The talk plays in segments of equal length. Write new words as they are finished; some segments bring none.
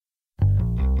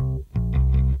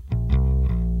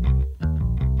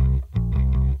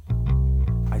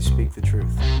speak the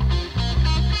truth.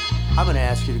 I'm going to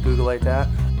ask you to Googlate that.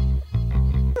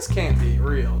 This can't be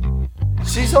real.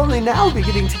 She's only now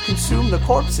beginning to consume the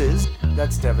corpses.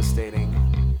 That's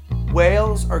devastating.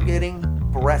 Whales are getting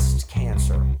breast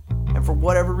cancer. And for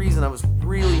whatever reason, I was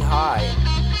really high.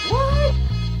 What?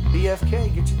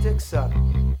 BFK, get your dick sucked.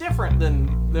 Different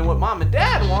than what mom and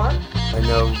dad want. I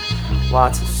know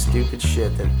lots of stupid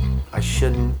shit that I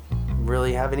shouldn't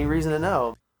really have any reason to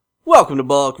know. Welcome to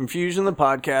Ball of Confusion, the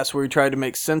podcast where we try to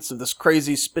make sense of this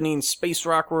crazy spinning space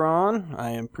rock we're on.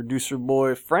 I am producer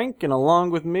boy Frank, and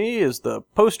along with me is the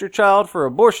poster child for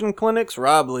abortion clinics,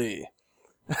 Rob Lee.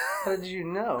 How did you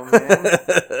know, man?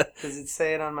 Does it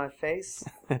say it on my face?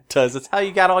 It does. It's how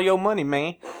you got all your money,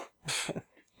 man.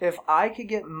 If I could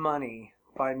get money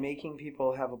by making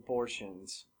people have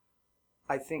abortions,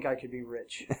 I think I could be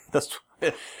rich. That's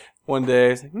one day, I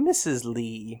was like, Mrs.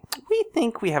 Lee, we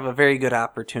think we have a very good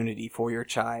opportunity for your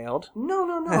child. No.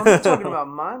 I'm not talking about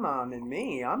my mom and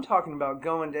me. I'm talking about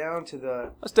going down to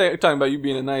the... I was talking about you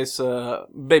being a nice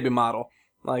baby model.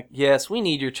 Like, yes, we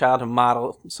need your child to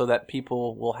model so that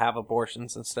people will have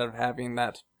abortions instead of having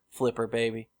that flipper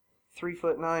baby.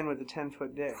 3'9" with a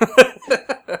 10-foot dick.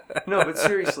 No, but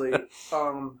seriously,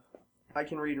 I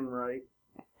can read and write.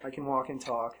 I can walk and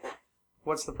talk.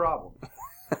 What's the problem?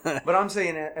 But I'm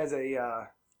saying it as a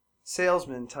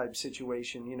salesman type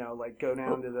situation, you know, like go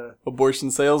down to the...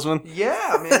 Abortion salesman?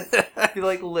 Yeah, man. Be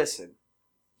like, listen,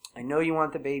 I know you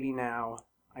want the baby now.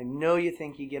 I know you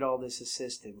think you get all this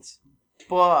assistance.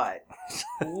 But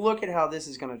look at how this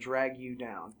is going to drag you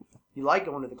down. You like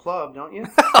going to the club, don't you?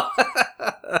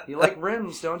 You like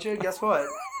rims, don't you? Guess what?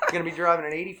 You're going to be driving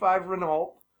an 85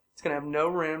 Renault. It's going to have no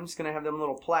rims. It's going to have them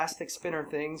little plastic spinner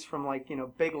things from, like, you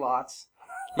know, Big Lots.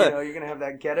 You know, you're going to have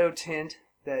that ghetto tint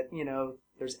that, you know,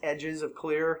 there's edges of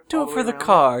clear. Do it for the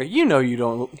car. You know you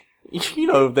don't... You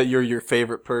know that you're your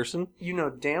favorite person. You know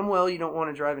damn well you don't want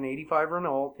to drive an 85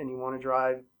 Renault and you want to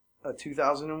drive a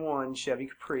 2001 Chevy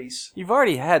Caprice. You've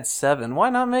already had 7. Why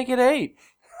not make it 8?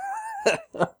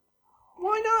 Why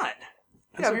not?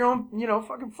 You have your own, you know,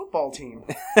 fucking football team.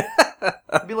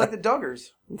 It'd be like the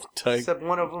Duggars. Except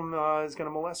one of them is going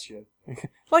to molest you.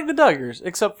 Like the Duggars,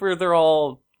 except for they're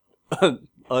all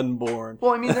unborn.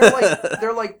 Well, I mean,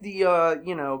 they're like the,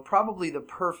 you know, probably the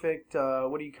perfect,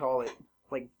 what do you call it?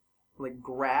 Like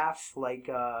graph, like,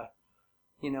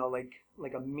 you know, like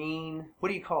a mean, what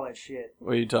do you call that shit?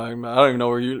 What are you talking about? I don't even know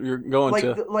where you're going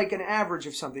to. Like an average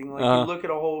of something. Like you look at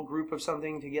a whole group of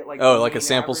something to get like... Oh, like a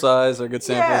sample size, a good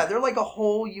sample? Yeah, they're like a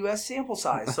whole U.S. sample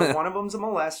size. So one of them's a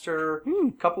molester,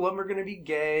 a couple of them are going to be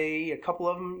gay, a couple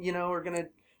of them, you know, are going to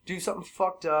do something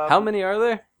fucked up. How many are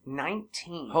there?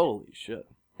 19. Holy shit.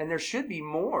 And there should be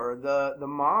more. The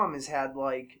mom has had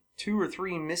like 2 or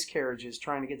 3 miscarriages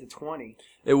trying to get to 20.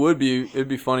 It'd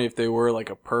be funny if they were like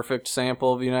a perfect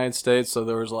sample of the United States. So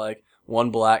there was like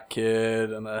one black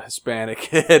kid and a Hispanic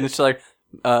kid, and it's like,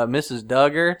 Mrs.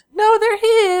 Duggar. No, they're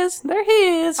his. They're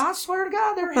his. I swear to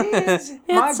God, they're his.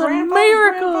 It's a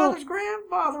miracle. Grandfather's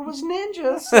grandfather was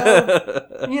ninja,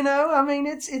 so you know, I mean,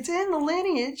 it's in the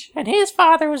lineage. And his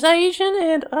father was Asian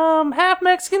and half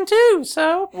Mexican too.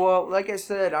 So well, like I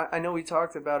said, I know we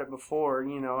talked about it before.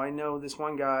 You know, I know this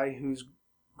one guy whose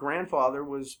grandfather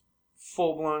was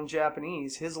full-blown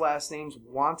Japanese. His last name's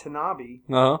Watanabe.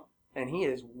 Uh-huh. And he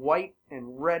is white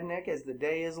and redneck as the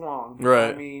day is long.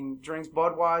 Right. I mean, drinks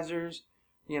Budweisers,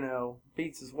 you know,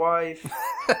 beats his wife,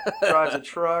 drives a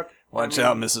truck. Watch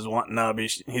out, Mrs. Watanabe.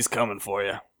 He's coming for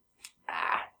you.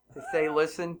 If they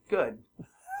listen, good.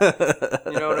 You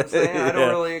know what I'm saying? I don't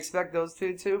really expect those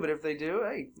two to, but if they do,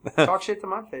 hey, talk shit to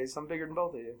my face. I'm bigger than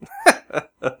both of you.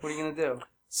 What are you going to do?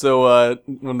 So,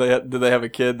 did they have a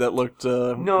kid that looked...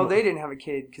 No, they didn't have a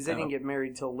kid because they didn't get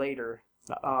married till later.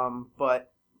 But...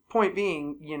 Point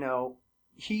being, you know,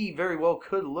 he very well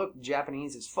could look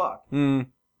Japanese as fuck,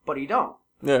 but he don't.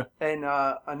 Yeah. And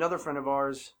another friend of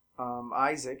ours,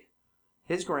 Isaac,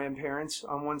 his grandparents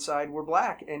on one side were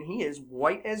black, and he is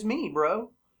white as me, bro.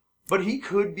 But he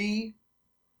could be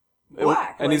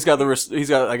black, and like, he's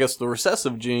got I guess the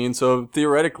recessive gene. So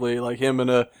theoretically, like him and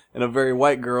a very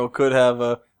white girl could have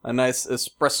a nice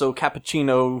espresso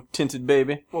cappuccino tinted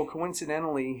baby. Well,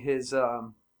 coincidentally, his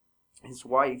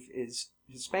wife is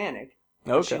Hispanic.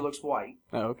 Okay. She looks white.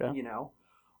 Oh, okay. You know.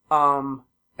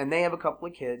 And they have a couple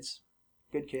of kids.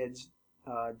 Good kids.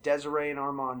 Desiree and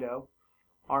Armando.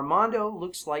 Armando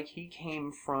looks like he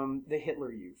came from the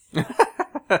Hitler Youth.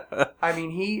 I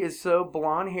mean, he is so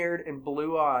blonde-haired and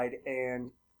blue-eyed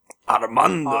and...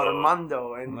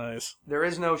 Armando. And nice. There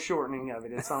is no shortening of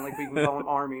it. It's not like we can call him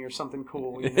Army or something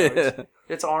cool. You know?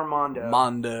 It's Armando.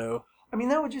 Mondo. I mean,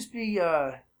 that would just be...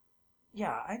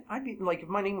 Yeah, I'd be like, if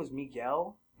my name was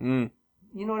Miguel, Mm.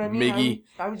 you know what I mean? Miggy.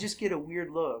 I would just get a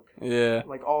weird look. Yeah.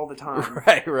 Like, all the time.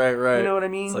 Right. You know what I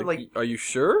mean? It's like, are you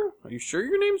sure? Are you sure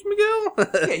your name's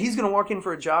Miguel? Yeah, he's going to walk in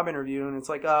for a job interview, and it's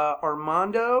like,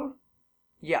 Armando?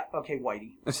 Yeah, okay,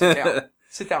 Whitey. Sit down.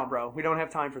 Sit down, bro. We don't have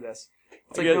time for this.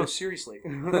 It's like, no, seriously.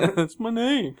 That's my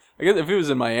name. I guess if it was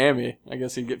in Miami, I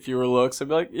guess he'd get fewer looks. I'd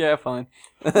be like, yeah, fine.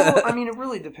 Well, I mean, it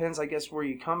really depends, I guess, where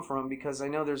you come from, because I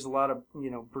know there's a lot of,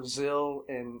 Brazil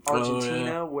and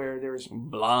Argentina where there's...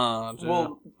 Blonde.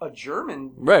 Well, a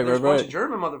German... Right, there's a bunch of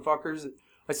German motherfuckers.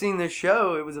 I seen this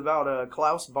show. It was about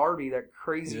Klaus Barbie, that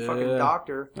crazy fucking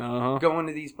doctor, going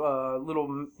to these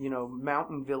little,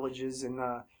 mountain villages and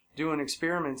doing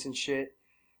experiments and shit.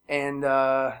 And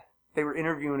they were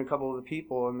interviewing a couple of the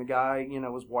people, and the guy,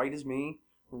 was white as me,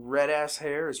 red-ass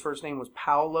hair. His first name was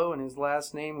Paulo, and his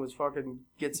last name was fucking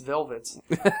Gets Velvets.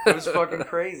 It was fucking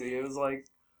crazy. It was like,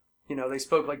 they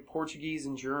spoke like Portuguese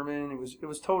and German. It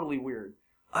was totally weird.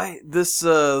 This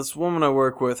woman I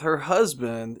work with, her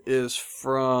husband is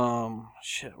from,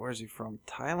 where's he from?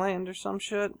 Thailand or some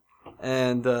shit?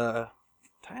 And,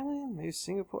 Thailand? Maybe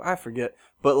Singapore? I forget.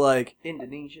 But, like...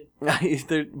 Indonesia.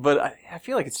 But I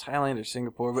feel like it's Thailand or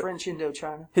Singapore. But French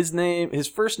Indochina. His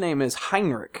first name is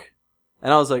Heinrich.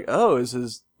 And I was like, oh, is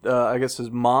his, I guess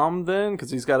his mom then? Because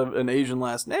he's got an Asian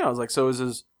last name. I was like, so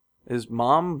is his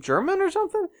mom German or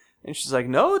something? And she's like,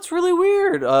 no, it's really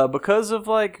weird. Because of,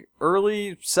 like,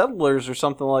 early settlers or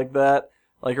something like that,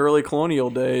 like early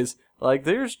colonial days, like,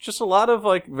 there's just a lot of,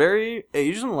 like, very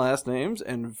Asian last names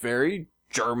and very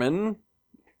German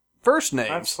first names.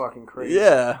 That's fucking crazy.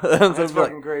 Yeah. That's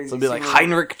fucking crazy. So it'd be like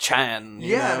Heinrich Chan.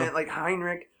 Yeah, man, like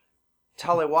Heinrich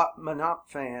Talewat Manap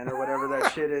fan or whatever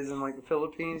that shit is in, like, the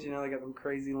Philippines. They got them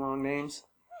crazy long names.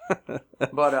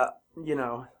 But,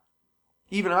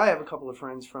 even I have a couple of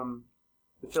friends from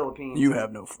the Philippines. You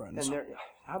have no friends. And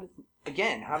how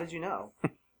did you know?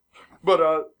 But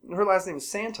her last name is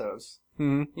Santos,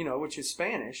 which is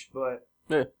Spanish, but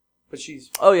she's...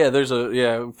 Oh, yeah,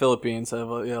 Philippines have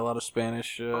a lot of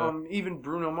Spanish. Even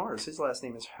Bruno Mars, his last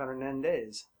name is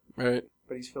Hernandez. Right.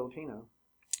 But he's Filipino.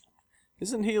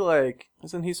 Isn't he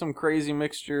some crazy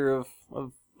mixture of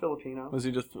Filipino. Was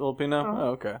he just Filipino? Uh-huh. Oh,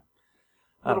 okay.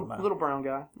 Little brown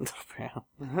guy. Little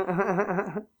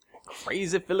brown.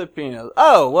 Crazy Filipinos.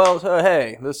 Oh, well,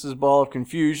 hey, this is Ball of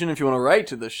Confusion if you want to write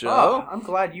to the show. Oh, I'm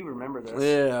glad you remember this.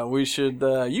 Yeah,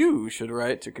 you should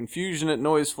write to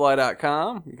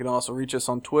confusion@noisefly.com. You can also reach us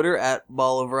on Twitter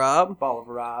 @BallofRob. Ball of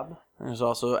Rob. There's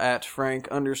also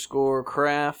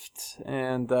 @Frank_Craft.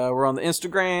 And we're on the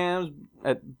Instagrams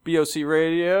 @BOC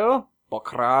Radio.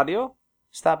 Boc Radio.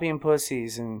 Stop being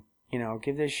pussies and,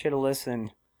 give this shit a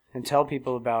listen and tell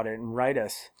people about it and write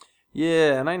us.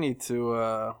 Yeah, and I need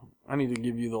to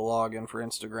give you the login for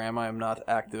Instagram. I am not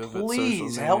active.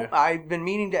 Please help. I've been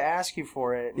meaning to ask you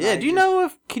for it. Yeah, do you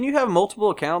know can you have multiple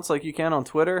accounts like you can on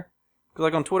Twitter? Because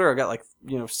like on Twitter, I got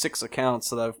 6 accounts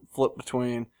that I've flipped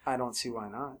between. I don't see why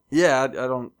not. Yeah, I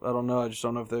don't know. I just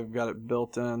don't know if they've got it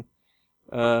built in.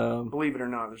 Believe it or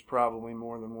not, there's probably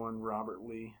more than one Robert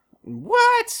Lee.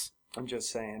 What? I'm just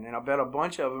saying, and I bet a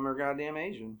bunch of them are goddamn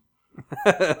Asian.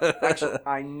 Actually,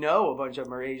 I know a bunch of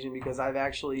them are Asian because I've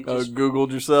actually just...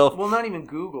 Googled yourself? Well, not even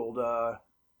Googled.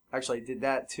 Actually, I did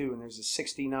that too, and there's a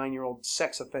 69-year-old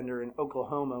sex offender in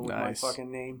Oklahoma with my fucking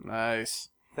name. Nice.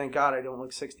 Thank God I don't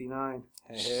look 69.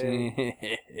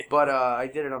 Hey. But I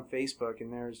did it on Facebook,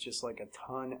 and there's just like a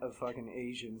ton of fucking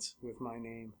Asians with my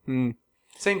name.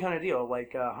 Same kind of deal,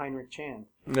 like Heinrich Chan.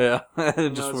 Yeah,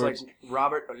 it just it's works. Like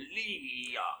Robert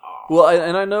Lee. Well,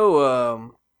 I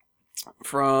know...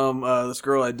 from this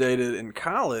girl I dated in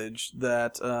college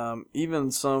that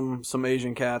even some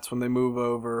Asian cats, when they move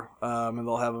over and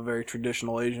they'll have a very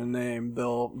traditional Asian name,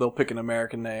 they'll pick an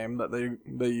American name that they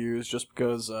use just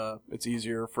because it's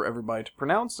easier for everybody to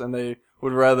pronounce, and they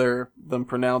would rather them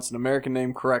pronounce an American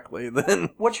name correctly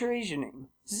than... What's your Asian name?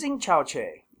 Xing Chao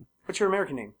Che. What's your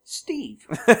American name? Steve.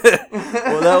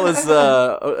 Well, that was,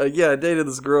 I dated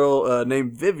this girl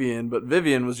named Vivian, but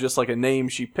Vivian was just like a name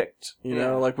she picked, you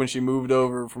know, like when she moved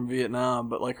over from Vietnam,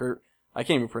 but like I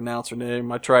can't even pronounce her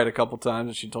name. I tried a couple times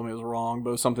and she told me it was wrong, but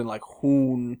it was something like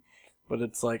Hoon, but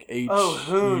it's like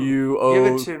H-U-O.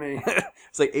 Give it to me.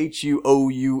 It's like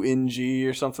H-U-O-U-N-G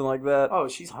or something like that. Oh,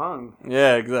 she's hung.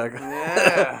 Yeah, exactly.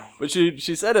 Yeah. But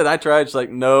she said it. I tried. She's like,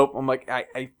 nope. I'm like,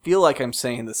 I feel like I'm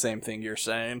saying the same thing you're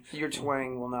saying. Your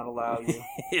twang will not allow you.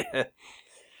 Yeah.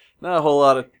 Not a whole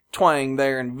lot of twang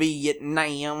there in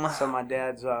Vietnam. So my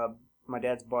dad's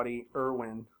buddy,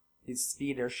 Erwin, he's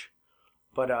Swedish,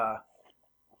 but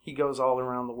he goes all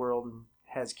around the world and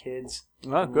has kids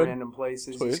in random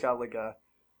places. Sweet. He's got like a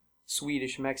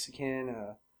Swedish Mexican,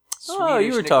 Oh,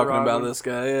 you were talking about this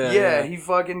guy, yeah. Yeah, he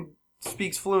fucking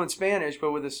speaks fluent Spanish,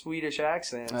 but with a Swedish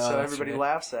accent, so everybody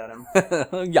laughs at him.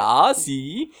 Ya,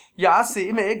 sí. Ya,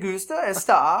 sí, me gusta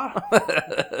esta.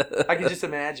 I can just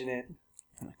imagine it.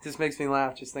 Just makes me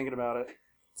laugh just thinking about it.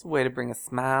 It's a way to bring a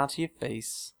smile to your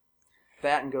face.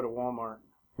 That and go to Walmart.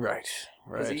 Right.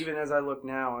 Because even as I look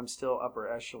now, I'm still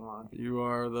upper echelon. You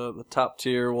are the top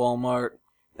tier Walmart.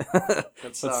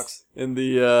 That sucks. In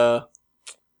the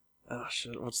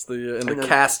what's the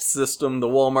caste system, the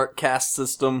Walmart caste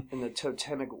system. In the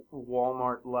totemic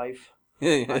Walmart life,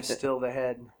 Yeah. I'm still the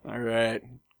head. All right.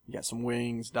 You got some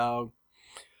wings, dog.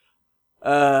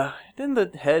 Didn't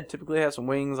the head typically have some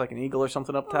wings, like an eagle or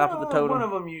something up top of the totem? One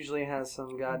of them usually has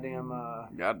some goddamn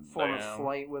form of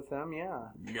flight with them, yeah.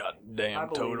 Goddamn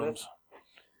totems.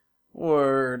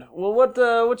 Word. Well,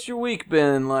 what's your week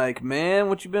been like, man?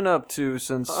 What you been up to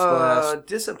since last?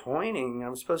 Disappointing.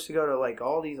 I'm supposed to go to like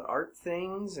all these art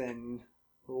things, and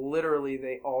literally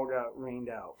they all got rained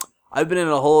out. I've been in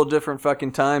a whole different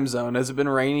fucking time zone. Has it been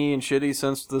rainy and shitty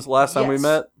since this last time we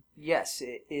met? Yes,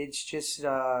 it's just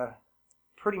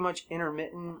pretty much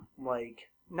intermittent,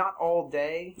 like not all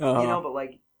day, but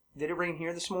like, did it rain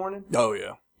here this morning? Oh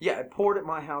yeah. Yeah, it poured at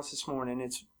my house this morning.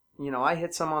 It's I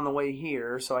hit some on the way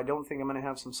here, so I don't think I'm going to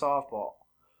have some softball.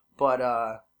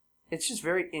 But it's just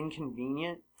very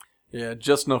inconvenient. Yeah,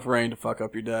 just enough rain to fuck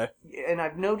up your day. And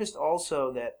I've noticed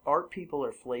also that art people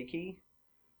are flaky.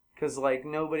 Because, like,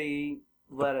 nobody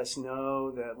let us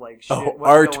know that, like, shit, what's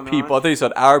art going people. on. I thought you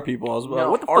said our people. I was like, no,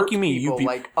 what the fuck you mean, people, you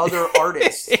people? Like, other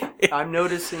artists. I'm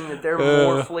noticing that they're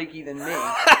more flaky than me.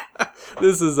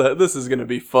 This is going to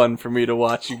be fun for me to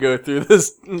watch you go through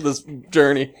this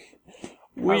journey.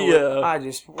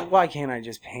 Why can't I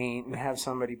just paint and have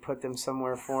somebody put them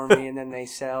somewhere for me, and then they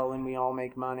sell and we all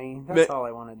make money? That's all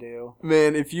I want to do.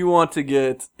 Man, if you want to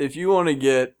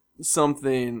get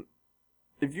something,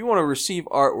 if you want to receive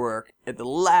artwork at the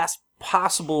last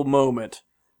possible moment,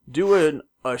 do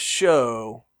a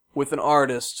show with an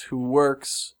artist who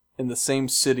works in the same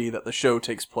city that the show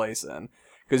takes place in,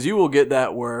 because you will get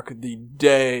that work the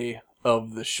day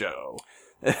of the show.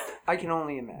 I can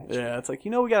only imagine. Yeah, it's like,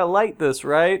 we gotta light this,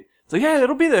 right? It's like, yeah,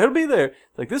 it'll be there.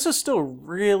 It's like, this is still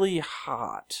really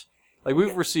hot. Like,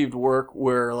 we've received work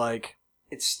where, like...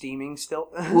 It's steaming still?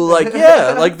 Well, like,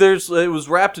 yeah, like, it was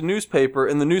wrapped in newspaper,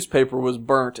 and the newspaper was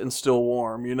burnt and still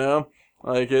warm,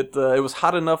 Like, it was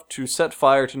hot enough to set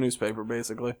fire to newspaper,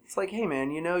 basically. It's like, hey, man,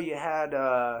 you had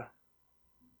a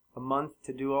month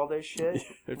to do all this shit?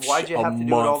 Why'd you have to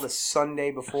do it all the Sunday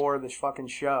before the fucking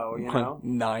show,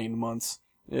 9 months.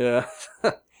 Yeah.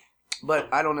 But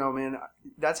I don't know, man.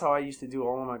 That's how I used to do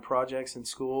all of my projects in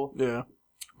school. Yeah.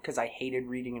 Because I hated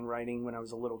reading and writing when I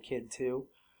was a little kid, too.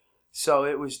 So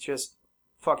it was just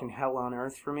fucking hell on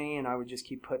earth for me, and I would just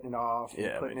keep putting it off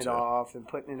and putting it off and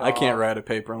putting it off. I can't write a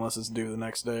paper unless it's due the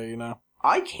next day,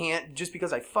 I can't just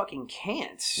because I fucking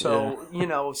can't.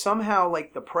 So, somehow,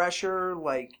 like, the pressure,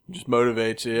 like... just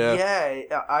motivates you, yeah.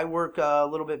 Yeah, I work a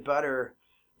little bit better,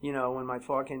 when my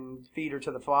fucking feet are to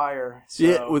the fire. So.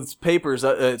 Yeah, with papers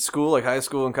at school, like high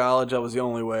school and college, that was the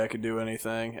only way I could do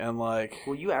anything. And, like...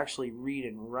 Well, you actually read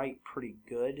and write pretty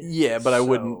good. Yeah, but I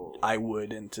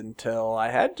wouldn't until I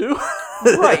had to.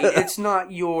 Right, it's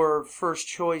not your first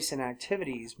choice in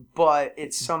activities, but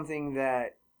it's something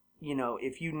that...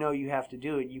 if you have to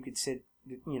do it, you could sit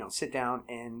down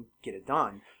and get it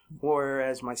done.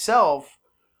 Whereas myself,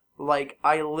 like,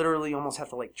 I literally almost have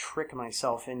to, like, trick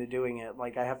myself into doing it.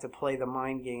 Like, I have to play the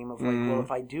mind game of, like, well,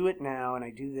 if I do it now and I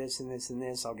do this and this and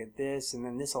this, I'll get this, and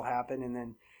then this will happen, and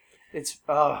then it's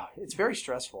very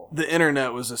stressful. The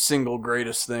internet was the single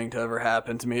greatest thing to ever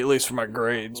happen to me, at least for my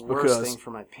grades. Worst thing for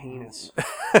my penis.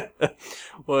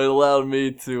 Well, it allowed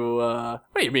me to, what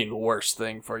do you mean, worst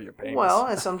thing for your penis?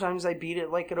 Well, sometimes I beat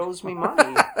it like it owes me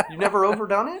money. You've never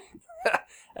overdone it?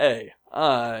 Hey,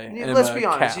 let's be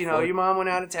honest, Catholic. Your mom went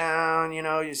out of town,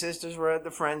 your sisters were at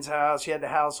the friend's house, you had the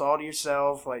house all to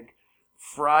yourself, like,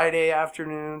 Friday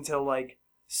afternoon till, like,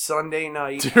 Sunday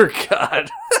night. Dear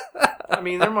God. I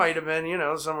mean, there might have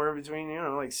been, somewhere between,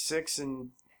 like 6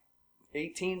 and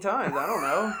 18 times, I don't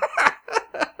know.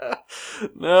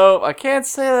 No, I can't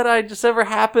say that I just ever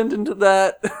happened into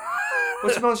that.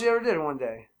 What's the most you ever did in one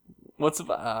day? Shit,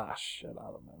 I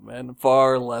don't know, man.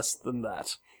 Far less than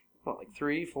that. What, like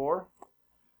 3, 4?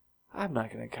 I'm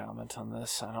not going to comment on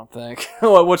this, I don't think.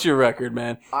 What's your record,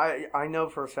 man? I know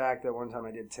for a fact that one time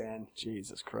I did 10.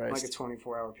 Jesus Christ. Like a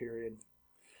 24-hour period.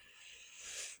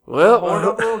 Well, horned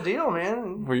up little deal,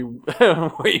 man. Were you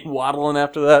waddling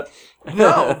after that?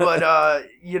 No, but,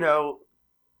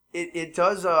 it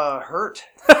does hurt.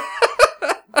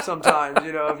 sometimes,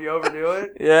 if you overdo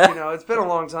it. Yeah. It's been a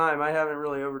long time. I haven't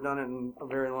really overdone it in a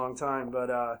very long time,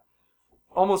 but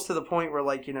almost to the point where,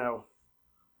 like,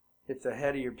 if the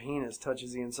head of your penis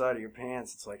touches the inside of your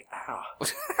pants, it's like, ow.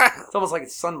 It's almost like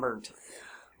it's sunburnt.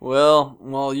 Well,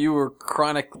 while you were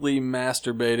chronically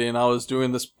masturbating, I was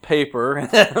doing this paper.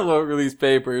 What were these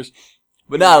papers?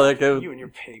 But now, like, you and your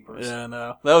papers. Yeah,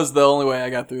 no. That was the only way I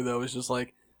got through, though, was just,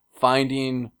 like,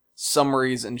 finding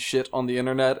summaries and shit on the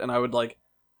internet, and I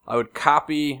would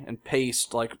copy and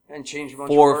paste, like, and change a bunch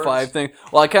 4 of or 5 things.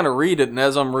 Well, I kind of read it, and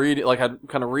as I'm reading, like, I'd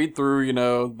kind of read through,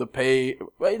 the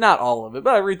well, not all of it,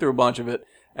 but I read through a bunch of it,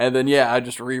 and then, I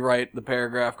just rewrite the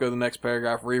paragraph, go to the next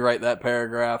paragraph, rewrite that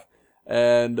paragraph,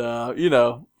 and,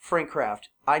 Frank Kraft,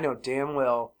 I know damn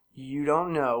well you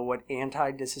don't know what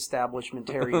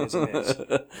anti-disestablishmentarianism is.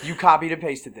 You copied and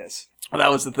pasted this.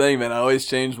 That was the thing, man. I always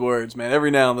changed words, man.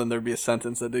 Every now and then there'd be a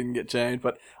sentence that didn't get changed,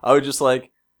 but I would just, like,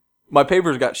 my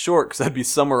papers got short because I'd be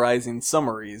summarizing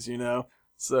summaries,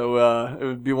 So it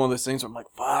would be one of those things where I'm like,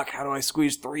 fuck, how do I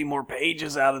squeeze 3 more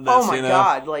pages out of this? Oh, my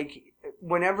God. Like,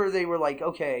 whenever they were like,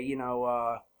 okay,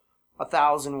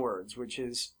 1,000 words, which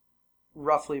is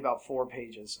roughly about 4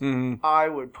 pages, I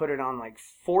would put it on, like,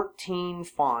 14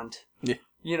 font. Yeah.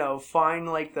 Find,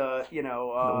 like, the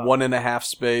 1.5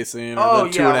 space, the 2.5.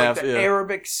 Like the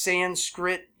Arabic,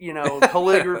 Sanskrit,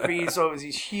 calligraphy. So it was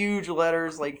these huge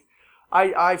letters. Like,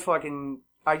 I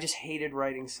just hated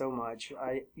writing so much.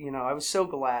 I was so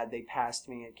glad they passed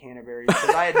me at Canterbury because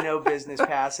I had no business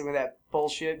passing with that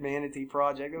bullshit manatee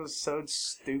project. It was so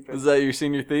stupid. Was that your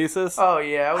senior thesis? Oh,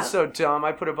 yeah. I was so dumb.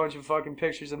 I put a bunch of fucking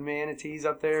pictures of manatees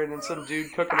up there and then some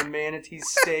dude cooking a manatee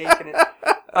steak. And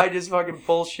I just fucking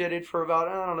bullshitted for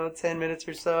about, 10 minutes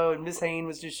or so. And Miss Hain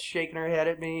was just shaking her head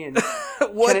at me. And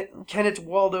Kenneth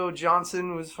Waldo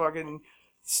Johnson was fucking...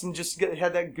 just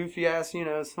had that goofy ass,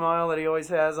 smile that he always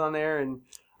has on there, and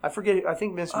I forget. I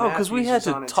think Miss. Oh, because we had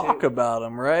to talk about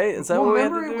him, right? Is that what we had to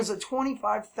do? Remember, it was a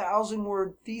 25,000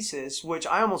 word thesis, which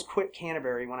I almost quit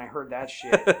Canterbury when I heard that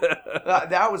shit.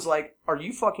 That was like, are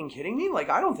you fucking kidding me? Like,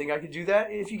 I don't think I could do that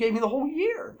if you gave me the whole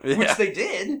year, which they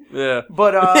did. Yeah,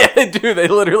 but yeah, they do. They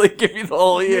literally give you the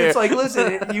whole year. It's like,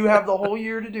 listen, you have the whole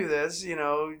year to do this.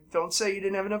 Don't say you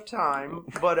didn't have enough time.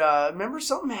 But remember,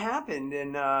 something happened,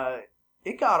 and.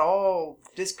 It got all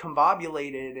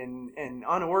discombobulated and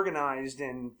unorganized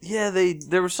and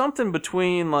there was something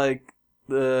between like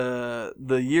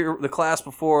the class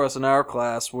before us and our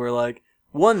class where like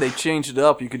one they changed it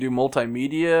up, you could do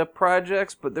multimedia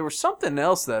projects, but there was something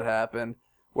else that happened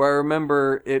where I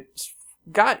remember it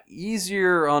got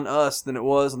easier on us than it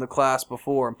was in the class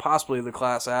before and possibly the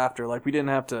class after. Like we didn't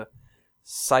have to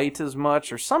cite as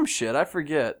much or some shit. I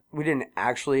forget. We didn't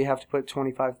actually have to put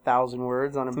 25,000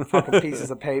 words on a fucking pieces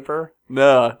of paper.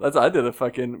 No, I did a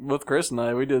fucking with Chris and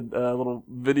I. We did little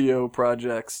video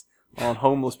projects on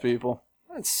homeless people.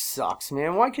 That sucks,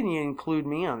 man. Why couldn't you include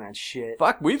me on that shit?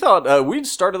 Fuck, we thought we'd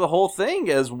started the whole thing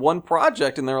as one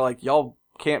project, and they're like, y'all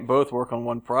can't both work on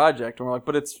one project. And we're like,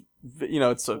 but it's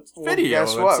it's a video.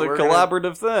 Guess what? It's a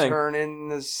collaborative thing. Turn in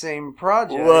the same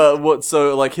project.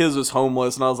 So like his was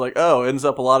homeless, and I was like, oh, ends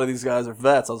up a lot of these guys are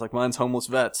vets. I was like, mine's homeless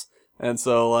vets, and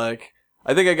so like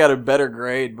I think I got a better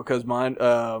grade because mine.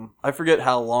 I forget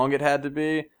how long it had to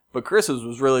be, but Chris's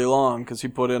was really long because he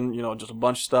put in just a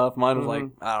bunch of stuff. Mine was like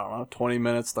I don't know, 20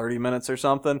 minutes, 30 minutes or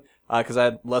something, because I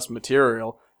had less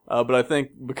material. But I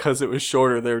think because it was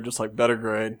shorter, they were just like, better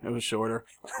grade. It was shorter.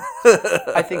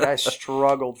 I think I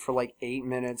struggled for like 8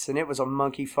 minutes, and it was a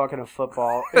monkey fucking a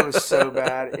football. It was so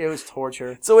bad. It was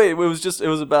torture. So wait, it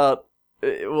was about,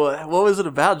 what was it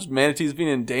about? Just manatees being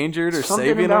endangered or something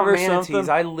saving about them or manatees. something?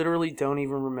 I literally don't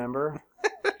even remember.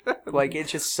 Like, it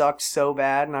just sucked so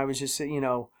bad, and I was just,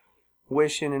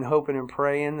 wishing and hoping and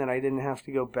praying that I didn't have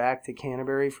to go back to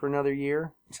Canterbury for another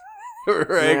year. Right.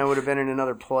 Then I would have been in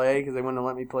another play because they wouldn't have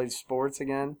let me play sports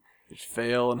again. Just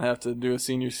fail and have to do a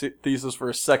senior thesis for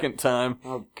a second time.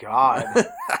 Oh, God.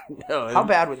 No, how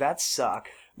bad would that suck?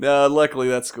 No, luckily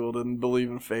that school didn't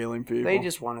believe in failing people. They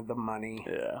just wanted the money.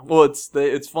 Yeah. Well,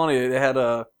 it's funny. They had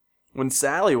when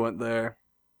Sally went there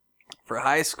for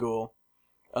high school,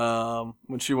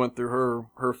 when she went through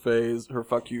her phase, her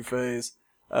fuck you phase,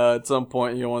 at some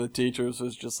point, one of the teachers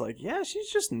was just like, yeah, she's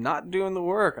just not doing the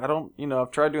work.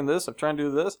 I've tried doing this. I've tried to do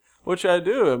this. What should I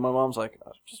do? And my mom's like,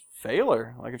 just fail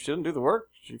her. Like, if she doesn't do the work,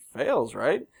 she fails,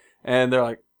 right? And they're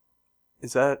like,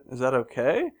 is that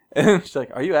okay? And she's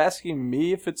like, are you asking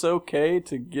me if it's okay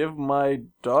to give my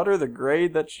daughter the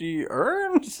grade that she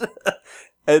earns?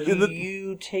 Do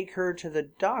you take her to the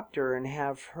doctor and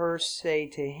have her say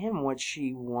to him what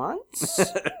she wants?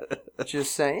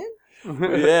 Just saying.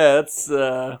 Yeah, it's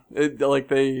I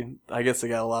guess they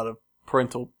got a lot of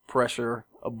parental pressure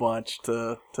a bunch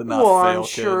to not well, fail I'm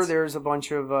sure kids. there's a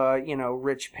bunch of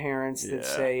rich parents that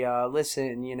say,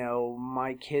 listen,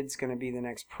 my kid's going to be the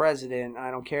next president. I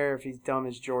don't care if he's dumb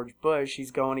as George Bush.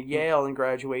 He's going to Yale and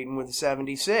graduating with a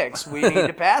 76. We need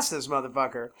to pass this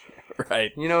motherfucker.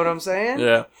 Right. You know what I'm saying?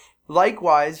 Yeah.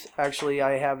 Likewise, actually,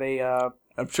 I have a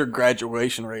I'm sure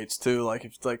graduation rates too. Like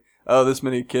if it's like, oh, this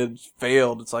many kids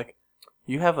failed, it's like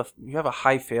you have a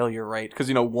high failure rate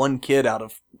because one kid out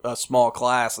of a small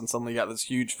class and suddenly you got this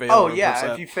huge failure. Oh yeah,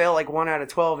 percent. if you fail like 1 out of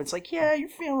 12, it's like you're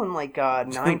failing like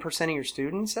 9% of your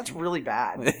students. That's really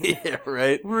bad. Yeah,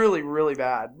 right. Really, really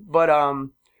bad. But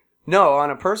no.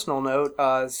 On a personal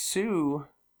note, Sue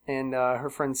and her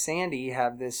friend Sandy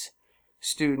have this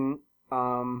student.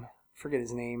 Forget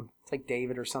his name. It's like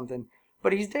David or something.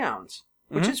 But he's Downs,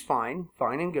 which is fine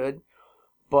and good.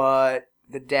 But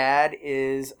the dad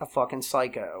is a fucking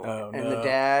psycho. Oh, and no. the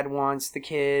dad wants the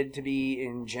kid to be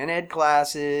in gen ed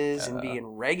classes and be in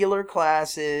regular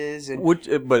classes. And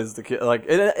But is the kid like?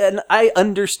 And I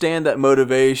understand that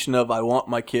motivation of I want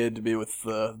my kid to be with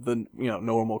the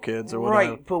normal kids or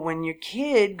whatever. Right, but when your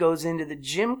kid goes into the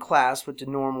gym class with the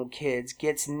normal kids,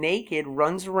 gets naked,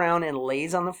 runs around and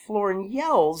lays on the floor and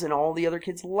yells, and all the other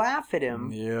kids laugh at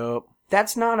him. Yep.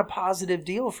 That's not a positive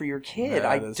deal for your kid.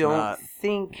 I don't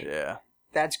think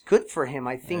that's good for him.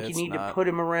 I think you need to put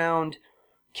him around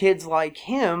kids like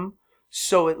him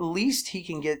so at least he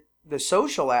can get the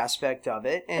social aspect of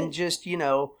it and just,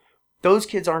 those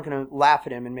kids aren't going to laugh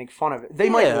at him and make fun of it. They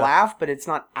might laugh, but it's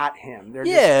not at him. They're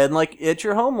and like at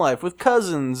your home life with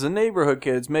cousins and neighborhood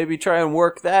kids, maybe try and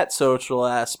work that social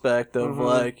aspect of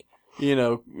like,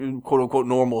 quote unquote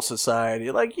normal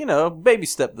society. Like, baby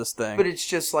step this thing. But it's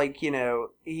just like,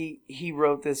 he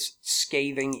wrote this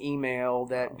scathing email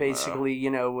that basically,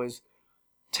 was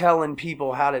telling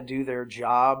people how to do their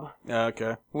job.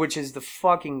 Okay. Which is the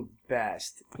fucking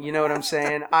best. You know what I'm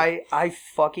saying? I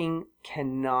fucking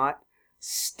cannot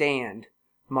stand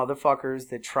motherfuckers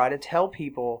that try to tell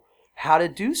people how to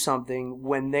do something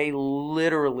when they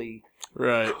literally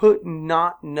could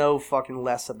not know fucking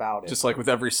less about it. Just like with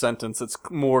every sentence, it's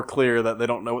more clear that they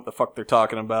don't know what the fuck they're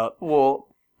talking about. Well,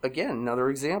 again, another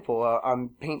example. I'm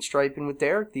paint striping with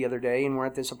Derek the other day, and we're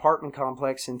at this apartment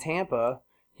complex in Tampa.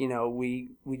 We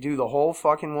do the whole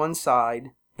fucking one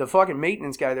side. The fucking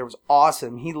maintenance guy there was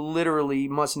awesome. He literally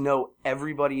must know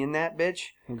everybody in that bitch.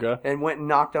 Okay. And went and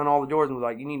knocked on all the doors and was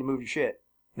like, you need to move your shit.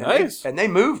 And nice. They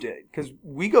moved it. Because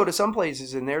we go to some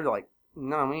places and they're like,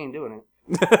 no, we ain't doing it.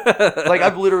 Like,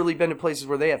 I've literally been to places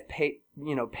where they have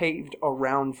paved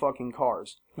around fucking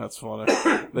cars. That's funny.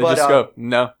 They just go,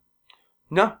 no.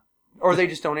 No. Or they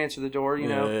just don't answer the door,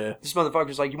 Yeah. This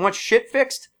motherfucker's like, you want your shit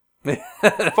fixed?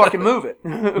 Fucking move it.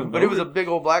 But it was a big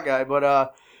old black guy.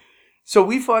 But, so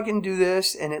we fucking do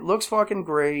this, and it looks fucking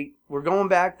great. We're going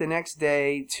back the next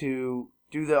day to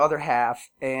do the other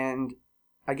half, and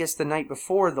I guess the night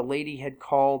before, the lady had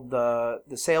called the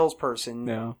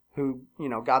salesperson who,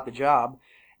 got the job,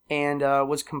 and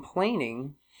was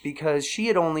complaining because she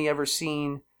had only ever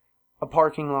seen a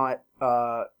parking lot,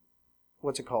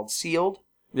 what's it called, sealed?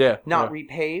 Yeah. Not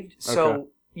repaved. So,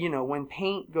 when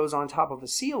paint goes on top of a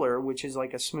sealer, which is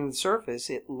like a smooth surface,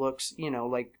 it looks,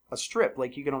 like a strip,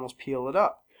 like you can almost peel it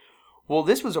up. Well,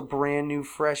 this was a brand new,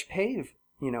 fresh pave,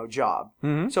 job.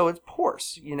 Mm-hmm. So it's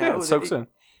porous, it soaks in.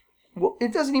 Well,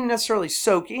 it doesn't even necessarily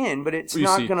soak in, but it's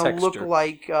not going to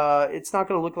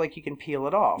look like you can peel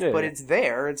it off. Yeah, but it's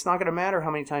there. It's not going to matter how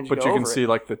many times you go over it. But you can see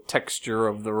like the texture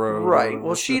of the road. Right.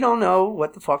 Well, she don't know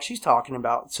what the fuck she's talking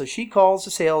about. So she calls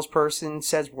the salesperson,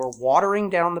 says we're watering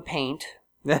down the paint.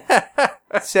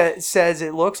 Says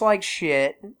it looks like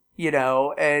shit,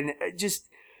 and just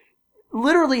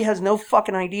literally has no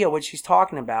fucking idea what she's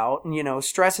talking about, and,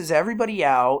 stresses everybody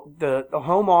out. The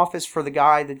home office for the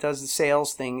guy that does the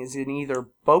sales thing is in either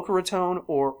Boca Raton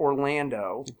or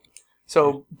Orlando.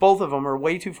 So both of them are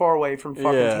way too far away from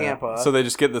fucking Tampa. So they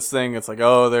just get this thing. It's like,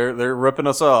 oh, they're ripping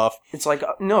us off. It's like,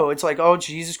 no, it's like, oh,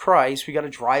 Jesus Christ, we got to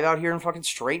drive out here and fucking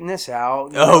straighten this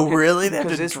out. Oh, really?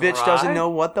 Because this bitch doesn't know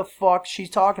what the fuck she's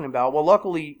talking about. Well,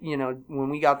 luckily, when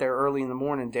we got there early in the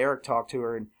morning, Derek talked to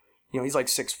her, and he's like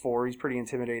 6'4", he's pretty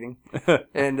intimidating.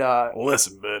 And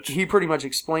listen, bitch. He pretty much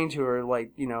explained to her,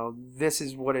 like, this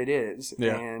is what it is,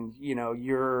 and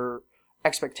your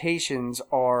expectations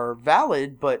are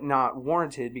valid but not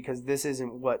warranted because this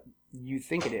isn't what you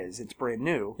think it is. It's brand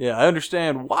new. Yeah, I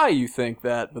understand why you think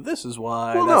that, but this is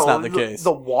why that's not the case.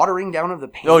 The watering down of the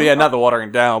paint. Oh, yeah, not the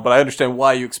watering down, but I understand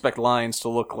why you expect lines to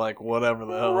look like whatever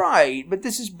the hell. Right, but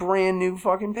this is brand new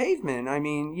fucking pavement. I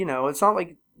mean, it's not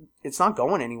like it's not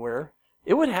going anywhere.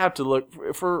 it would have to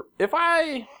look for if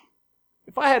I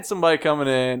had somebody coming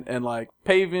in and like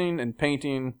paving and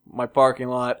painting my parking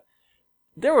lot,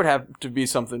 there would have to be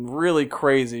something really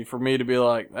crazy for me to be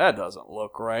like, that doesn't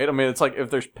look right. I mean, it's like if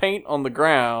there's paint on the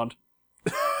ground.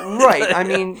 Right. I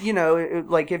mean,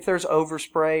 like if there's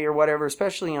overspray or whatever,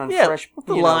 especially on fresh...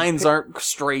 the lines aren't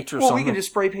straight or something. Well, we can just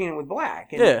spray paint it with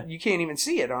black. And you can't even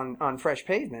see it on fresh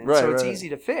pavement. Right, so it's easy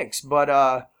to fix. But,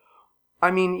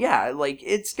 I mean, yeah, like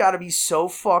it's got to be so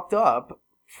fucked up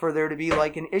for there to be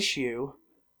like an issue.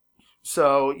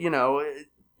 So,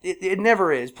 it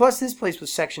never is. Plus, this place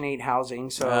was Section 8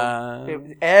 housing, so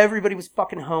everybody was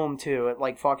fucking home, too, at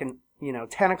like fucking,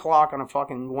 10 o'clock on a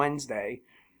fucking Wednesday.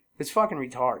 It's fucking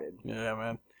retarded. Yeah,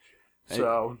 man.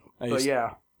 So, but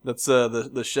yeah. That's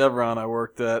the Chevron I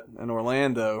worked at in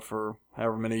Orlando for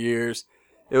however many years.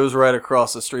 It was right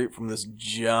across the street from this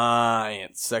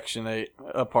giant Section 8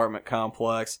 apartment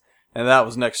complex. And that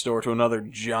was next door to another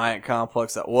giant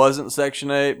complex that wasn't Section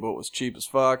 8, but was cheap as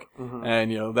fuck. Mm-hmm.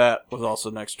 And, that was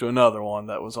also next to another one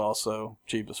that was also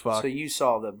cheap as fuck. So you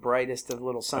saw the brightest of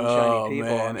little sunshiny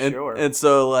people, man. I'm sure. And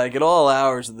so, like, at all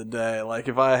hours of the day, like,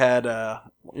 if I had, the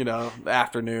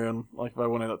afternoon, like if I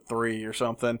went in at 3 or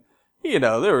something,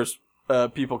 there was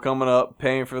people coming up,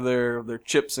 paying for their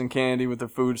chips and candy with their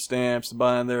food stamps,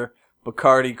 buying their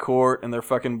Bacardi Court and their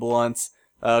fucking blunts.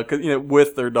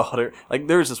 With their daughter. Like,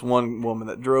 there's this one woman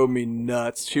that drove me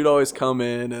nuts. She'd always come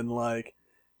in and, like,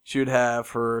 she would have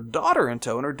her daughter in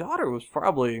tow. And her daughter was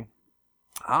probably,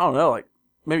 I don't know, like,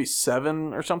 maybe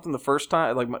 7 or something the first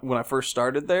time, like, when I first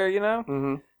started there,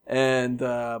 Mm-hmm.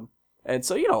 And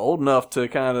so, old enough to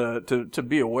kind of, to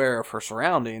be aware of her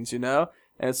surroundings,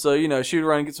 And so, she would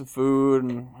run and get some food,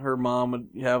 and her mom would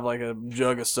have, like, a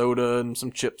jug of soda and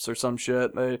some chips or some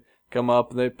shit. They come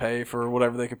up and they pay for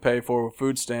whatever they could pay for with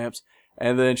food stamps.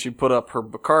 And then she'd put up her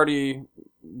Bacardi,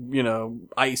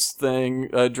 ice thing,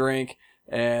 drink,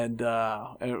 and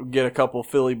get a couple of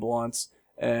Philly blunts.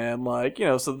 And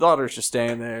so the daughter's just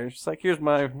standing there. She's like, here's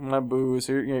my booze.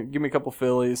 Here, give me a couple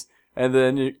Phillies. And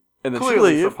then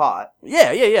clearly for pot.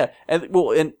 Yeah.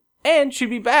 And she'd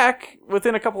be back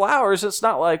within a couple hours. It's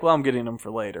not like, well, I'm getting them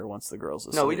for later once the girl's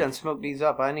asleep. No, we done smoked these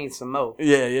up. I need some more.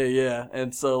 Yeah.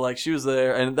 And so, like, she was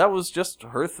there, and that was just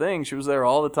her thing. She was there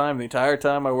all the time. The entire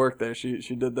time I worked there, she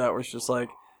did that, where it's just like,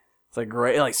 it's like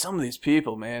great. Like, some of these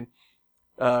people, man,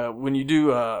 when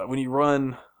you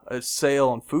run a sale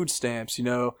on food stamps,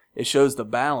 it shows the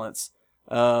balance.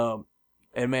 And,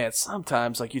 man,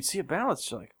 sometimes, like, you'd see a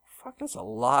balance, you're like, fuck, that's a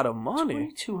lot of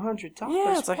money. $2,200.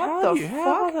 Yeah, it's like, how do you have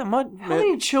all that money? How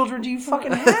many children do you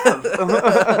fucking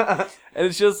have? And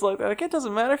it's just like it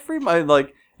doesn't matter. Free money,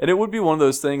 like, and it would be one of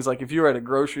those things, like, if you were at a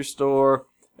grocery store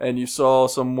and you saw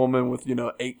some woman with,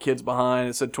 8 kids behind,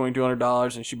 it said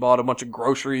 $2,200, and she bought a bunch of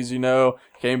groceries,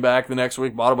 came back the next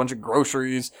week, bought a bunch of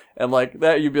groceries, and like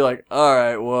that, you'd be like, all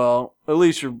right, well, at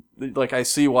least you're, like, I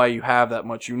see why you have that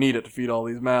much. You need it to feed all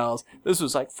these mouths. This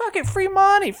was like, fuck it, free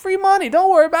money,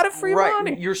 don't worry about it, free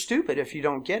money. You're stupid if you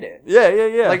don't get it.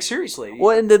 Yeah. Like, seriously.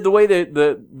 Well, and the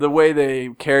way they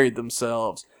carried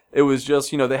themselves, it was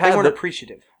just, they weren't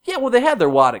appreciative. Yeah, well, they had their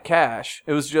wad of cash.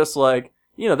 It was just like,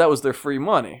 that was their free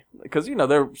money. Because,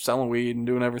 they're selling weed and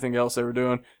doing everything else they were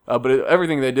doing. But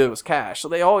everything they did was cash. So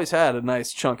they always had a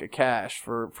nice chunk of cash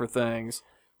for things.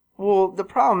 Well, the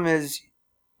problem is,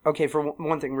 okay, for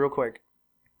one thing, real quick.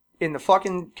 In the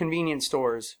fucking convenience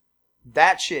stores,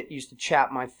 that shit used to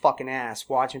chap my fucking ass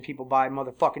watching people buy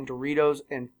motherfucking Doritos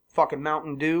and fucking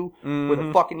Mountain Dew with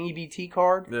a fucking EBT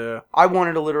card. Yeah. I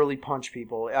wanted to literally punch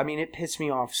people. I mean, it pissed me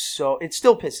off it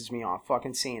still pisses me off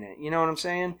fucking seeing it. You know what I'm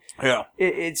saying? Yeah.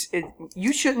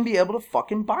 You shouldn't be able to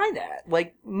fucking buy that.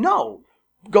 Like, no.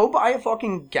 Go buy a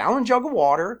fucking gallon jug of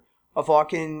water, a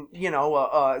fucking,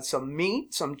 some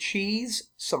meat, some cheese,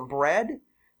 some bread.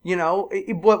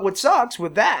 But what sucks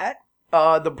with that,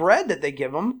 the bread that they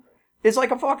give them, it's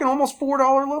like a fucking almost $4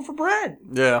 loaf of bread.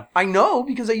 Yeah. I know,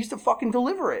 because I used to fucking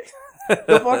deliver it.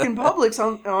 The fucking Publix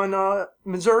on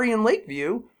Missouri and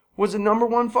Lakeview was the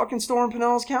 #1 fucking store in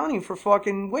Pinellas County for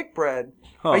fucking wick bread.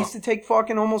 Huh. I used to take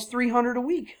fucking almost $300 a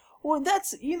week. Well,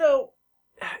 that's,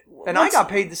 and I got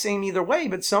paid the same either way,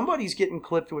 but somebody's getting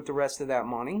clipped with the rest of that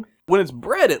money. When it's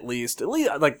bread, at least,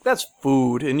 like, that's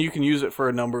food, and you can use it for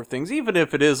a number of things, even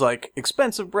if it is, like,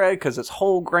 expensive bread, because it's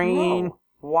whole grain. No.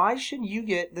 Why should you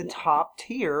get the top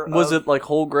tier? Was it like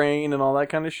whole grain and all that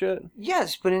kind of shit?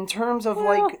 Yes, but in terms of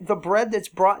like the bread that's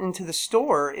brought into the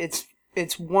store, it's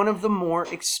one of the more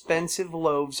expensive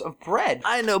loaves of bread.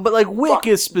 I know, but like wick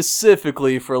is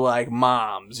specifically for like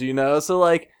moms, So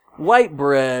like white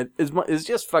bread is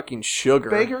just fucking sugar.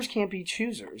 Beggars can't be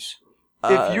choosers.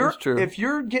 If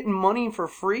you're getting money for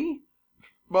free,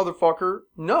 motherfucker.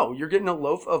 No, you're getting a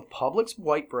loaf of Publix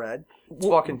white bread. It's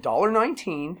fucking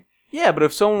 $1.19. Yeah, but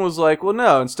if someone was like, well,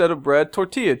 no, instead of bread,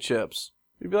 tortilla chips.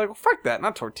 You'd be like, well, fuck that,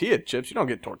 not tortilla chips. You don't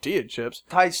get tortilla chips.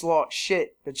 Tight lot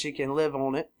shit, but you can live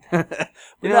on it.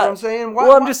 You know what I'm saying?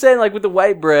 I'm just saying, like, with the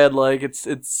white bread, like,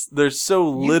 there's so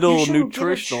little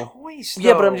nutritional. Get a choice,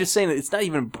 yeah, but I'm just saying, it's not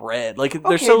even bread. Like,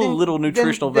 there's so little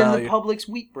nutritional value. Then the Publix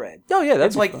wheat bread. Oh, yeah,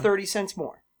 that's like 30 cents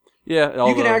more. Yeah.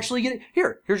 You can actually get it.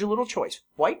 Here's your little choice.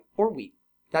 White or wheat.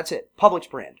 That's it. Publix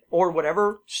brand. Or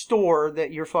whatever store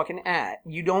that you're fucking at.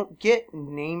 You don't get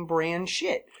name brand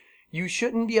shit. You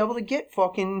shouldn't be able to get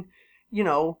fucking,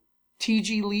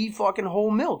 TG Lee fucking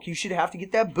whole milk. You should have to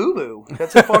get that boo-boo.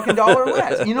 That's a fucking $1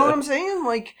 less. You know what I'm saying?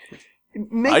 Like,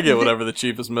 I get whatever the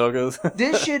cheapest milk is.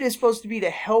 This shit is supposed to be to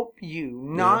help you,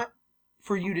 not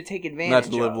for you to take advantage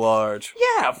of. Not to live large.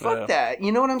 Yeah, fuck that.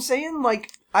 You know what I'm saying?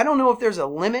 Like, I don't know if there's a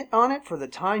limit on it for the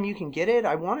time you can get it.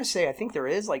 I want to say, I think there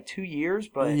is, like 2 years,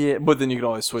 but... Yeah, but then you can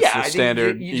always switch to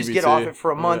standard you just get off it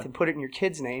for a month and put it in your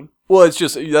kid's name. Well, it's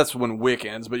just, that's when WIC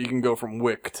ends, but you can go from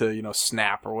WIC to,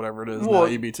 SNAP or whatever it is now,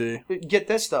 EBT. Get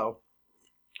this, though.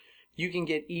 You can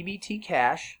get EBT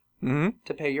cash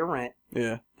to pay your rent.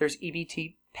 Yeah. There's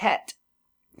EBT pet.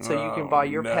 So you can buy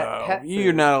your pet food.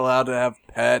 You're not allowed to have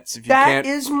pets if you can't. That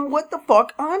is what the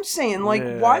fuck I'm saying.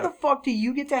 Like, why the fuck do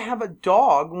you get to have a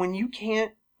dog when you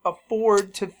can't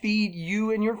afford to feed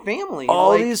you and your family?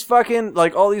 All these fucking,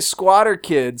 all these squatter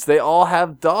kids, they all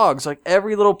have dogs. Like,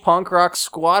 every little punk rock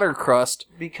squatter crust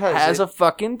has a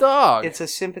fucking dog. It's a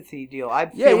sympathy deal. I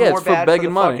feel more bad for the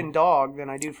fucking dog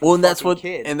than I do for the fucking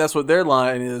kid. And that's what their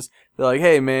line is. They're like,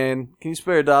 hey, man, can you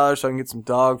spare $1 so I can get some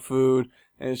dog food?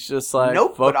 And it's just like,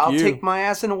 nope, fuck but I'll you. take my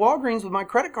ass into Walgreens with my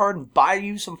credit card and buy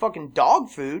you some fucking dog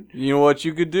food. You know what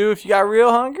you could do if you got real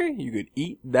hungry? You could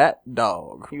eat that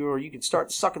dog. Or you could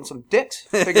start sucking some dicks.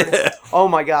 Oh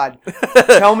my God.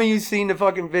 Tell me you've seen the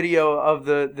fucking video of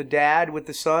the dad with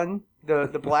the son, the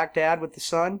black dad with the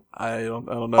son. I don't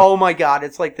know. Oh my God.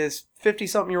 It's like this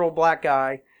 50-something-year-old black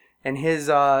guy and his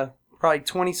probably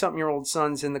 20-something-year-old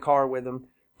son's in the car with him.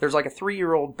 There's like a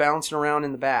 3-year-old bouncing around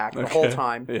in the back the whole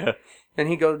time. Yeah. And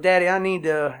he goes, Daddy, I need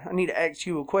to ask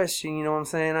you a question, you know what I'm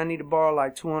saying? I need to borrow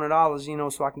like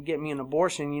 $200, so I can get me an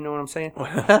abortion, you know what I'm saying?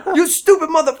 You stupid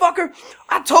motherfucker!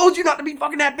 I told you not to be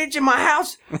fucking that bitch in my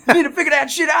house! You need to figure that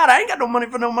shit out! I ain't got no money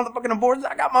for no motherfucking abortions,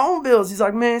 I got my own bills. He's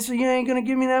like, man, so you ain't gonna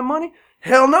give me that money?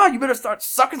 Hell no, you better start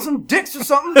sucking some dicks or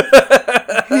something!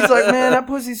 He's like, man, that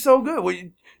pussy's so good. Well,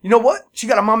 you know what? She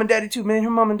got a mom and daddy too, man. Her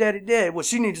mom and daddy dead. Well,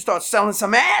 she need to start selling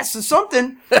some ass or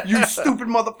something. You stupid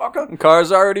motherfucker. The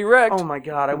car's already wrecked. Oh my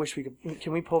God, I wish we could.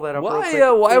 Can we pull that up why,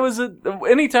 real quick? Why was it?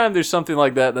 Anytime there's something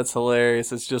like that that's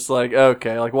hilarious, it's just like,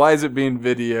 okay, like, why is it being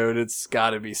videoed? It's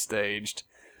gotta be staged.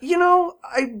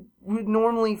 I would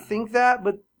normally think that,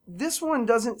 but this one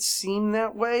doesn't seem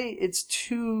that way. It's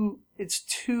too, It's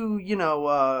too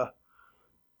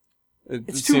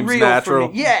real natural.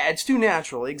 for me. Yeah, it's too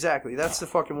natural. Exactly. That's the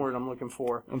fucking word I'm looking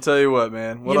for. I'll tell you what,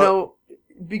 man.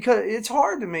 Because it's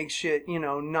hard to make shit,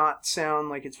 not sound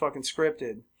like it's fucking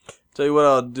scripted. Tell you what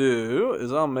I'll do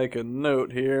is I'll make a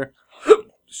note here.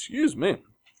 Excuse me.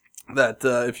 That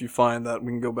if you find that,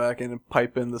 we can go back in and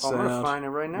pipe in the sound. I'm gonna find it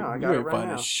right now. I got it right now. You ain't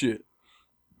finding shit.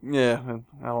 Yeah,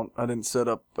 I didn't set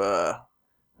up.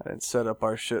 I didn't set up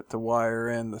our shit to wire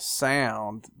in the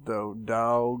sound, though,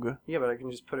 dog. Yeah, but I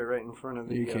can just put it right in front of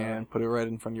the... You can. Put it right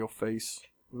in front of your face.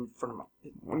 In front of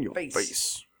my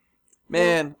face.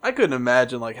 Man, I couldn't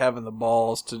imagine, having the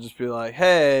balls to just be like,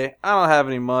 hey, I don't have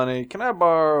any money. Can I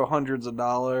borrow hundreds of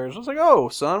dollars? I was like, oh,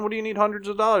 son, what do you need hundreds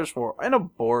of dollars for? An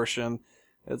abortion.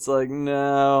 It's like,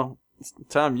 no, it's the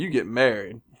time you get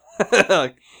married.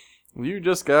 You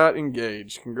just got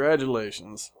engaged.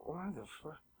 Congratulations. Why the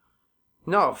fuck?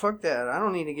 No, fuck that. I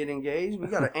don't need to get engaged. We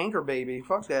got an anchor baby.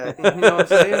 Fuck that. You know what I'm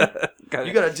saying?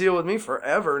 You got to deal with me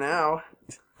forever now.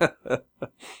 You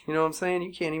know what I'm saying?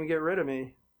 You can't even get rid of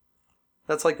me.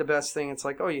 That's like the best thing. It's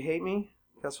like, oh, you hate me?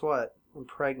 Guess what? I'm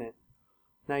pregnant.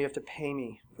 Now you have to pay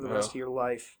me for the rest of your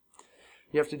life.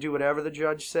 You have to do whatever the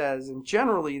judge says. And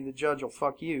generally, the judge will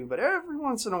fuck you. But every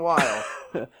once in a while,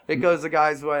 it goes the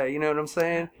guy's way. You know what I'm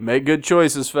saying? Make good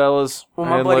choices, fellas. Well,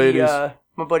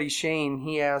 my buddy Shane,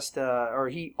 he asked, or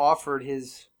he offered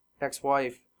his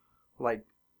ex-wife, an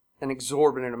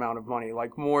exorbitant amount of money,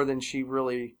 more than she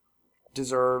really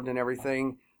deserved and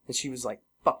everything. And she was like,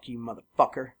 fuck you,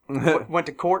 motherfucker. Went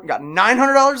to court and got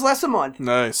 $900 less a month.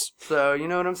 Nice. So, you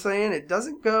know what I'm saying? It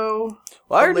doesn't go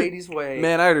the lady's way.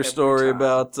 Man, I heard a story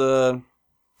about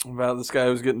this guy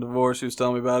who was getting divorced. He was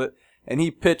telling me about it. And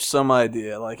he pitched some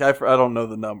idea. I don't know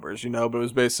the numbers, but it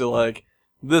was basically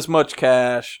this much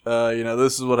cash.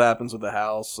 This is what happens with the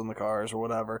house and the cars or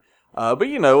whatever. But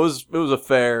it was a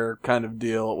fair kind of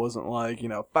deal. It wasn't like,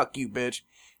 fuck you, bitch.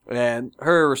 And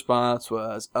her response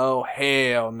was, oh,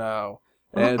 hell no.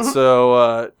 And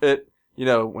so, it,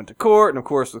 went to court. And of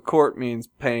course, the court means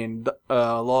paying,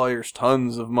 lawyers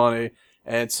tons of money.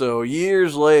 And so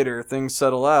years later, things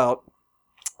settle out,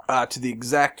 to the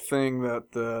exact thing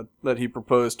that he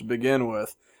proposed to begin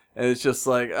with. And it's just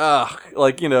like,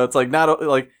 it's like not,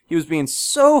 like, he was being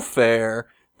so fair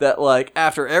that, like,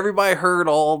 after everybody heard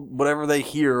all whatever they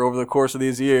hear over the course of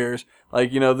these years,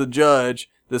 like, the judge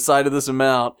decided this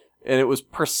amount, and it was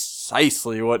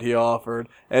precisely what he offered.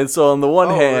 And so on the one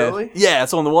hand, really? Yeah,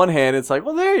 so on the one hand, it's like,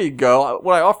 well, there you go.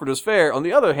 What I offered was fair. On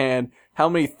the other hand, how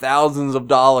many thousands of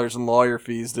dollars in lawyer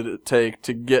fees did it take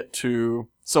to get to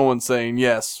someone saying,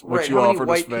 yes, what you offered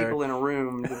was fair? How many white people in a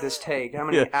room did this take? How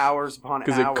many hours upon hours?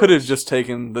 Because it could have just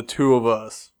taken the two of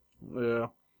us. Yeah.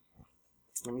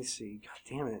 Let me see. God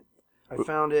damn it. I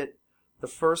found it the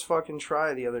first fucking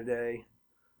try the other day.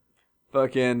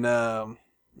 Fucking,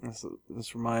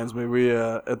 this reminds me, we,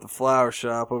 at the flower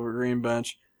shop over at Green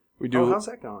Bench, we do... Oh, how's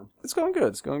that going? It's going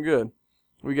good.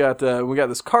 We got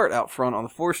this cart out front on the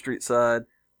 4th Street side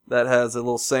that has a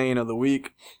little saying of the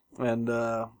week, and,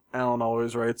 Alan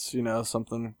always writes,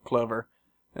 something clever.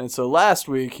 And so last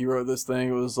week he wrote this thing.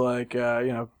 It was like,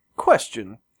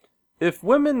 question. If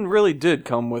women really did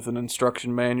come with an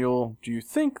instruction manual, do you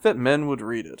think that men would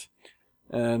read it?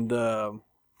 And I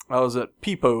was at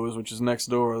Peepo's, which is next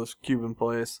door, this Cuban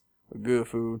place with good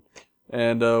food.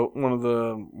 And one of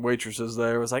the waitresses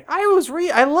there was like, I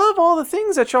love all the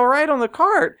things that y'all write on the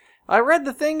cart. I read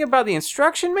the thing about the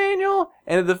instruction manual,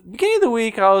 and at the beginning of the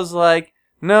week I was like,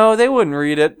 no, they wouldn't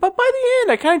read it. But by the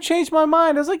end, I kind of changed my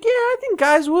mind. I was like, yeah, I think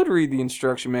guys would read the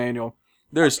instruction manual.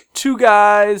 There's 2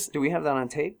 guys. Do we have that on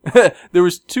tape? There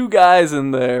was 2 guys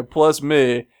in there, plus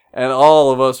me, and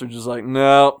all of us were just like,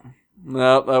 nope,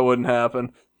 that wouldn't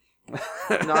happen.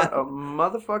 Not a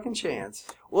motherfucking chance.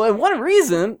 Well, and one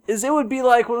reason is it would be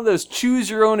like one of those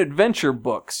choose-your-own-adventure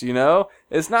books,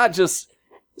 It's not just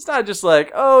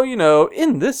like, oh,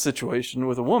 in this situation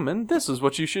with a woman, this is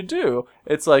what you should do.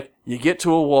 It's like, you get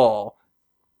to a wall.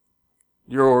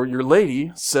 Your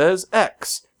lady says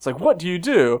X. It's like, what do you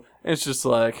do? And it's just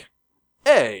like,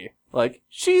 A, like,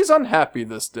 she's unhappy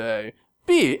this day.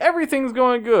 B, everything's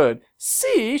going good.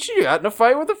 C, she got in a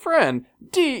fight with a friend.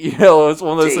 D, it's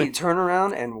one of those things. Turn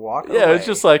around and walk away. Yeah, it's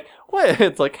just like, what?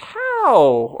 It's like,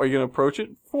 how are you going to approach it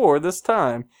for this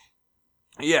time?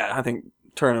 Yeah, I think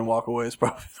turn and walk away is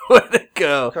probably the way to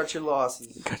go. Cut your losses.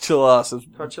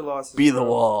 Be the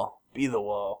wall.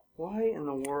 Why in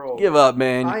the world? Give up,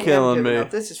 man. You're killing me. Up.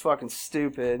 This is fucking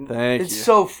stupid. Thank you. It's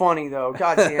so funny, though.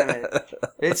 God damn it.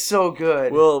 It's so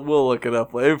good. We'll look it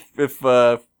up later. If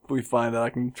we find out, I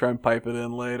can try and pipe it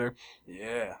in later.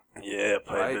 Yeah. Yeah,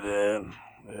 pipe it in.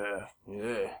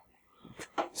 Yeah.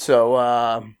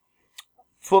 So,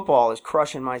 football is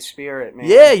crushing my spirit, man.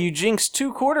 Yeah, you jinxed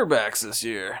 2 quarterbacks this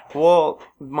year. Well,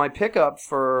 my pickup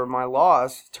for my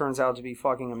loss turns out to be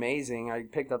fucking amazing. I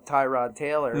picked up Tyrod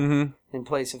Taylor in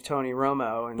place of Tony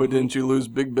Romo. But didn't you lose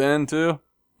Big Ben, too?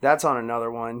 That's on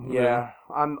another one, yeah.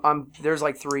 There's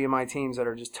like 3 of my teams that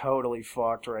are just totally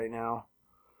fucked right now.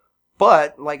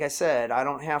 But, like I said, I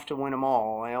don't have to win them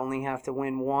all. I only have to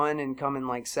win one and come in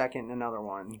like second in another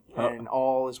one. And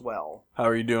all is well. How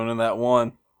are you doing in that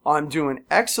one? I'm doing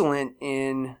excellent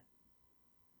in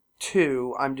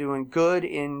 2. I'm doing good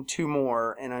in 2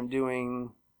 more. And I'm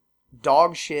doing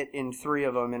dog shit in 3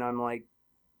 of them. And I'm like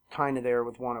kind of there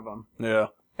with 1 of them. Yeah.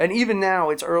 And even now,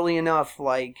 it's early enough.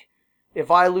 Like, if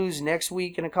I lose next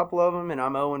week in a couple of them and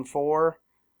I'm 0-4...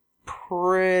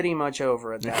 pretty much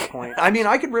over at that point. I mean,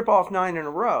 I could rip off 9 in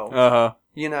a row. Uh-huh.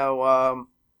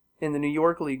 In the New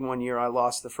York League one year, I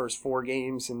lost the first 4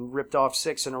 games and ripped off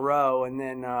 6 in a row, and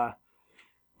then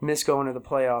missed going to the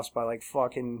playoffs by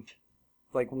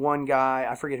one guy.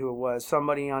 I forget who it was.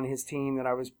 Somebody on his team that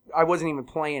I wasn't even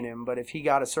playing him, but if he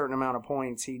got a certain amount of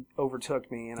points, he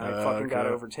overtook me, and I got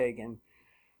overtaken.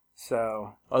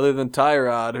 So, other than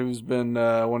Tyrod, who's been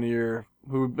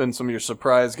some of your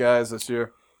surprise guys this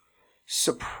year?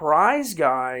 Surprise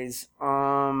guys,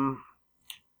 I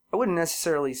wouldn't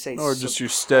necessarily say or just your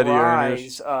steady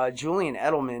earners. Julian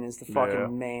Edelman is the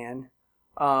fucking man.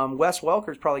 Wes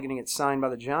Welker's probably going to get signed by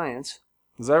the Giants.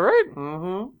 Is that right?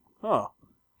 Mm-hmm. Huh.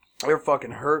 They're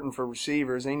fucking hurting for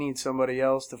receivers. They need somebody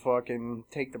else to fucking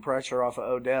take the pressure off of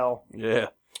Odell. Yeah.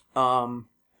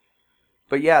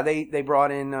 But yeah, they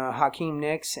brought in Hakeem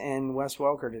Nicks and Wes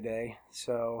Welker today.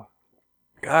 So,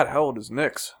 God, how old is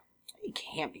Nicks? He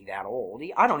can't be that old.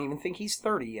 I don't even think he's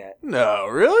 30 yet. No,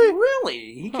 really?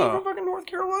 Really? He came from fucking North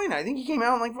Carolina. I think he came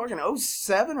out in like fucking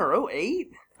 07 or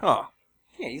 08. Huh.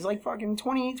 Yeah, he's like fucking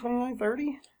 28, 29,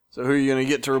 30. So who are you going to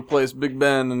get to replace Big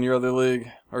Ben in your other league?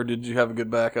 Or did you have a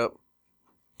good backup?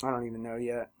 I don't even know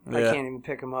yet. Yeah. I can't even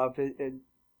pick him up. The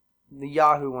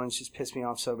Yahoo ones just pissed me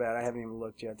off so bad. I haven't even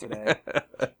looked yet today.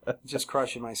 Just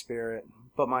crushing my spirit.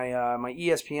 But my my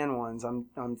ESPN ones, I'm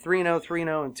 3-0,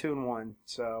 3-0, and 2-1.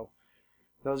 So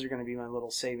those are going to be my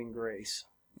little saving grace.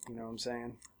 You know what I'm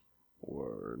saying?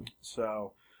 Word.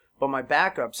 So, but my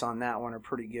backups on that one are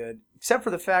pretty good. Except for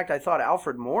the fact I thought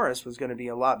Alfred Morris was going to be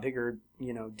a lot bigger,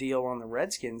 deal on the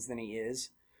Redskins than he is.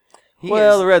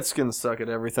 The Redskins suck at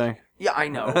everything. Yeah, I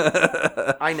know.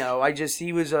 I know.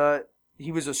 He was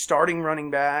a starting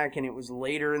running back, and it was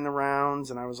later in the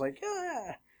rounds, and I was like,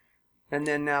 ah. And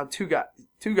then now two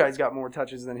guys got more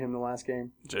touches than him the last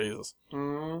game. Jesus.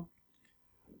 Mm-hmm.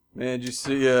 Man, did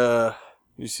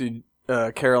you see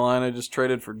Carolina just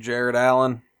traded for Jared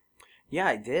Allen? Yeah,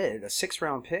 I did. A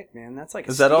 6th-round pick, man. That's like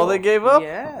a Is that all they gave up?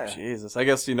 Yeah. Oh, Jesus. I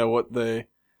guess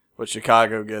what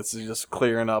Chicago gets is just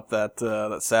clearing up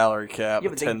that salary cap. Yeah,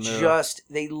 but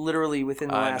they literally within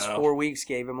the last 4 weeks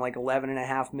gave him like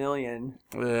 $11.5 million.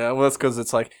 Yeah, well, that's because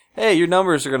it's like, hey, your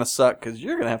numbers are going to suck because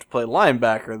you're going to have to play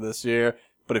linebacker this year.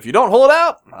 But if you don't hold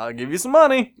out, I'll give you some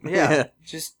money. Yeah,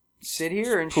 just sit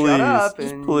here and shut up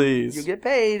and you'll get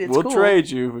paid. It's we'll cool. trade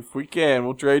you if we can.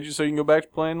 We'll trade you so you can go back to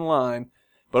playing the line.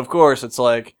 But of course, it's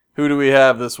like, who do we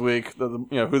have this week?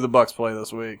 Who the Bucks play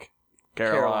this week?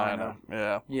 Carolina.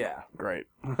 Yeah. Great.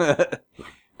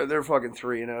 They're fucking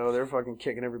 3-0. They're fucking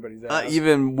kicking everybody's ass.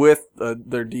 Even with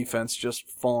their defense just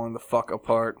falling the fuck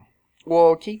apart.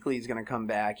 Well, Kuechly's going to come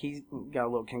back. He's got a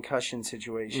little concussion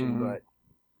situation, but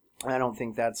I don't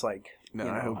think that's like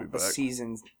he'll be a back.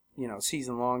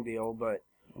 season-long deal. But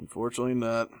unfortunately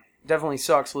not. Definitely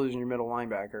sucks losing your middle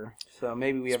linebacker. So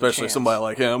maybe we have especially a chance. Somebody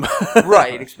like him.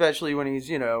 Right, especially when he's,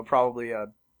 probably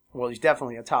he's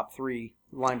definitely a top 3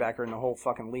 linebacker in the whole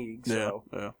fucking league. So.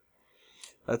 Yeah.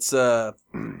 That's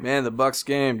man, the Bucks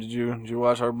game. Did you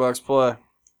watch our Bucks play?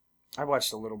 I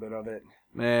watched a little bit of it.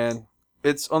 Man,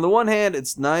 it's on the one hand,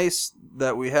 it's nice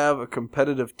that we have a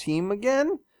competitive team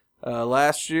again.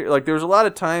 Last year, like there was a lot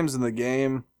of times in the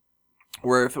game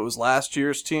where if it was last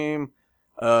year's team,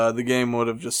 the game would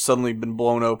have just suddenly been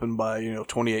blown open by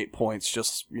 28 points,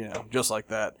 just like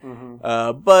that.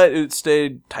 Mm-hmm. But it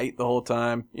stayed tight the whole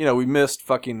time. We missed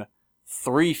fucking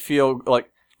 3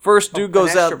 first dude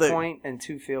goes out there. An extra point and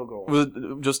 2 field goals. Was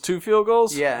it just 2 field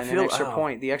goals? Yeah, and an extra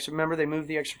point. Remember they moved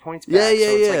the extra points back, so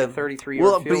it's like a 33-yard field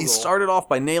goal. But he started off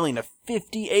by nailing a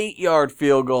 58-yard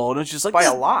field goal, and it's just like by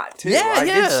a lot too. Yeah, I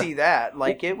did see that.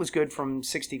 Like it was good from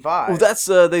 65. Well, that's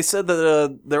they said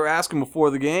that they were asking before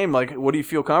the game, like, what do you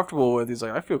feel comfortable with? He's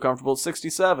like, I feel comfortable at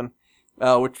 67,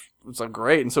 which was like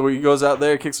great. And so he goes out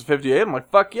there, kicks a 58. I'm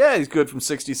like, fuck yeah, he's good from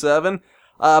 67.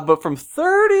 But from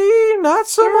 30, not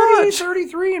so 30, much.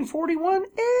 33, and 41.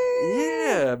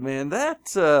 Yeah, man, that.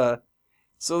 So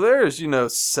there's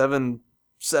 7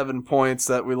 points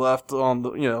that we left on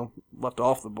the left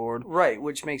off the board. Right,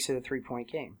 which makes it a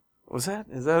 3-point game. Is that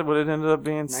what it ended up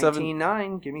being?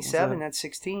 19-9. Give me 7. That's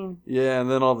 16. Yeah, and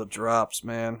then all the drops,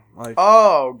 man. Like,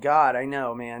 oh God, I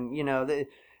know, man.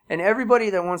 And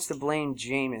everybody that wants to blame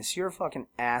Jameis, you're a fucking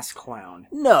ass clown.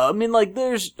 No, I mean, like,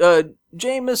 there's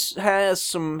Jameis has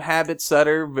some habits that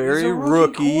are very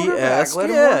rookie-esque.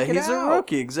 Yeah, he's a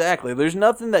rookie, exactly. There's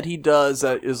nothing that he does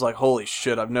that is like, holy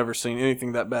shit, I've never seen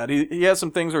anything that bad. He has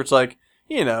some things where it's like,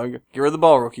 get rid of the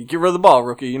ball, rookie. Get rid of the ball,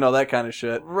 rookie. That kind of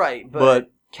shit. Right,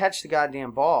 but catch the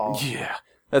goddamn ball. Yeah,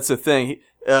 that's the thing.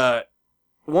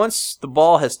 Once the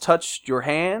ball has touched your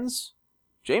hands,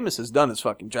 Jameis has done his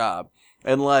fucking job.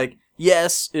 And like,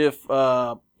 yes, if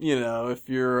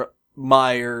you're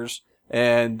Myers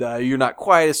and you're not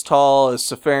quite as tall as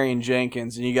Safarian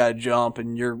Jenkins and you got to jump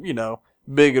and you're,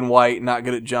 big and white and not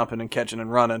good at jumping and catching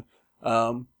and running,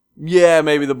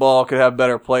 maybe the ball could have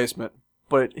better placement,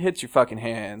 but it hits your fucking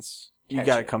hands. You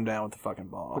got to come down with the fucking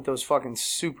ball. With those fucking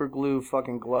super glue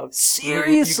fucking gloves.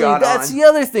 Seriously, that's the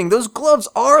other thing. Those gloves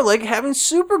are like having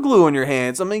super glue on your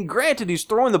hands. I mean, granted, he's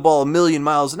throwing the ball 1,000,000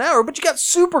 miles an hour, but you got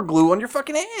super glue on your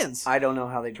fucking hands. I don't know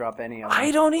how they drop any of them.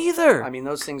 I don't either. I mean,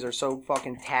 those things are so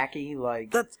fucking tacky.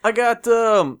 Like I got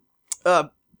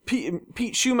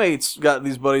Pete Shoemate's got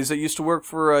these buddies that used to work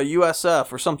for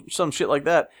USF or some shit like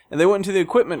that, and they went into the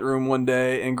equipment room one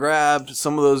day and grabbed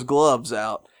some of those gloves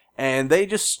out. And they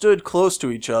just stood close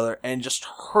to each other and just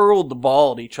hurled the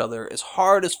ball at each other as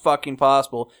hard as fucking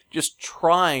possible, just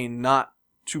trying not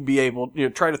to be able,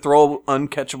 try to throw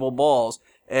uncatchable balls.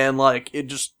 And like, it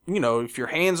just, if your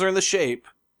hands are in the shape,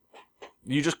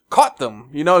 you just caught them,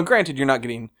 you know. And granted, you're not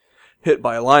getting hit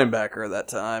by a linebacker at that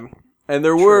time. And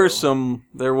there were some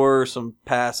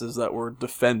passes that were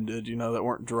defended, you know, that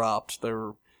weren't dropped. They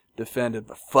were defended,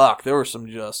 but fuck, there were some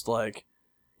just like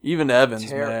even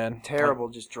Evans, man, terrible,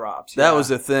 like, just drops. That was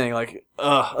the thing, like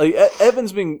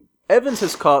Evans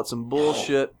has caught some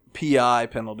bullshit PI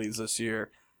penalties this year.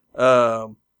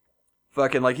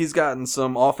 Fucking like he's gotten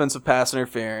some offensive pass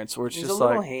interference where it's he's just a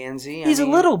like little handsy. He's a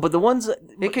little, but the ones that,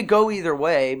 it could go either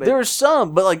way. But there are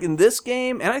some, but like in this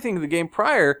game, and I think the game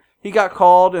prior, he got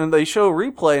called, and they show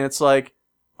replay, and it's like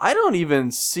I don't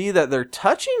even see that they're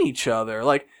touching each other.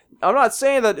 Like I'm not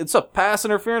saying that it's a pass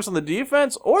interference on the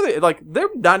defense, or they're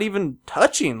not even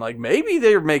touching. Like maybe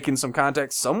they're making some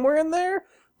contact somewhere in there,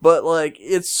 but like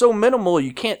it's so minimal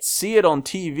you can't see it on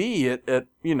TV at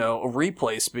you know a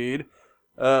replay speed.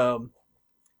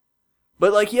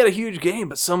 But like he had a huge game,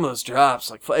 but some of those drops,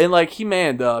 like, and like he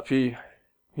manned up. He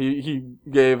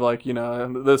gave like, you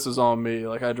know, this is on me.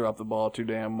 Like I dropped the ball too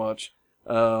damn much,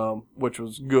 which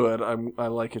was good. I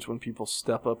like it when people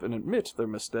step up and admit their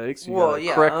mistakes. Well,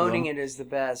 yeah, owning it is the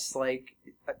best. Like,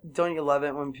 don't you love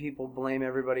it when people blame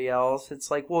everybody else?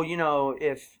 It's like, well, you know,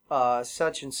 if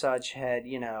such and such had,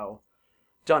 you know,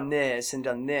 done this,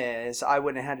 I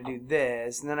wouldn't have had to do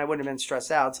this, and then I wouldn't have been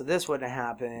stressed out, so this wouldn't have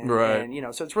happened. Right. And, you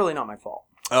know, so it's really not my fault.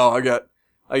 Oh,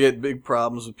 I get big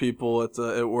problems with people at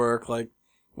work, like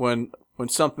when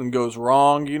something goes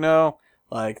wrong, you know,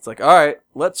 like it's like, all right,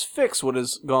 let's fix what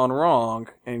has gone wrong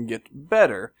and get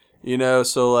better, you know.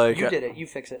 So like you did it, you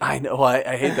fix it. I know,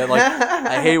 I hate that. Like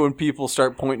I hate when people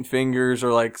start pointing fingers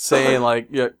or like saying like,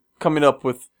 yeah, coming up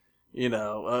with, you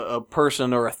know, a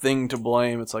person or a thing to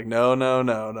blame. It's like, no.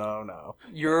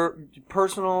 Your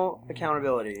personal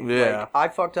accountability. Yeah. Like, I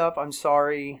fucked up. I'm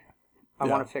sorry. I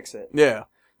want to fix it. Yeah.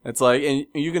 It's like, and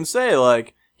you can say,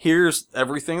 like, here's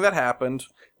everything that happened,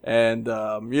 and,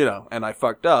 you know, and I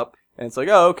fucked up. And it's like,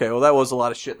 oh, okay, well, that was a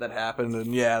lot of shit that happened,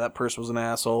 and yeah, that person was an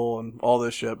asshole and all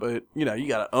this shit. But, you know, you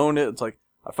gotta own it. It's like,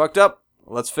 I fucked up.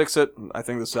 Let's fix it. I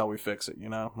think this is how we fix it, you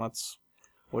know? That's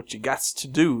what you got to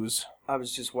do's. I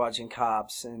was just watching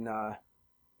Cops, and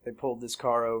they pulled this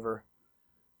car over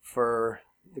for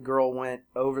the girl went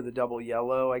over the double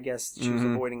yellow. I guess she was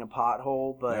avoiding a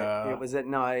pothole, but it was at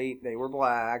night. They were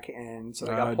black, and so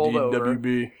they got pulled over.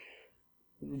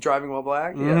 Driving while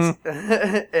black, yes.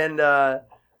 And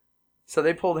so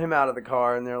they pulled him out of the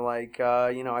car, and they're like,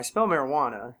 you know, I smell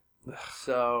marijuana.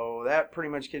 So that pretty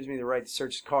much gives me the right to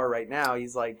search his car right now.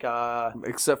 He's like,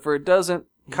 except for it doesn't.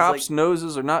 Cops'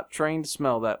 noses are not trained to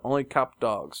smell that. Only cop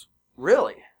dogs.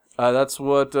 Really? That's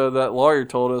what that lawyer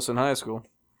told us in high school.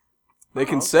 They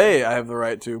can say I have the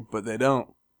right to, but they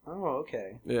don't. Oh,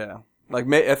 okay. Yeah. Like,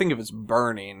 I think if it's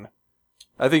burning,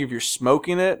 I think if you're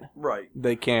smoking it, right,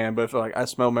 they can. But if like I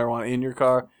smell marijuana in your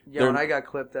car, yeah. When I got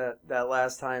clipped that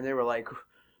last time, they were like,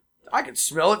 I could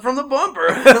smell it from the bumper.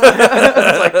 It's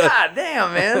like, God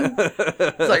damn, man.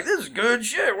 It's like, this is good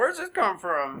shit. Where's this come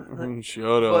from?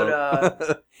 Shut up.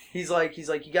 But he's like,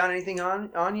 you got anything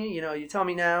on you? You know, you tell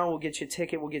me now. We'll get you a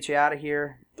ticket. We'll get you out of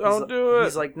here. Don't do it.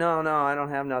 He's like, no, I don't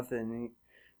have nothing.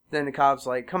 Then the cop's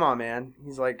like, come on, man.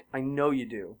 He's like, I know you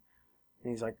do.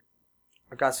 And he's like,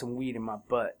 I got some weed in my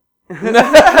butt.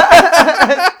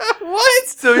 What?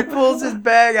 So he pulls his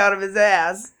bag out of his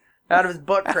ass. Out of his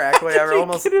butt crack, whatever.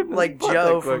 Almost like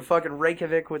Joe from fucking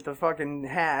Reykjavik with the fucking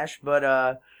hash.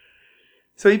 But,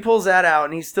 so he pulls that out,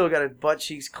 and he's still got his butt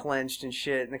cheeks clenched and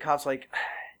shit. And the cop's like,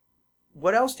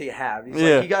 what else do you have? He's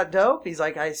like, you got dope? He's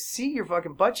like, I see your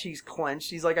fucking butt cheeks clenched.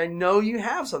 He's like, I know you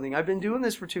have something. I've been doing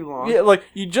this for too long. Yeah, like,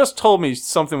 you just told me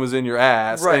something was in your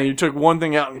ass, right, and you took one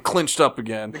thing out and clenched up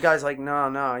again. The guy's like,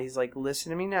 no. He's like, listen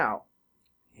to me now.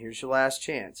 Here's your last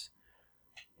chance.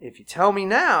 If you tell me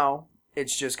now,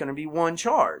 it's just going to be one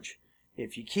charge.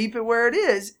 If you keep it where it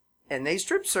is, and they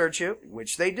strip search it,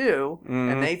 which they do,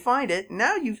 and they find it,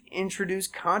 now you've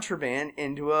introduced contraband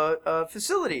into a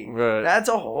facility. Right. That's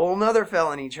a whole nother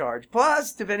felony charge.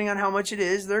 Plus, depending on how much it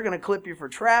is, they're going to clip you for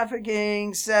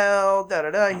trafficking, sell,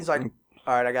 da-da-da. He's like,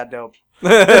 all right, I got dope.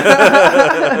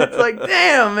 It's like,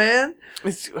 damn, man.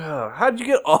 How'd you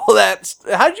get all that?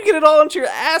 How'd you get it all into your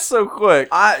ass so quick?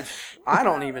 I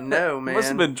don't even know, man. Must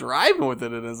have been driving with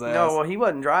it in his ass. No, well, he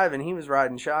wasn't driving. He was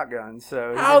riding shotgun.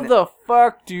 So how the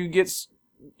fuck do you get?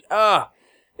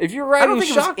 If you're riding shotgun, I don't think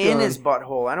it was in his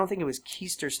butthole. I don't think it was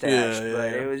keister stashed,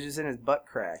 but it was just in his butt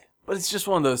crack. But it's just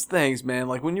one of those things, man.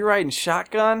 Like when you're riding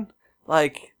shotgun,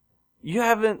 like you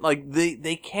haven't, like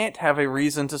they can't have a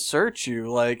reason to search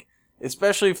you, like.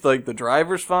 Especially if, like, the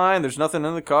driver's fine, there's nothing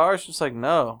in the car. It's just like,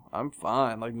 no, I'm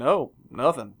fine. Like, no,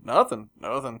 nothing.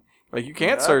 Like, you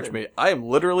can't search me. I am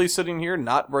literally sitting here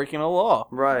not breaking a law.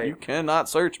 Right. You cannot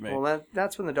search me. Well,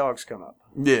 that's when the dogs come up.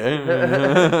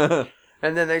 Yeah.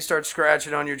 And then they start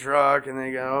scratching on your truck, and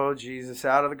they go, "Oh, Jesus,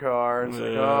 out of the car." And it's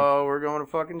like, "Oh, we're going to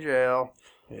fucking jail."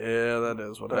 Yeah, that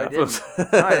is what But happens.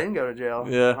 I didn't go to jail.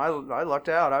 Yeah. I lucked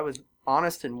out. I was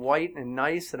honest and white and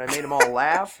nice, and I made them all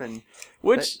laugh. And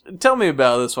tell me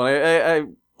about this one. I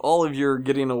all of your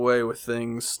getting away with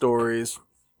things stories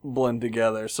blend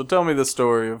together. So tell me the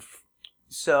story of.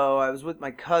 So I was with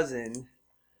my cousin,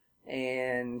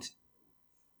 and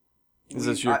is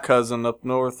this your cousin up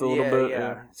north a little bit?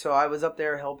 Yeah. So I was up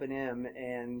there helping him,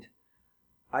 and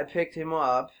I picked him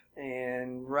up,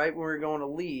 and right when we were going to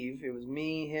leave, it was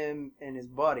me, him, and his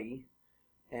buddy.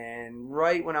 And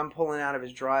right when I'm pulling out of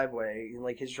his driveway,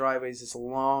 like his driveway is this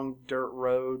long dirt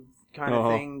road kind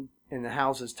of thing, and the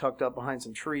house is tucked up behind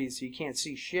some trees, so you can't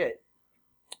see shit.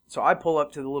 So I pull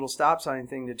up to the little stop sign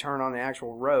thing to turn on the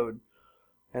actual road,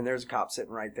 and there's a cop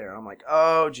sitting right there. I'm like,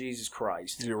 oh, Jesus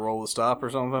Christ. Did you roll the stop or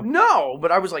something? No,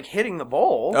 but I was like hitting the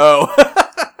bowl. Oh.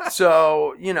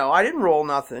 So, I didn't roll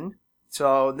nothing.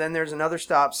 So then there's another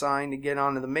stop sign to get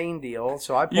onto the main deal.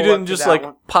 So I pull You didn't up to just that like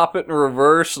one. Pop it in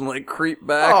reverse and like creep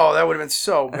back? Oh, that would have been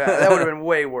so bad. That would have been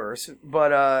way worse.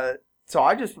 But, so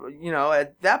I just,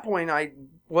 at that point I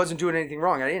wasn't doing anything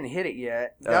wrong. I didn't hit it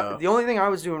yet. The only thing I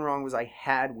was doing wrong was I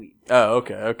had weed. Oh,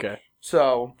 okay.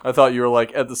 So I thought you were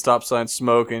like at the stop sign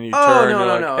smoking. You turned.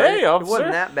 No. Hey, it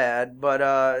wasn't that bad.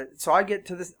 But so I get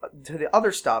to the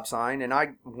other stop sign,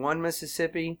 and one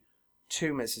Mississippi,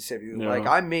 two Mississippi. Yeah. Like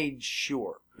I made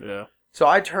sure. Yeah. So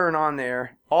I turn on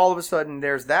there. All of a sudden,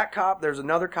 there's that cop. There's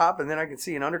another cop, and then I can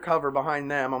see an undercover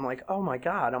behind them. I'm like, oh my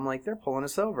God! I'm like, they're pulling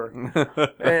us over.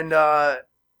 And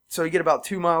so you get about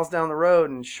 2 miles down the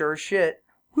road, and sure as shit,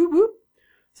 whoop whoop.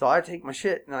 So I take my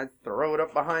shit and I throw it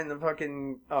up behind the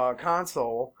fucking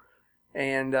console,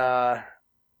 and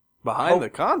behind the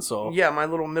console. Yeah, my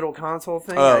little middle console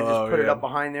thing. Oh, I just put it up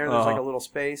behind there. There's like a little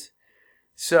space.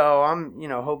 So I'm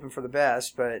hoping for the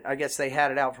best, but I guess they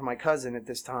had it out for my cousin at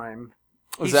this time.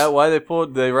 Is that why they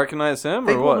pulled? They recognize him,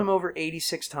 they or what? pulled him over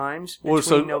 86 times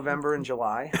between November and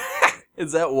July.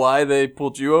 Is that why they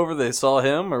pulled you over? They saw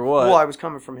him, or what? Well, I was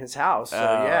coming from his house, so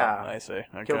yeah. I see.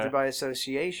 Okay. Guilty by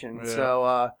association.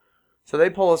 Yeah. So they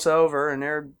pull us over, and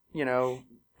they're,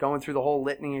 going through the whole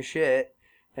litany of shit,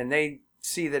 and they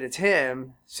see that it's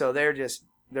him, so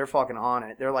they're fucking on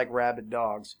it. They're like rabid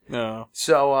dogs. No.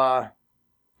 So,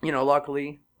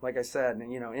 luckily, like I said,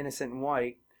 innocent and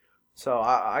white. So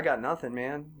I got nothing,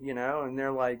 man, and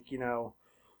they're like,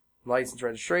 license,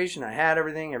 registration. I had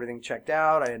everything checked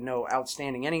out. I had no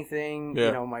outstanding anything.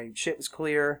 Yeah. My shit was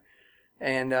clear.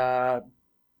 And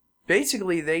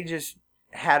basically they just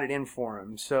had it in for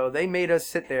him. So they made us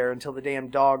sit there until the damn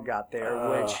dog got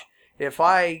there, which if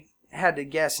I had to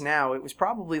guess now, it was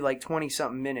probably like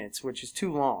 20-something minutes, which is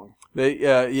too long.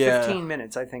 15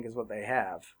 minutes, I think, is what they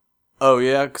have. Oh,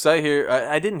 yeah, because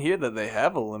I didn't hear that they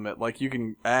have a limit. Like, you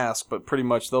can ask, but pretty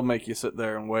much they'll make you sit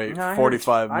there and wait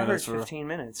 45 minutes. I heard 15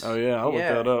 minutes. Oh, yeah, I'll look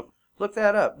that up. Look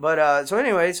that up. But, so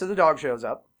anyway, so the dog shows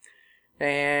up,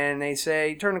 and they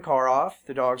say, turn the car off.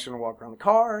 The dog's going to walk around the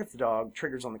car. If the dog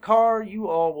triggers on the car, you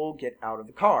all will get out of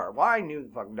the car. Well, I knew the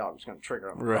fucking dog was going to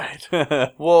trigger on the car.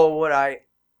 Right. Well, what I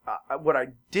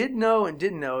did know and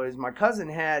didn't know is my cousin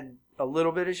had a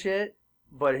little bit of shit,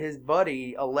 but his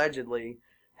buddy allegedly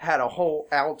had a whole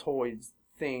Altoids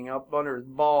thing up under his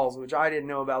balls, which I didn't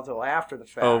know about till after the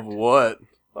fact. Of what?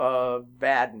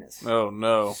 Badness. Oh,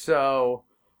 no. So,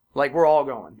 like, we're all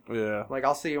going. Yeah. Like,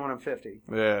 I'll see you when I'm 50.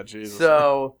 Yeah, Jesus.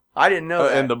 So, I didn't know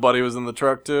that. And the buddy was in the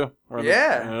truck, too?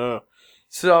 Yeah.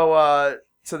 So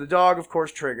the dog, of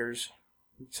course, triggers.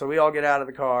 So we all get out of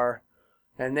the car,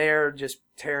 and they're just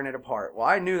tearing it apart. Well,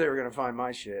 I knew they were going to find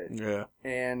my shit. Yeah.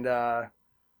 And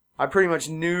I pretty much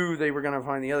knew they were going to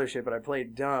find the other shit, but I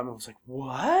played dumb. I was like,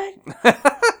 what?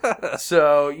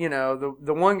 So,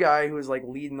 the one guy who was like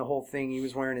leading the whole thing, he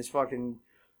was wearing his fucking,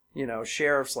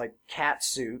 sheriff's like cat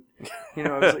suit. He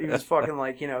was fucking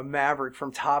like, Maverick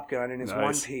from Top Gun in his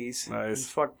one piece. Nice. His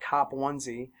fucking cop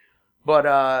onesie.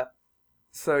 But,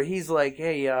 so he's like,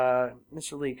 hey,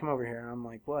 Mr. Lee, come over here. And I'm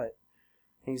like, what?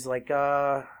 And he's like,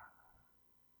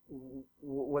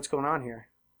 what's going on here?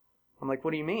 I'm like, what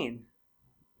do you mean?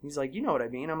 He's like, you know what I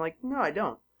mean. I'm like, no, I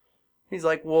don't. He's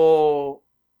like, well,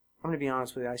 I'm going to be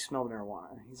honest with you. I smelled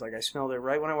marijuana. He's like, I smelled it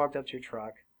right when I walked up to your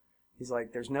truck. He's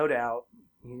like, there's no doubt.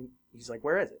 He's like,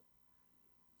 where is it?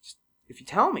 Just, if you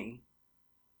tell me,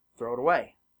 throw it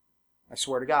away. I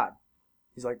swear to God.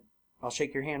 He's like, I'll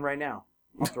shake your hand right now.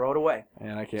 I'll throw it away.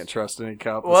 Man, I can't trust any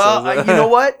cop. Well, you know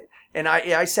what? And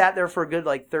I sat there for a good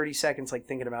 30 seconds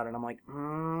thinking about it. And I'm like,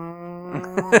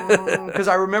 Because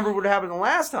I remember what happened the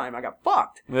last time. I got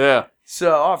fucked. Yeah.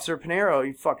 So, Officer Pinero,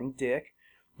 you fucking dick.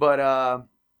 But,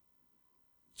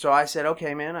 so I said,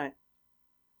 okay, man,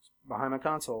 behind my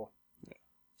console. Yeah.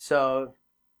 So,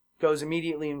 goes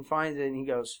immediately and finds it, and he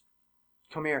goes,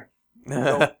 come here.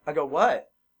 I go, what?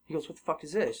 He goes, what the fuck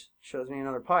is this? Shows me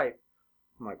another pipe.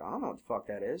 I'm like, I don't know what the fuck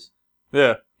that is.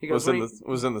 Yeah. He goes,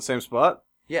 was in the same spot?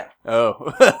 Yeah.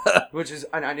 Oh. Which is,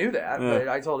 and I knew that, but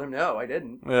I told him no, I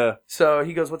didn't. Yeah. So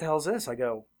he goes, what the hell is this? I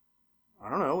go, I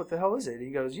don't know, what the hell is it?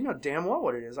 He goes, you know damn well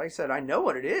what it is. I said, I know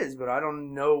what it is, but I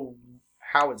don't know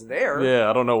how it's there. Yeah,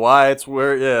 I don't know why it's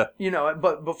where, yeah. You know,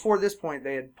 but before this point,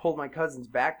 they had pulled my cousin's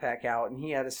backpack out, and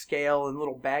he had a scale and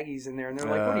little baggies in there, and they're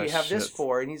like, what do you have this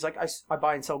for? And he's like, I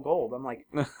buy and sell gold. I'm like,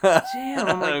 damn,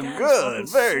 I'm like, that's good,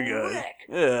 very slick.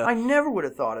 Good. Yeah. I never would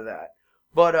have thought of that.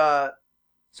 But,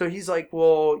 so he's like,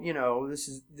 well, you know, this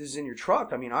is in your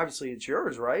truck. I mean, obviously it's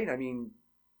yours, right? I mean,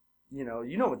 you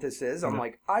know what this is. I'm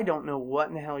like, I don't know what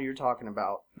in the hell you're talking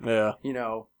about. Yeah. You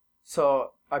know,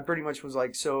 so I pretty much was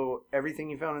like, so everything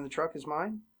you found in the truck is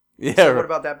mine? Yeah. So what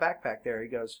about that backpack there? He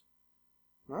goes,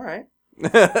 all right.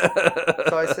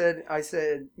 So I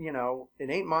said, you know, it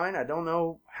ain't mine. I don't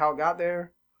know how it got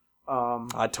there.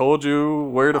 I told you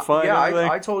where to find everything.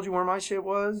 I told you where my shit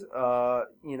was.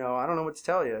 You know, I don't know what to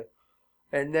tell you.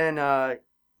 And then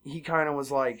he kind of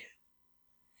was like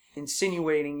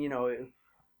insinuating, you know,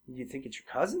 you think it's your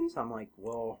cousin's? I'm like,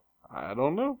 well, I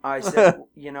don't know. I said,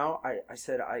 you know, I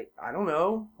said, I don't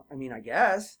know. I mean, I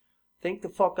guess. Thank the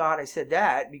fuck God I said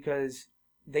that, because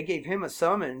they gave him a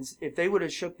summons. If they would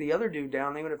have shook the other dude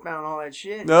down, they would have found all that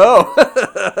shit. No.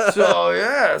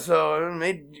 So I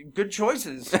made good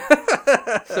choices.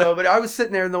 But I was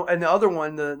sitting there, and the other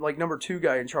one, the like number 2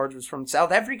 guy in charge, was from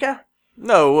South Africa.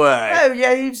 No way. Oh,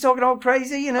 yeah, he was talking all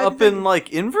crazy, you know. Up in,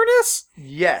 like, Inverness?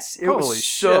 Yes. It Holy was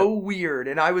so shit. Weird.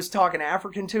 And I was talking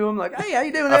African to him, like, hey, how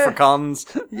you doing there?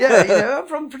 Afrikaans. Yeah, you know, I'm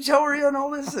from Pretoria and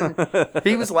all this. And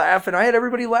he was laughing. I had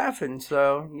everybody laughing,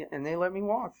 so, and they let me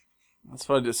walk. That's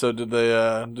funny. So did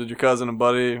your cousin and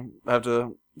buddy have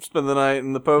to spend the night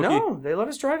in the pokey? No, they let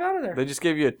us drive out of there. They just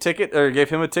gave you a ticket, or gave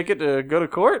him a ticket to go to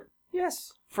court?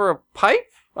 Yes. For a pipe?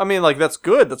 I mean, like, that's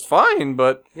good, that's fine,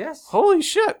 but... Yes. Holy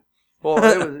shit. Well,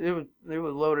 it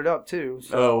was loaded up too.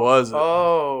 So. Oh, was it?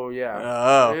 Oh, yeah.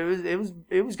 Oh.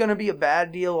 It was going to be a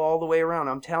bad deal all the way around.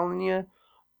 I'm telling you,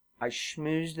 I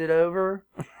schmoozed it over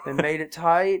and made it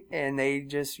tight, and they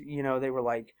just, you know, they were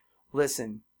like,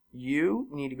 listen, you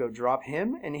need to go drop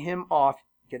him and him off,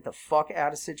 get the fuck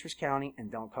out of Citrus County,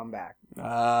 and don't come back.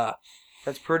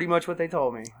 That's pretty much what they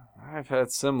told me. I've had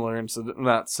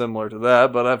not similar to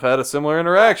that, but I've had a similar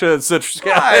interaction at Citrus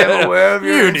County. I am aware of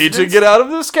your You need to get out of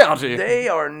this county. They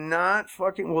are not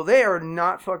fucking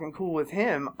cool with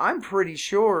him. I'm pretty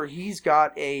sure he's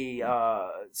got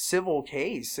a civil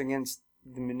case against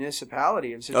the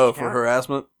municipality of Citrus County. Oh, for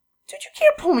harassment? Dude, you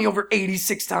can't pull me over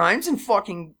 86 times in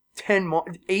fucking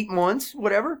 8 months,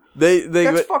 whatever.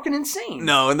 That's fucking insane.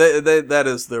 No, and that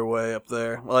is their way up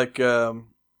there. Like,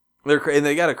 and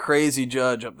they got a crazy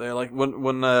judge up there. Like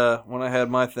when I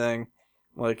had my thing,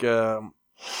 like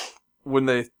when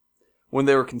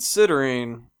they were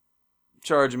considering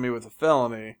charging me with a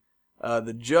felony,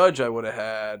 the judge I would have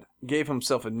had gave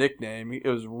himself a nickname. It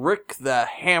was Rick the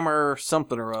Hammer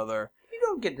something or other. You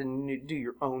don't get to do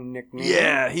your own nickname.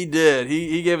 Yeah, he did.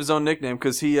 He gave his own nickname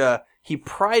because he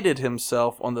prided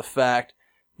himself on the fact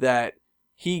that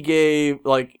he gave,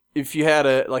 like, if you had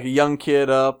a young kid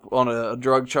up on a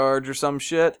drug charge or some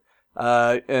shit,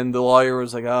 and the lawyer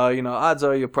was like, oh, you know, odds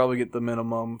are you'll probably get the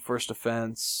minimum first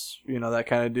offense, you know, that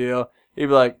kind of deal. He'd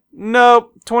be like,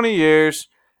 nope, 20 years.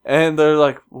 And they're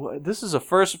like, this is a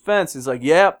first offense. He's like,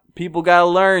 yep, people gotta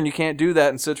learn. You can't do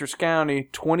that in Citrus County.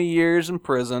 20 years in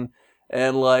prison.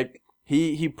 And, like,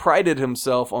 he prided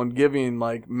himself on giving,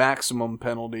 like, maximum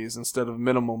penalties instead of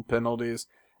minimum penalties.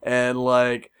 And,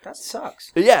 like... That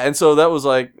sucks. Yeah, and so that was,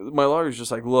 like... My lawyer's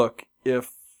just like, look,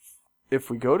 if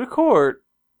we go to court,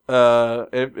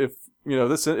 if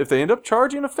they end up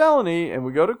charging a felony and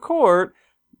we go to court,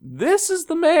 this is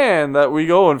the man that we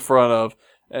go in front of.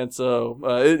 And so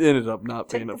it ended up not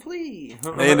being a plea.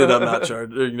 They ended up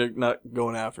not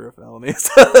going after a felony.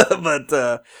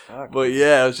 But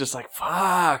yeah, it was just like,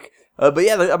 fuck. But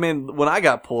yeah, I mean, when I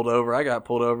got pulled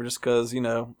over just because, you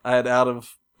know, I had out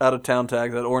of town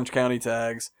tags, I had Orange County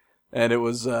tags, and it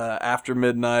was after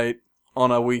midnight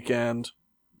on a weekend.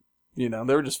 You know,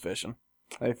 they were just fishing.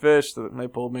 They fished, and they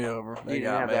pulled me over. You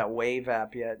didn't have that Wave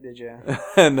app yet, did you?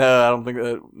 No, I don't think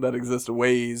that exists.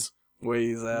 Waze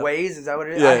app. Waze, is that what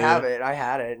it is? Yeah, I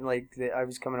had it. Like, I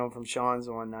was coming home from Sean's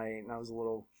one night, and I was a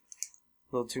little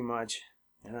too much,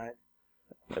 and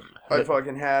I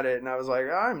fucking had it, and I was like,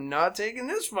 I'm not taking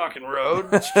this fucking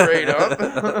road straight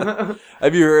up.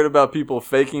 Have you heard about people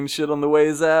faking shit on the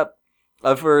Waze app?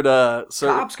 I've heard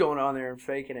cops going on there and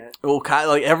faking it. Well,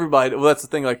 like everybody. Well, that's the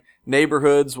thing. Like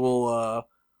neighborhoods will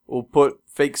put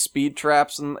fake speed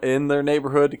traps in their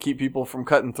neighborhood to keep people from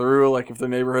cutting through. Like if their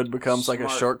neighborhood becomes like a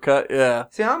shortcut. Yeah.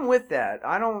 See, I'm with that.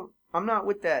 I'm not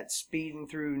with that speeding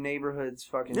through neighborhoods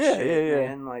fucking shit,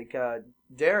 man. Like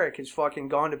Derek has fucking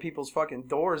gone to people's fucking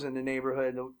doors in the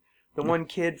neighborhood. The one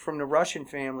kid from the Russian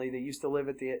family that used to live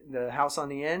at the house on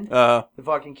the end. The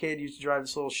fucking kid used to drive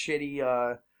this little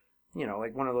shitty.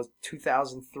 Like one of those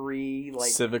 2003 like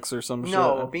Civics or some shit.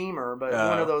 No, a Beamer, but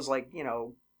one of those like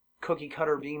cookie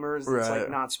cutter Beamers that's like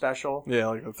not special. Yeah,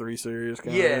 like a 3 Series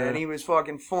kind of. Yeah, and he was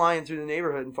fucking flying through the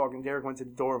neighborhood, and fucking Derek went to the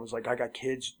door and was like, "I got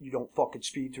kids. You don't fucking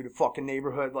speed through the fucking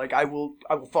neighborhood. Like I will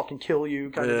fucking kill you,"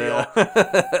 kind of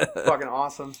deal. Fucking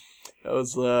awesome. That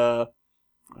was I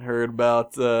heard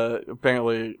about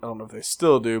apparently I don't know if they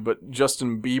still do, but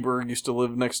Justin Bieber used to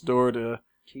live next door to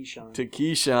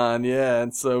Keyshawn, yeah,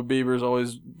 and so Bieber's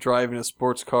always driving his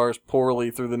sports cars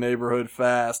poorly through the neighborhood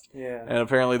fast. Yeah. And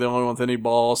apparently the only one with any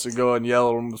balls to go and yell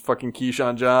at him was fucking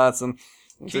Keyshawn Johnson.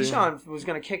 Keyshawn was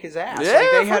going to kick his ass. Yeah,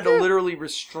 like, they had to literally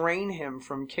restrain him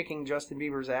from kicking Justin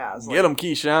Bieber's ass. Get him,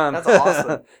 Keyshawn. That's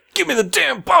awesome. Give me the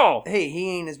damn ball. Hey,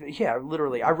 he ain't as... Yeah,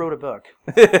 literally. I wrote a book.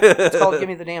 It's called Give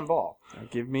Me the Damn Ball.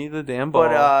 Give me the damn ball.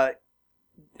 But,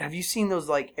 have you seen those,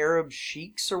 like, Arab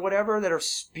sheiks or whatever that are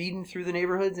speeding through the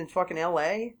neighborhoods in fucking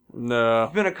L.A.? No.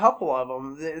 There's been a couple of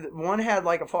them. One had,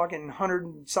 like, a fucking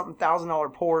 $100-something thousand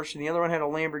Porsche, and the other one had a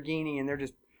Lamborghini, and they're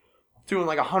just doing,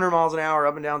 like, 100 miles an hour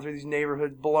up and down through these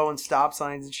neighborhoods, blowing stop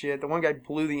signs and shit. The one guy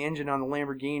blew the engine on the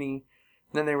Lamborghini, and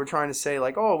then they were trying to say,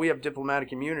 like, oh, we have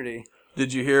diplomatic immunity.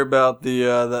 Did you hear about the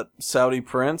that Saudi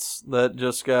prince that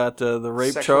just got the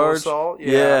rape Sexual charge? assault?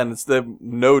 Yeah, and it's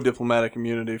no diplomatic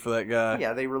immunity for that guy.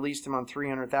 Yeah, they released him on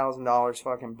 $300,000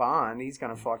 fucking bond. He's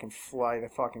gonna fucking fly the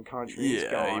fucking country. He's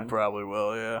he probably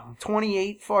will. Yeah.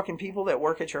 28 fucking people that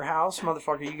work at your house,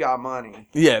 motherfucker. You got money.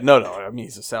 Yeah, no. I mean,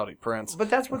 he's a Saudi prince. But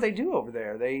that's what they do over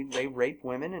there. They rape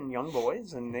women and young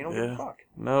boys, and they don't give a fuck.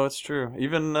 No, it's true.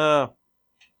 Even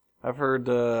I've heard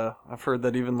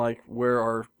that even like where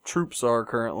our troops are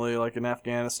currently, like in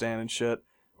Afghanistan and shit,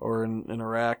 or in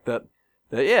Iraq, that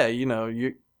yeah,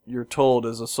 you're told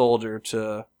as a soldier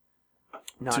to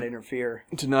not interfere.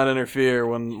 To not interfere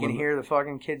when you can hear the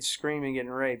fucking kids screaming,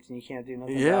 getting raped, and you can't do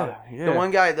nothing about it. Yeah. The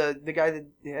one guy, the guy that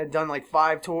had done like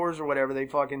 5 tours or whatever, they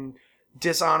fucking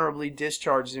dishonorably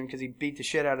discharged him because he beat the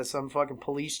shit out of some fucking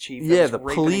police chief. Yeah, the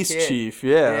police chief.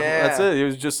 Yeah, that's it. It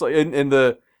was just like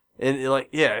the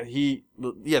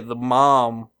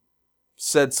mom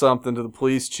said something to the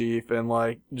police chief and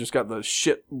like just got the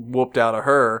shit whooped out of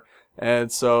her.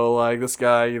 And so like this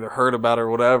guy either heard about it or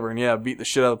whatever and beat the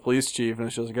shit out of the police chief and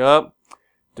it's just like,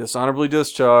 dishonorably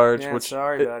discharged. Yeah,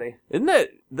 sorry, buddy. Isn't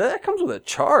that comes with a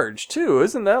charge too?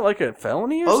 Isn't that like a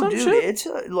felony or something? Oh, dude, it's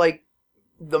like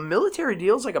the military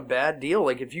deal's like a bad deal.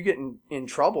 Like if you get in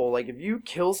trouble, like if you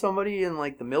kill somebody in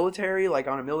like the military, like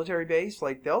on a military base,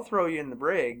 like they'll throw you in the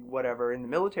brig, whatever, in the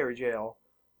military jail.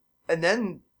 And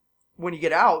then when you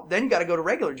get out, then you got to go to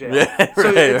regular jail. Yeah,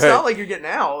 so it's not like you're getting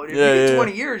out. If you get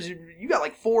 20 years, you got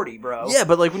like 40, bro. Yeah,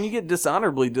 but like when you get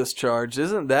dishonorably discharged,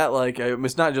 isn't that like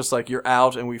it's not just like you're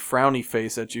out and we frowny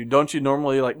face at you? Don't you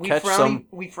normally like we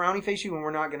frowny face you when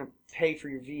we're not going to pay for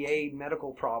your VA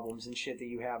medical problems and shit that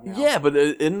you have now. Yeah, but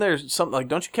isn't there something like,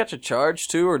 don't you catch a charge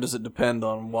too, or does it depend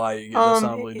on why you get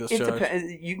dishonorably discharged? It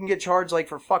depends. You can get charged like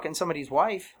for fucking somebody's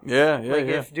wife. Yeah.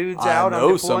 If dude's out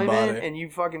on deployment and you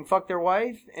fucking fuck their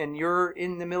wife and you're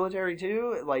in the military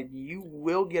too, like you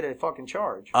will get a fucking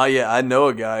charge. Yeah, I know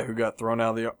a guy who got thrown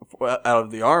out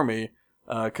of the army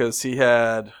because he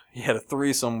had a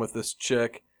threesome with this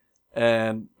chick.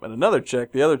 And another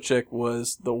chick, the other chick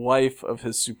was the wife of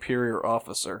his superior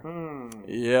officer.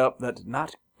 Yep, that did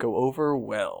not go over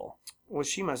well. Well,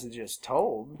 she must have just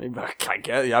told. I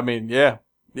guess, I mean, yeah.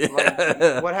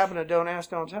 Like, what happened to don't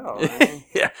ask, don't tell? I mean,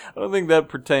 yeah, I don't think that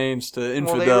pertains to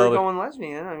infidelity. Well, they were going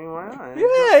lesbian. I mean, why not? Yeah,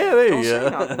 there you go.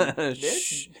 Don't say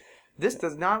nothing. This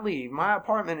does not leave. My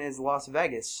apartment is Las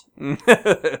Vegas.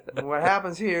 What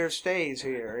happens here stays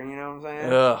here. You know what I'm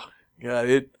saying? Ugh, God,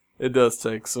 it does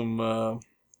take some, I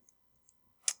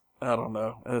don't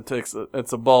know. It's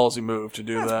a ballsy move to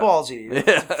do that. That's ballsy.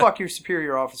 Yeah. Fuck your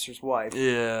superior officer's wife.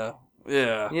 Yeah.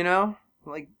 You know?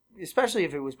 Like, especially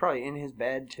if it was probably in his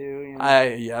bed, too. You know?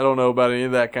 I don't know about any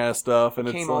of that kind of stuff. And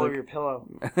Came all over your pillow.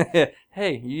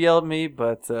 Hey, you yelled at me,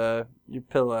 but your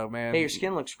pillow, man. Hey, your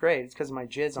skin looks great. It's because of my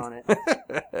jizz on it.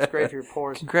 It's great for your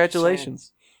pores.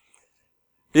 Congratulations.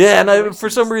 Yeah, and for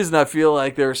some reason I feel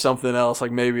like there was something else,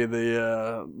 like maybe they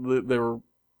were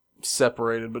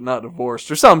separated but not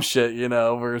divorced or some shit,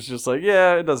 where it's just like,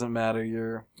 yeah, it doesn't matter,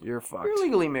 you're fucked. You're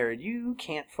legally married. You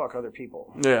can't fuck other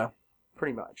people. Yeah.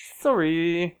 Pretty much.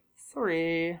 Sorry.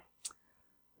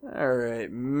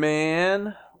 Alright,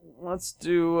 man. Let's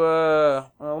do,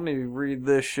 let me read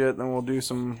this shit, then we'll do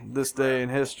some This Day in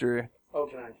History. Oh,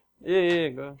 can I? Yeah,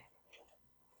 go ahead.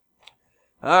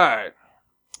 Alright.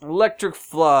 Electric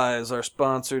Fly is our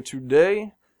sponsor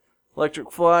today.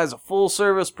 Electric Fly is a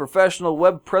full-service professional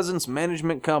web presence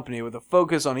management company with a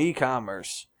focus on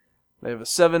e-commerce. They have a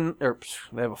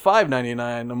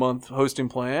 $5.99 a month hosting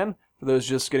plan for those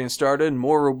just getting started and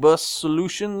more robust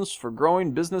solutions for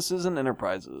growing businesses and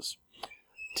enterprises.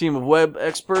 A team of web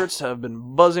experts have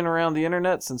been buzzing around the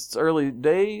internet since its early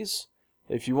days.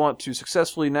 If you want to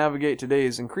successfully navigate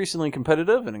today's increasingly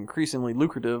competitive and increasingly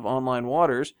lucrative online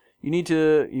waters, you need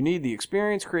the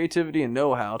experience, creativity, and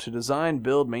know-how to design,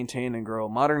 build, maintain, and grow a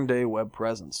modern-day web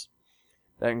presence.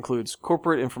 That includes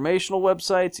corporate informational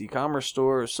websites, e-commerce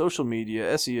stores, social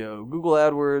media, SEO, Google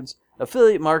AdWords,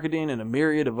 affiliate marketing, and a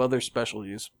myriad of other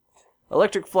specialties.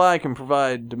 Electric Fly can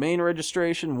provide domain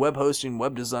registration, web hosting,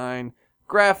 web design,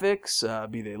 graphics,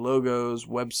 be they logos,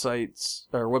 websites,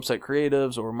 or website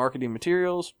creatives, or marketing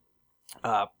materials,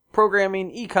 programming,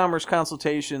 e-commerce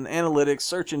consultation, analytics,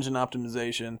 search engine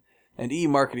optimization, and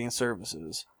e-marketing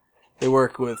services. They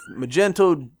work with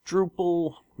Magento,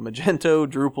 Drupal,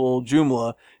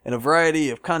 Joomla, and a variety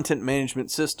of content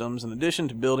management systems in addition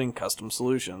to building custom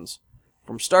solutions.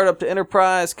 From startup to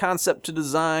enterprise, concept to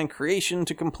design, creation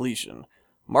to completion,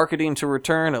 marketing to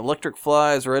return, Electric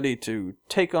Fly is ready to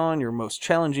take on your most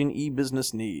challenging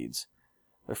e-business needs.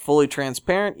 They're fully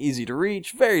transparent, easy to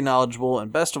reach, very knowledgeable,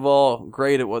 and best of all,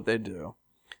 great at what they do.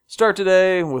 Start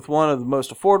today with one of the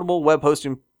most affordable web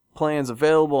hosting plans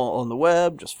available on the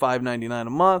web, just $5.99 a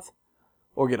month,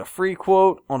 or get a free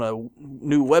quote on a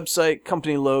new website,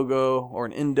 company logo, or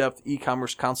an in-depth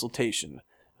e-commerce consultation.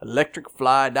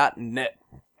 electricfly.net.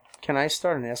 Can I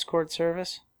start an escort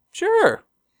service? Sure.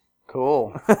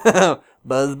 Cool.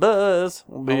 Buzz.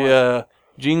 Will be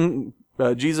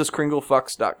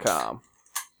JesusKringleFucks.com.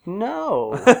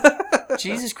 No.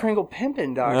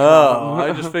 JesusKringlePimpin.com. Oh,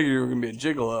 I just figured you were going to be a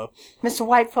gigolo. Mr.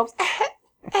 White folks.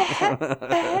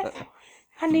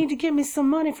 I need to get me some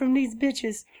money from these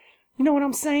bitches. You know what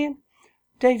I'm saying?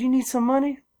 Dave, you need some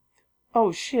money?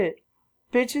 Oh, shit.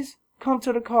 Bitches, come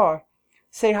to the car.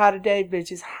 Say hi to Dave,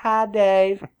 bitches. Hi,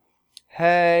 Dave.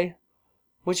 Hey.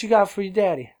 What you got for your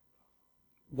daddy?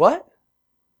 What?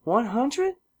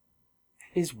 100?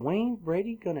 Is Wayne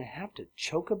Brady gonna have to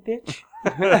choke a bitch?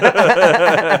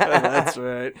 That's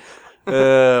right.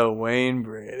 Wayne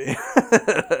Brady.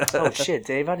 Oh shit,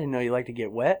 Dave! I didn't know you like to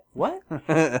get wet. What?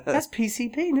 That's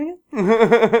PCP, nigga.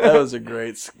 That was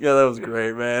that was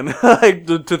great, man. Like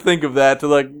to think of that, to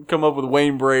like come up with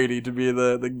Wayne Brady to be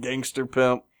the gangster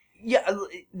pimp. Yeah,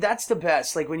 that's the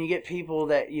best. Like when you get people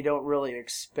that you don't really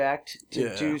expect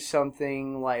to do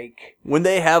something like when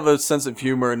they have a sense of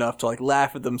humor enough to like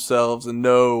laugh at themselves and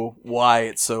know why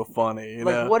it's so funny. You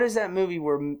know? What is that movie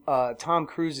where Tom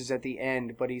Cruise is at the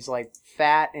end, but he's like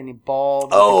fat and bald?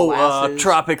 Oh,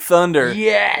 Tropic Thunder.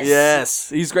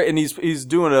 Yes, he's great, and he's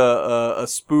doing a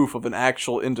spoof of an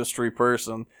actual industry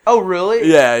person. Oh,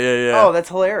 really? Yeah. Oh, that's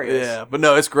hilarious. Yeah, but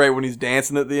no, it's great when he's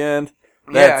dancing at the end.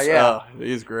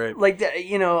 He's great. Like that,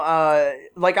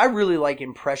 like I really like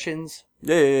impressions.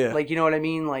 Yeah. Like, you know what I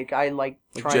mean? Like I like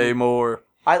Jay Moore.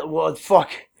 Fuck.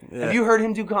 Yeah. Have you heard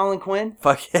him do Colin Quinn?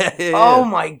 Fuck yeah. Oh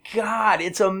my God,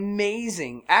 it's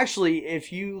amazing. Actually,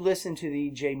 if you listen to the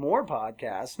Jay Moore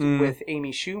podcast with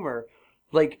Amy Schumer,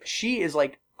 like she is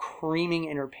like creaming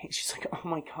in her pants. She's like, "Oh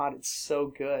my God, it's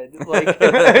so good." Like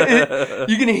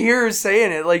you can hear her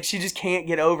saying it. Like she just can't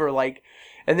get over like,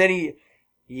 and then he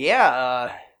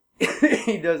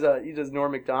does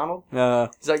Norm Macdonald.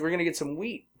 He's like, "We're gonna get some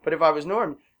wheat." But if I was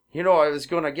Norm, I was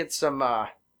gonna get some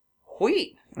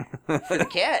wheat for the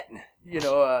cat.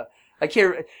 I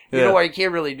can't. I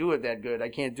can't really do it that good. I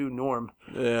can't do Norm.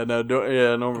 Yeah, no.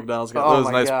 Norm Macdonald's got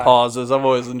those nice pauses. I've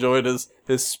always enjoyed his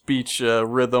speech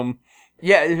rhythm.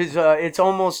 Yeah, it's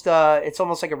almost like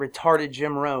a retarded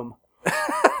Jim Rome.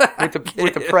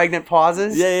 with the pregnant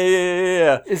pauses.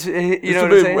 Yeah. It's what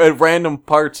I'm saying? At random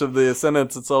parts of the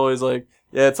sentence, it's always like,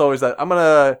 it's always that.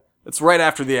 It's right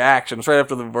after the action. It's right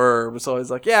after the verb. It's always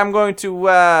like, I'm going to,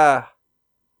 I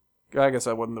guess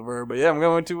that wasn't the verb, but I'm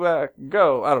going to,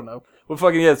 go. I don't know. But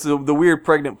fucking, it's the weird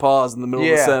pregnant pause in the middle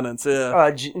of the sentence.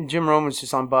 Yeah. Jim Rome was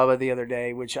just on Bubba the other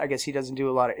day, which I guess he doesn't do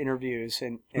a lot of interviews,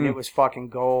 and it was fucking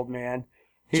gold, man.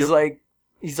 He's like,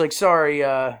 sorry,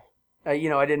 I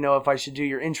didn't know if I should do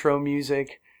your intro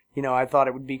music. I thought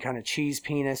it would be kind of cheese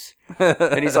penis.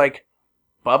 And he's like,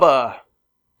 Bubba,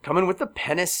 coming with the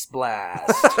penis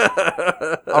blast.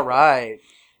 All right.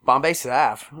 Bombay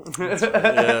Saf.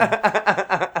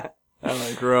 Yeah. I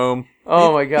like Rome.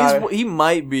 Oh, my God. He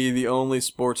might be the only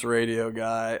sports radio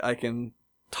guy I can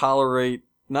I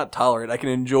can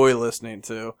enjoy listening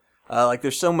to.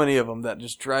 There's so many of them that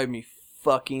just drive me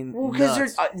fucking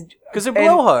nuts. Because they're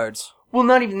blowhards. Well,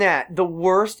 not even that. The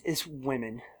worst is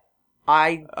women.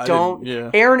 I don't. Yeah.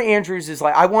 Erin Andrews is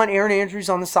like, I want Erin Andrews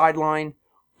on the sideline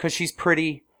because she's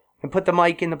pretty and put the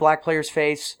mic in the black player's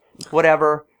face,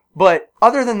 whatever. But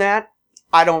other than that,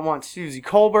 I don't want Susie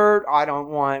Colbert. I don't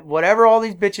want whatever all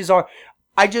these bitches are.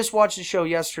 I just watched the show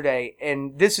yesterday,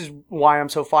 and this is why I'm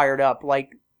so fired up.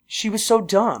 Like, she was so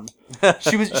dumb.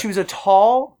 She was a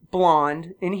tall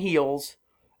blonde in heels,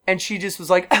 and she just was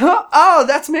like, "Oh,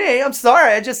 that's me. I'm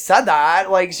sorry. I just said that."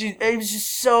 Like, it was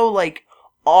just so like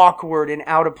awkward and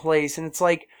out of place. And it's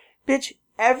like, bitch,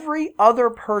 every other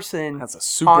person has a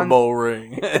Super Bowl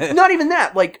ring. Not even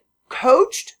that. Like,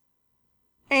 coached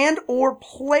and or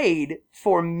played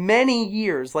for many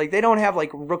years. Like, they don't have like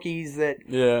rookies that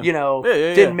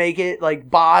didn't make it. Like,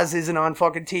 Boz isn't on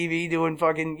fucking TV doing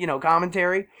fucking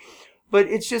commentary. But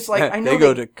it's just like, I know they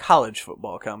go to college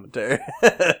football commentary.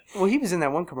 Well, he was in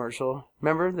that one commercial.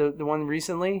 Remember the one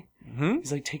recently? Mm-hmm.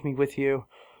 He's like, "Take me with you."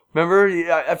 Remember?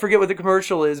 I forget what the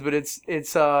commercial is, but it's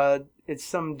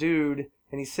some dude.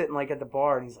 And he's sitting like at the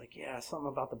bar, and he's like, "Yeah, something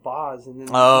about the Boz." And then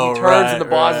he turns, and the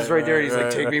Boz is right there. And he's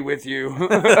like, "Take me with you."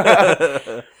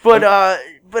 But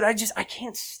I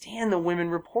can't stand the women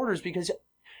reporters because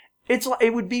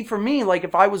it would be for me like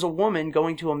if I was a woman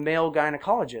going to a male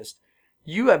gynecologist.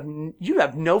 You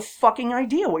have no fucking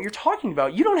idea what you're talking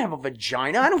about. You don't have a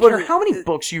vagina. I don't care how many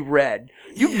books you read.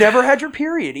 You've never had your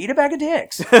period. Eat a bag of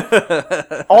dicks.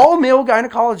 All male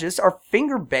gynecologists are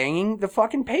finger banging the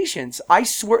fucking patients. I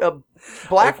swear,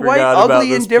 black, white,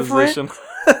 ugly, indifferent,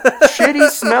 shitty,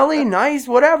 smelly, nice,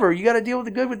 whatever. You got to deal with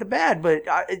the good with the bad, but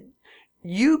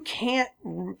you can't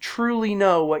truly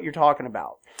know what you're talking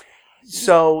about.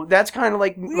 So that's kind of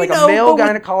like a male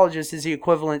gynecologist is the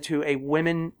equivalent to a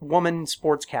woman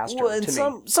sportscaster. Well, and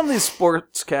to some of these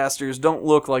sportscasters don't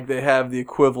look like they have the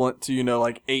equivalent to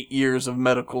like 8 years of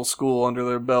medical school under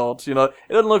their belt. It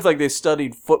doesn't look like they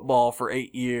studied football for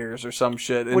 8 years or some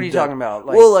shit. What are you talking about?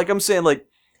 I'm saying for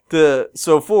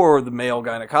the male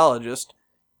gynecologist,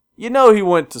 he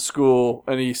went to school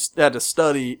and he had to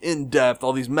study in depth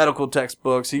all these medical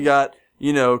textbooks. He got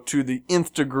to the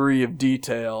nth degree of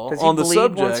detail on the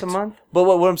subject. Once a month? But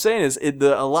what I'm saying is,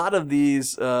 a lot of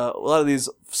these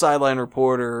sideline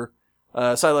reporters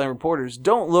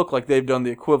don't look like they've done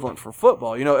the equivalent for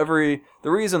football. The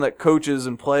reason that coaches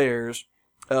and players,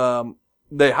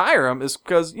 they hire them is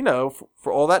because,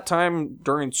 for all that time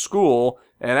during school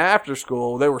and after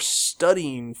school, they were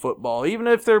studying football, even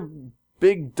if they're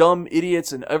big, dumb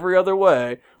idiots in every other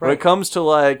way. Right. When it comes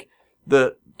to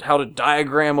how to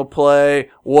diagram a play,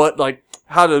 when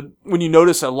you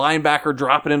notice a linebacker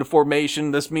dropping into formation,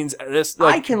 this means this.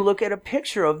 I can look at a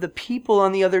picture of the people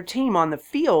on the other team on the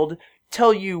field,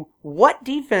 tell you what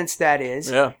defense that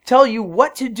is, tell you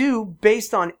what to do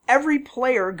based on every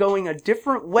player going a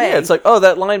different way. Yeah, it's like, oh,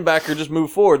 that linebacker just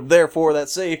moved forward, therefore that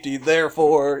safety,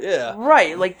 therefore, yeah.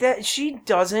 Right, like that, she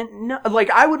doesn't know. Like,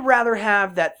 I would rather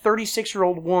have that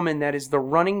 36-year-old woman that is the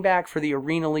running back for the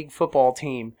Arena League football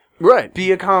team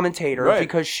be a commentator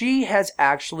because she has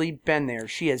actually been there.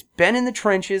 She has been in the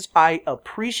trenches. I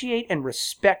appreciate and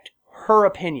respect her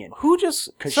opinion.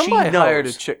 Somebody hired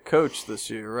a chick coach this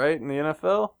year, right, in the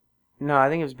NFL? No, I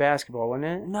think it was basketball, wasn't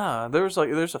it? No, there's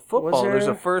a football. There's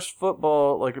a first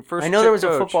football, I know there was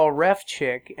a football ref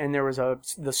chick, and there was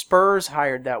the Spurs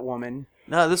hired that woman.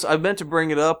 No, I meant to bring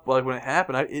it up when it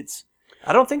happened.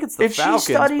 I don't think it's the Falcons. If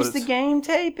she studies the game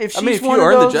tape, if you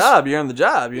earn the job, you earn the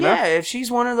job, Yeah, if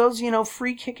she's one of those,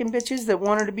 free kicking bitches that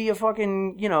wanted to be a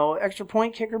fucking, extra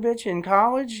point kicker bitch in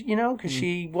college, because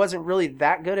she wasn't really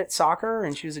that good at soccer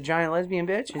and she was a giant lesbian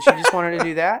bitch and she just wanted to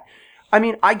do that. I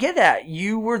mean, I get that.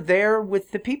 You were there with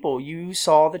the people. You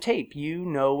saw the tape. You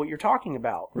know what you're talking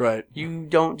about. Right. You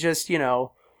don't just,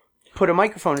 put a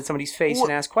microphone in somebody's face and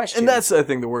ask questions. And that's, I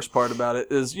think, the worst part about it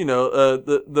is,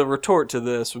 the retort to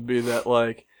this would be that,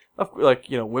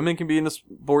 women can be into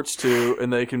sports too,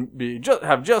 and they can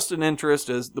have just an interest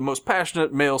as the most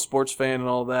passionate male sports fan and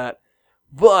all that.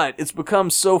 But it's become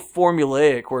so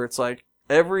formulaic where it's like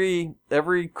every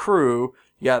crew,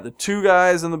 you got the 2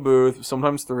 guys in the booth,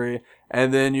 sometimes 3,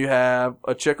 and then you have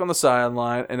a chick on the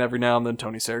sideline, and every now and then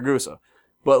Tony Saragusa.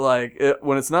 But like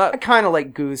when it's not, I kind of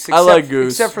like Goose. I like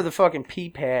Goose. Except for the fucking pee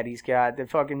pad he's got. The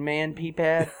fucking man pee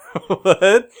pad.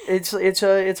 What?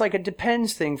 It's like a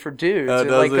depends thing for dudes. It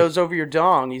does it? goes over your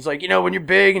dong. He's like, when you're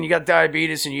big and you got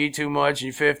diabetes and you eat too much and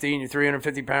you're 50 and you're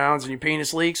 350 pounds and your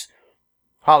penis leaks,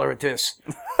 holler at this.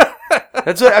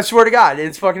 That's what I swear to God.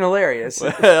 It's fucking hilarious.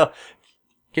 Well,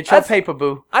 Get your paper,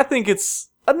 boo. I think it's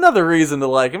another reason to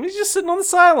like him. He's just sitting on the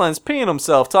sidelines peeing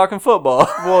himself, talking football.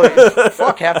 Well,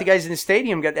 fuck, half the guys in the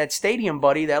stadium got that stadium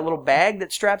buddy, that little bag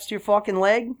that straps to your fucking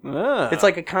leg. Ah. It's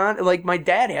like like my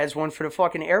dad has one for the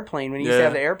fucking airplane when he used to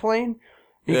have the airplane.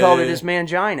 He called it his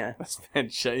mangina.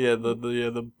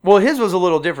 Well, his was a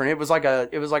little different. It was like a,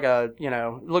 it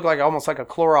looked like almost like a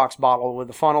Clorox bottle with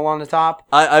a funnel on the top.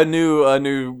 I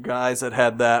knew guys that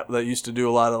had that used to do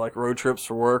a lot of like road trips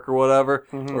for work or whatever,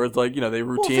 or it's like they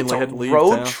routinely had to leave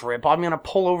road town. Trip. I'm gonna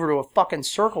pull over to a fucking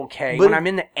Circle K. When I'm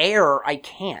in the air, I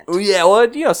can't. Yeah,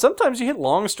 well, sometimes you hit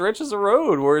long stretches of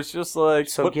road where it's just like.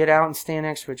 So get out and stand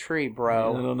next to a tree,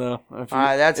 bro. I don't know.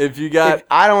 If you gotta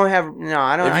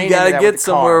get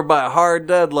somewhere by a hard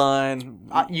deadline.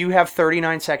 You have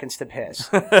 39 seconds to piss.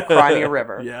 Cry me a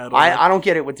river. Yeah, I don't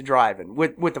get it with the driving.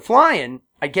 With the flying,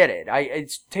 I get it.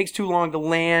 It takes too long to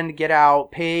land, get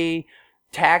out, pee,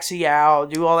 taxi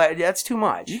out, do all that. That's too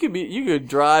much. You could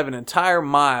drive an entire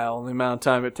mile in the amount of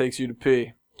time it takes you to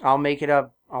pee. I'll make it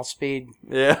up. I'll speed.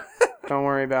 Yeah. Don't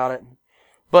worry about it.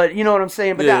 But you know what I'm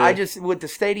saying? But yeah. I just, with the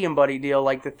stadium buddy deal,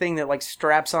 like the thing that like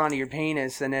straps onto your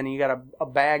penis and then you got a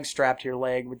bag strapped to your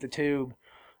leg with the tube.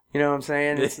 You know what I'm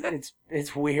saying?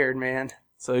 It's weird, man.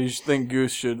 So you think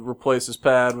Goose should replace his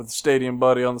pad with the stadium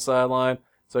buddy on the sideline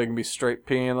so he can be straight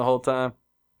peeing the whole time?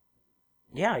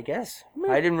 Yeah, I guess.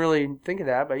 I didn't really think of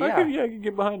that, but yeah. I could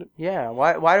get behind it. Yeah,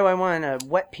 why do I want a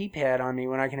wet pee pad on me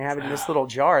when I can have it in this little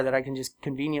jar that I can just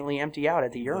conveniently empty out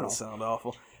at the urinal? That sounds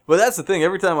awful. But that's the thing.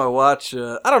 Every time I watch,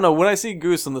 I don't know, when I see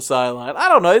Goose on the sideline, I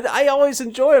don't know, I always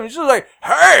enjoy him. He's just like,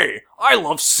 hey, I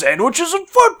love sandwiches and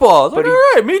football. It's like, all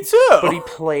right, me too. But he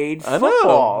played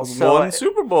football. So won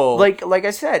Super Bowl. Like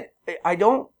I said, I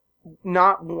don't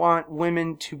not want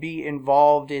women to be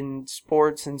involved in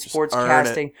sports and sports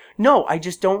casting. No, I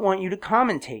just don't want you to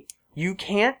commentate. You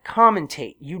can't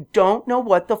commentate. You don't know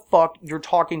what the fuck you're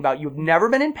talking about. You've never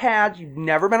been in pads. You've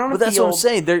never been on a field. But that's what I'm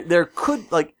saying.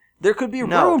 There could be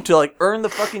room to like earn the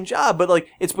fucking job, but like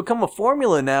it's become a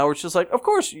formula now where it's just like, of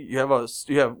course you have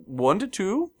 1 to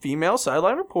 2 female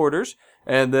sideline reporters,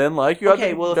 and then like you have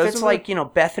if it's like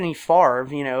Bethany Favre,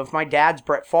 if my dad's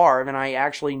Brett Favre and I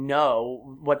actually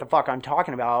know what the fuck I'm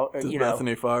talking about,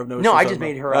 Bethany Favre know? No, I just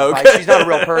made her up. Okay. She's not a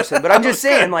real person, but I'm just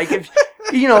saying like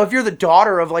if you're the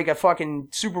daughter of like a fucking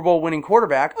Super Bowl winning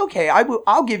quarterback, okay,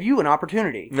 I'll give you an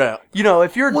opportunity. Yeah.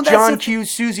 If you're John Q.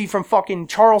 Susie from fucking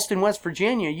Charleston, West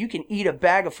Virginia, you can eat a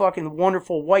bag of fucking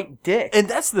wonderful white dick. And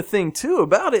that's the thing too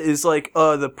about it is like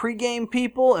the pregame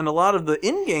people and a lot of the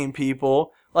in-game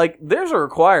people. Like, there's a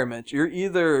requirement. You're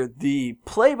either the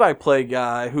play-by-play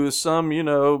guy who is some,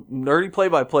 nerdy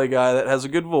play-by-play guy that has a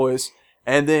good voice,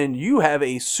 and then you have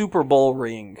a Super Bowl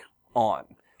ring on.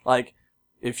 Like,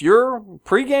 if you're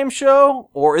pregame show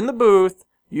or in the booth,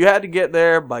 you had to get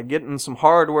there by getting some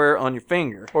hardware on your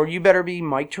finger. Or you better be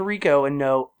Mike Tirico and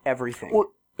know everything.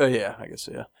 Well, yeah, I guess,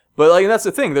 yeah. But, like, that's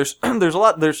the thing. There's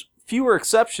fewer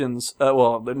exceptions.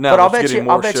 Now but I'll bet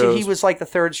you he was like the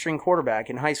third string quarterback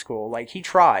in high school. Like he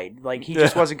tried. Like he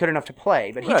just wasn't good enough to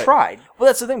play, but he tried. Well,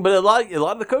 that's the thing. But a lot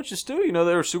of the coaches too.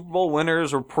 They were Super Bowl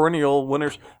winners or perennial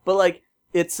winners. But like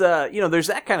it's there's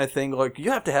that kind of thing. Like you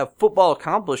have to have football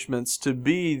accomplishments to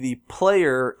be the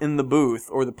player in the booth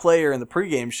or the player in the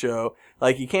pregame show.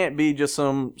 Like you can't be just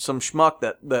some schmuck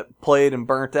that played and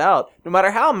burnt out. No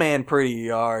matter how man pretty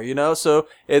you are, So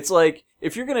it's like.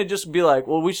 If you're going to just be like,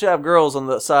 well, we should have girls on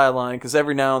the sideline because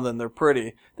every now and then they're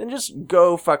pretty, then just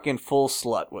go fucking full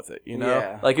slut with it,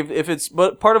 Yeah. Like, if it's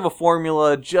part of a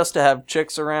formula just to have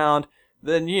chicks around,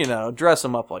 then, dress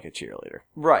them up like a cheerleader.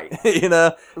 Right.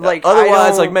 Like,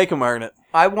 otherwise, like, make them earn it.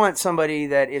 I want somebody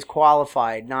that is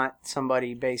qualified, not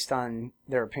somebody based on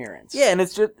their appearance. Yeah, and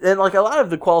it's just, and like, a lot of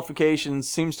the qualifications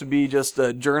seems to be just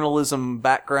a journalism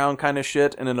background kind of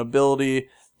shit and an ability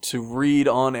to read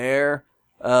on air.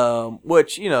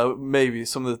 Which, maybe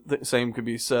some of the same could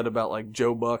be said about, like,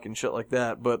 Joe Buck and shit like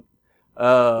that, but,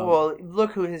 well,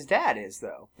 look who his dad is,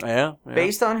 though. Yeah.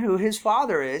 Based on who his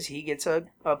father is, he gets a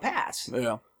pass.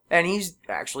 Yeah. And he's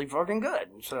actually fucking good,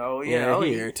 so, he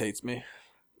irritates me.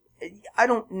 I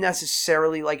don't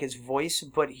necessarily like his voice,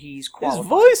 but he's qualified. His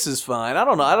voice is fine. I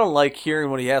don't know. I don't like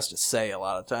hearing what he has to say a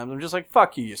lot of times. I'm just like,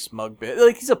 fuck you smug bitch.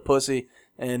 Like, he's a pussy,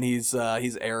 and he's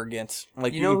arrogant.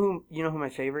 Like, you know who my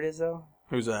favorite is, though?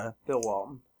 Who's that? Bill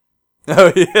Walton.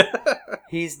 Oh, yeah.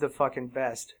 He's the fucking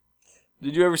best.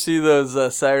 Did you ever see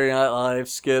those Saturday Night Live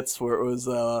skits where it was,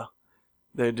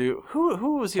 they do,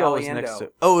 who was he always next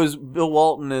to? Oh, it was Bill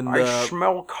Walton and... I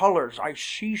smell colors. I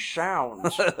see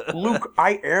sounds. Luke,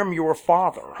 I am your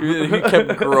father. He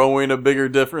kept growing a bigger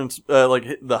difference,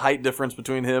 like the height difference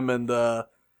between him and,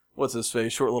 what's his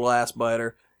face, short little ass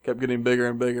biter. Kept getting bigger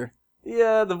and bigger.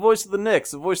 Yeah, the voice of the Knicks,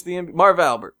 the voice of the NBA, Marv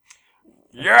Albert.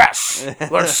 Yes!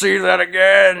 Let's see that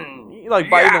again. You like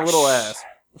biting a little ass.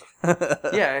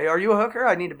 Yeah, are you a hooker?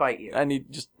 I need to bite you. I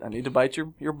need to bite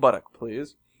your buttock,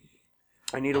 please.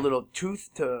 I need a little tooth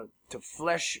to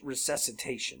flesh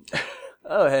resuscitation.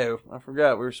 Oh, hey, I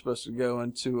forgot we were supposed to go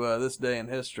into this day in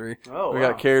history. Oh, we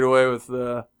got carried away with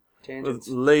tangents.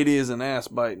 with ladies and ass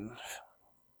biting.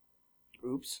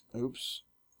 Oops. All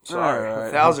Sorry, right.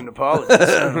 1,000 apologies. All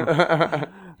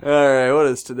right, what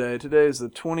is today? Today is the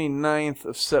 29th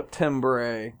of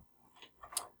September.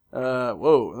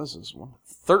 Whoa, this is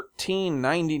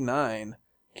 1399.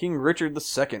 King Richard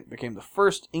II became the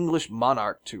first English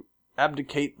monarch to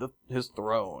abdicate his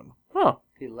throne. Huh.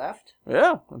 He left?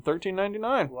 Yeah, in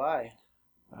 1399. Why?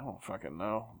 I don't fucking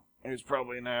know. He was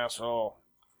probably an asshole.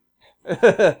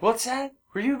 What's that?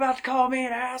 Were you about to call me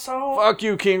an asshole? Fuck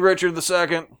you, King Richard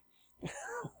II.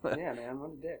 Yeah, man,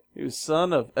 what a dick. He was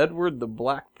son of Edward the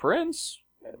Black Prince.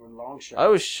 Edward Longshot. I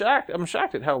was shocked. I'm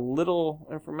shocked at how little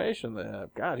information they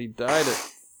have. God, he died at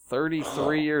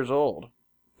 33 years old.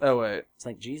 Oh, wait. It's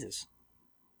like Jesus.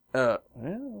 Yeah,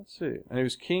 let's see. And he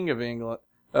was king of England.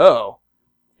 Oh.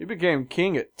 He became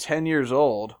king at 10 years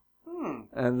old.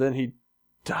 And then he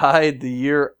died the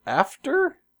year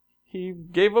after he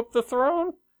gave up the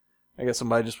throne? I guess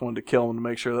somebody just wanted to kill him to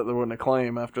make sure that there wasn't a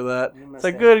claim after that. It's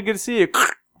like, good to see you.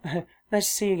 Nice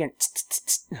to see you again.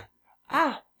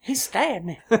 He stabbed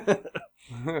me.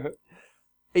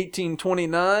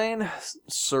 1829,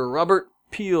 Sir Robert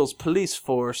Peel's police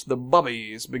force, the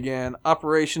Bobbies, began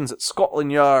operations at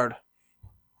Scotland Yard.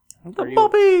 The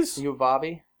Bobbies! Are you a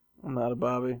Bobby? I'm not a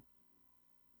Bobby.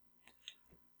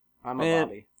 I'm a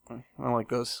Bobby. I like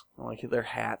those. I like their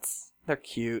hats. They're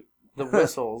cute. The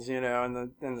whistles, and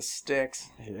the sticks.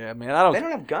 Yeah, man, They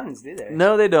don't have guns, do they?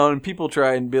 No, they don't. And people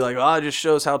try and be like, "Oh, it just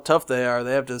shows how tough they are.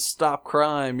 They have to stop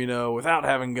crime, without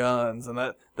having guns, and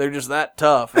that they're just that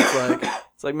tough."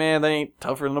 It's like, man, they ain't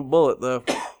tougher than a bullet, though.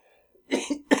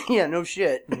 Yeah, no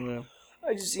shit. Yeah.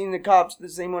 I just seen the cops, the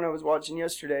same one I was watching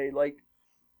yesterday. Like,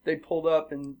 they pulled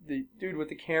up, and the dude with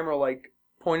the camera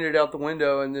pointed it out the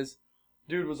window, and this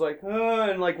dude was like,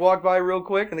 and walked by real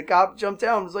quick, and the cop jumped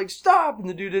down and was like, stop, and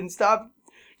the dude didn't stop.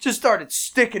 Just started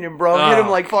sticking him, bro. Hit him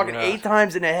 8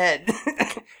 times in the head.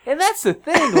 And that's the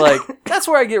thing, that's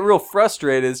where I get real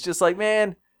frustrated. It's just like,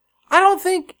 man, I don't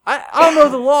know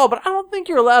the law, but I don't think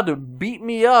you're allowed to beat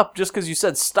me up just because you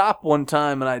said stop one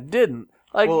time and I didn't.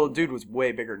 Well, the dude was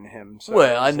way bigger than him. So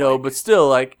well, I know, but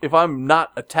still, if I'm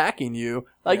not attacking you,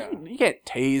 you can't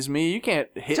tase me, you can't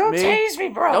hit me. Don't tase me,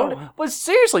 bro. But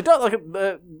seriously, don't.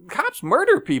 The cops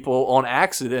murder people on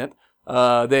accident.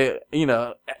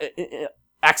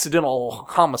 Accidental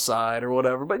homicide or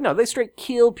whatever. But no, they straight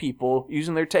kill people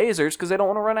using their tasers because they don't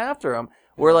want to run after them.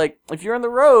 Where if you're on the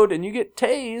road and you get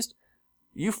tased,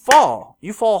 you fall.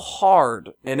 You fall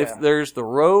hard. And if there's the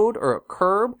road or a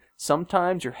curb,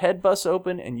 sometimes your head busts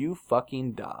open and you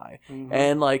fucking die. Mm-hmm.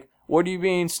 And what are you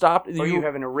being stopped? Or you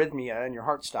have an arrhythmia and your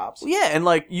heart stops. Yeah, and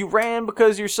you ran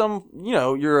because you're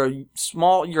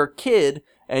you're a kid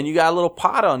and you got a little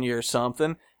pot on you or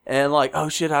something. And oh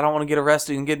shit, I don't want to get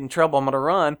arrested and get in trouble. I'm going to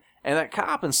run. And that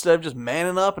cop, instead of just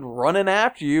manning up and running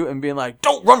after you and being like,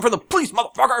 don't run for the police,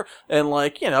 motherfucker! And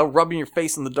rubbing your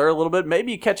face in the dirt a little bit.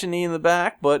 Maybe you catch a knee in the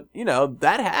back, but,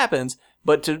 that happens.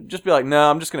 But to just be like,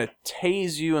 no, I'm just going to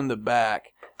tase you in the back.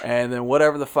 And then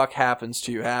whatever the fuck happens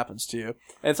to you, happens to you.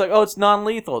 And it's like, oh, it's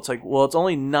non-lethal. It's like, well, it's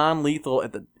only non-lethal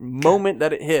at the moment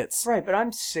that it hits. Right, but I'm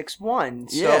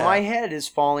 6'1", so my head is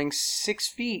falling 6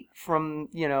 feet from,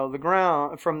 the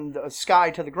ground, from the sky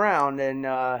to the ground. And,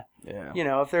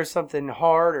 if there's something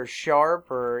hard or sharp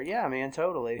or, yeah, man,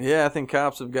 totally. Yeah, I think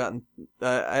cops have gotten,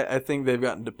 I think they've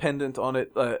gotten dependent on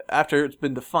it after it's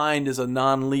been defined as a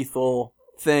non-lethal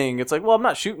thing. It's like, well, I'm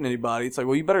not shooting anybody. It's like,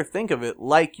 well, you better think of it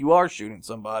like you are shooting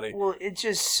somebody. Well, it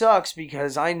just sucks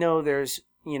because I know there's,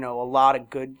 a lot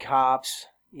of good cops,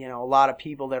 a lot of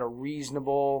people that are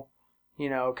reasonable,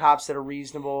 cops that are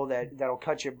reasonable, that'll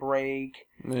cut your break.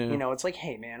 Yeah. It's like,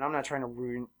 hey, man, I'm not trying to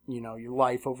ruin, your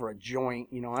life over a joint.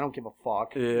 I don't give a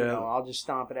fuck. Yeah. I'll just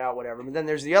stomp it out, whatever. But then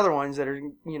there's the other ones that are,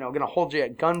 going to hold you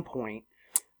at gunpoint.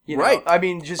 Right. I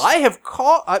mean, just... I haven't,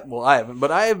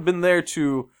 but I have been there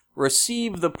to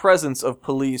receive the presence of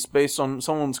police based on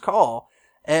someone's call.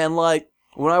 And,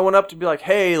 when I went up to be like,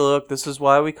 hey, look, this is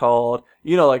why we called,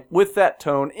 you know, like with that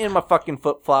tone in my fucking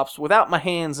flip-flops without my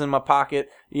hands in my pocket,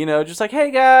 you know, just like,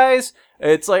 hey guys,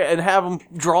 it's like, and have them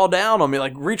draw down on me,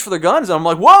 like reach for their guns. And I'm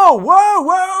like, whoa, whoa,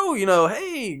 whoa, you know,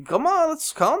 hey, come on,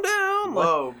 let's calm down.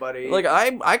 Whoa, like, buddy. Like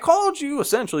I called you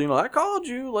essentially, you know, I called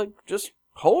you, like just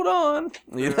hold on,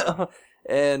 you know.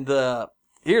 And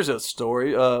here's a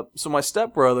story. So my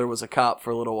stepbrother was a cop for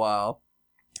a little while,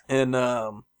 and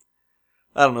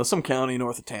I don't know, some county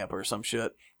north of Tampa or some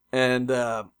shit. And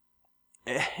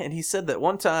he said that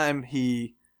one time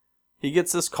he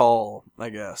gets this call, I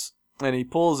guess, and he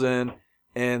pulls in,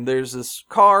 and there's this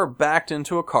car backed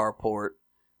into a carport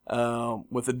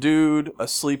with a dude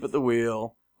asleep at the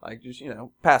wheel, like just, you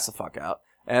know, pass the fuck out.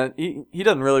 And he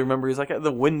doesn't really remember. He's like,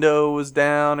 the window was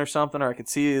down or something, or I could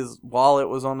see his wallet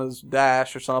was on his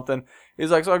dash or something. He's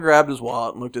like, so I grabbed his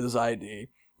wallet and looked at his ID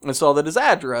and saw that his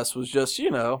address was just, you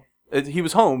know, he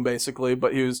was home basically,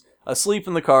 but he was asleep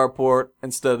in the carport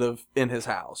instead of in his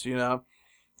house, you know.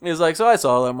 He's like, so I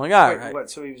saw him. I'm like, all right. What?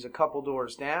 So he was a couple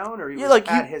doors down, or he was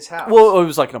like at his house? Well, it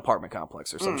was like an apartment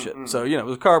complex or some shit. So you know, it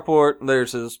was a carport. And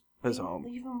there's his home.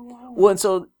 Leave him alone. Well,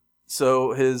 and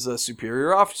so his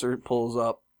superior officer pulls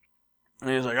up, and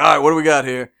he's like, all right, what do we got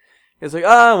here? He's like,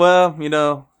 well, you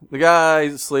know, the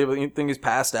guy's asleep. I think he's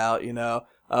passed out, you know.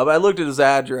 But I looked at his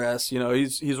address. You know,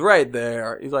 he's right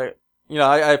there. He's like, you know,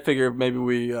 I figured maybe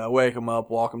we wake him up,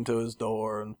 walk him to his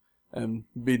door, and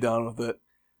be done with it.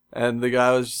 And the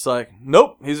guy was just like,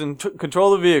 nope, he's in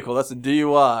control of the vehicle. That's a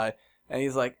DUI. And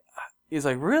he's like,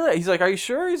 really? He's like, are you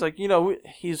sure? He's like, you know,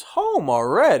 he's home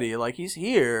already. Like, he's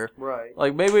here. Right.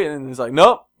 Like, maybe, and he's like,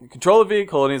 nope, control the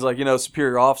vehicle. And he's like, you know,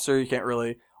 superior officer, you can't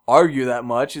really argue that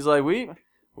much. He's like,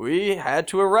 we had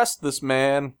to arrest this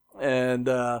man. And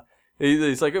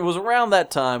he's like, it was around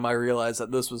that time I realized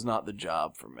that this was not the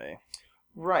job for me.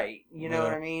 Right. You know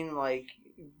what I mean? Like,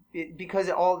 because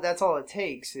that's all it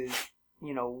takes is,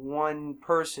 you know, one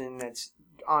person that's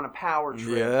on a power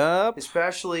trip. Yep.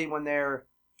 Especially when they're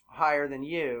higher than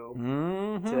you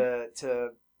to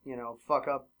you know, fuck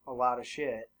up a lot of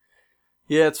shit.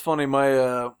 Yeah, it's funny.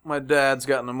 My dad's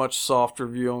gotten a much softer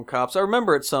view on cops. I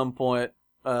remember at some point,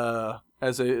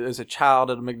 as a child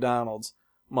at a McDonald's,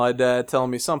 my dad telling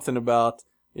me something about,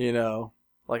 you know,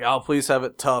 like, oh, police have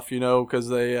it tough, you know, because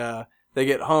they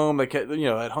get home,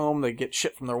 at home they get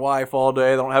shit from their wife all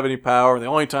day. They don't have any power. The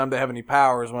only time they have any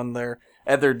power is when they're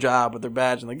at their job with their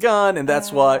badge and the gun, and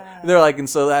that's why they're like, and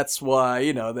so that's why,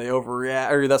 you know, they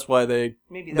overreact, or that's why they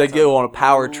go on a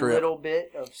power trip. A little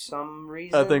bit of some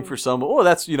reason. I think for some,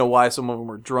 that's, you know, why some of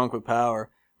them are drunk with power.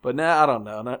 But now I don't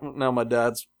know. Now my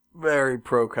dad's very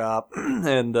pro cop,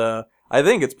 and I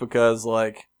think it's because,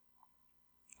 like,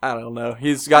 I don't know.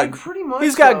 He's got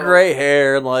gray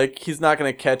hair, and like he's not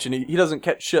gonna catch any. He doesn't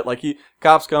catch shit. Like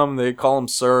cops come, they call him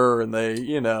sir, and they,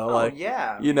 you know,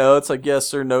 you know, it's like yes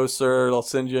sir, no sir. I'll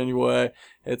send you anyway.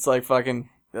 It's like fucking.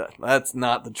 That's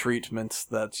not the treatment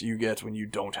that you get when you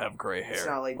don't have gray hair, it's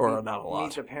not like or not a lot.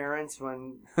 Meet the parents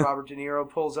when Robert De Niro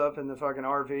pulls up in the fucking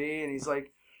RV, and he's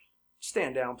like,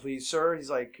 "Stand down, please, sir." He's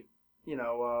like, you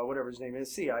know, whatever his name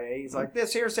is, CIA. He's like,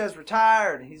 this here says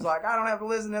retired. He's like, I don't have to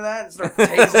listen to that. And start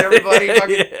tasing everybody.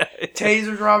 Fucking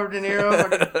tasers Robert De Niro.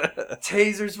 Fucking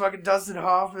tasers fucking Dustin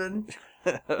Hoffman.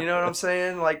 You know what I'm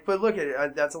saying? Like, but look at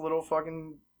it. That's a little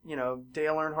fucking, you know,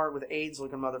 Dale Earnhardt with AIDS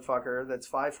looking motherfucker that's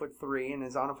 5'3" and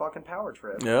is on a fucking power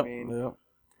trip. Yep, I mean,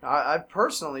 I've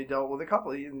personally dealt with a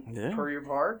couple. Puryear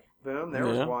Park. Boom. There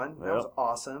was one. That was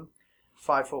awesome.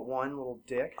 5'1" little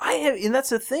dick. And that's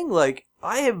the thing, like,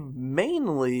 I have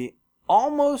mainly,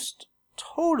 almost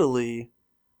totally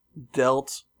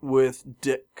dealt with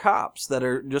dick cops that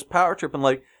are just power tripping.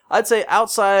 Like, I'd say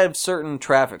outside of certain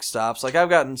traffic stops, like I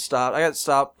got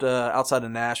stopped outside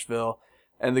of Nashville,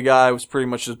 and the guy was pretty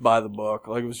much just by the book.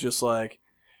 Like, it was just like,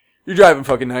 you're driving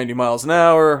fucking 90 miles an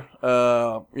hour,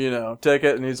 you know,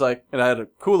 ticket. And he's like, and I had a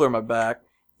cooler in my back.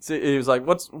 So he was like,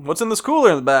 what's in this cooler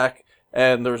in the back?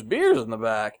 And there was beers in the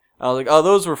back. I was like, oh,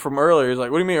 those were from earlier. He's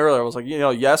like, what do you mean earlier? I was like, you know,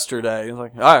 yesterday. He's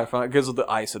like, all right, fine. Because the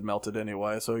ice had melted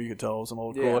anyway, so you could tell it was an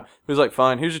old cooler. He was like,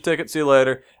 fine, here's your ticket, see you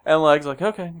later. And like, he's like,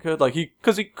 okay, good. Like,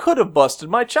 because he could have busted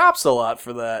my chops a lot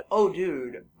for that. Oh,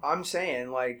 dude, I'm saying,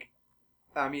 like,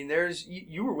 I mean,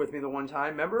 you were with me the one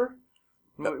time, remember?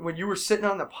 When you were sitting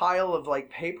on the pile of,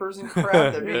 like, papers and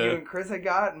crap that me, you and Chris had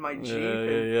got in my Jeep.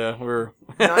 Yeah. We're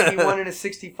 91 and a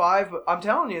 65. But I'm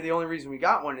telling you, the only reason we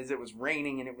got one is it was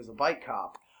raining and it was a bike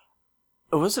cop.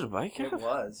 Oh, was it a bike cop? It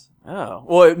was. Oh.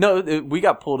 Well, no, we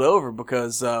got pulled over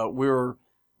because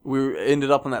we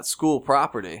ended up on that school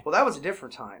property. Well, that was a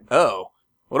different time. Oh.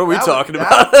 What are we talking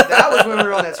about? That was when we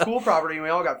were on that school property and we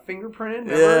all got fingerprinted.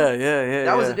 Remember? Yeah.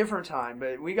 That was a different time,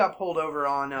 but we got pulled over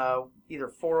on either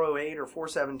 408 or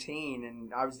 417,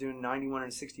 and I was doing 91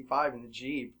 and 65 in the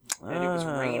Jeep, and it was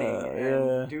raining,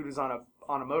 and dude was on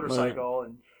a motorcycle,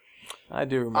 and I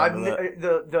do remember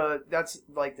that. That's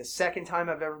like the second time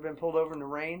I've ever been pulled over in the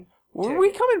rain. Were we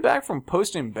coming back from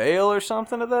posting bail or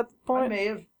something at that point? I may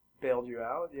have bailed you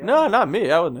out. Yeah. No, not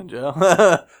me. I wasn't in jail.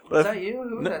 Was that you?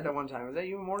 Who was that one time? Was that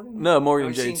you and Morgan? No, Morgan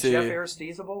and JT. Seen Jeff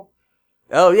Aristotle?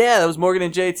 Oh, yeah, that was Morgan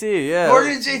and JT, yeah.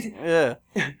 Morgan and JT. Yeah.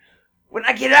 When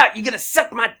I get out, you're going to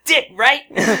suck my dick, right?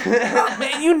 Oh,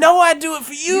 man, you know I do it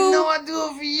for you. You know I do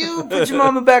it for you. Put your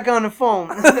mama back on the phone.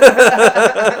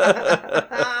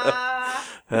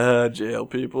 Jail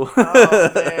people.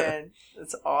 Oh, man.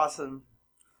 That's awesome.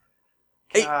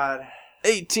 God.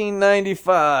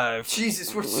 1895.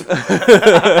 Jesus, we're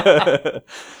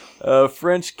so...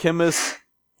 French chemist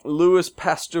Louis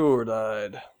Pasteur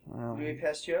died. Louis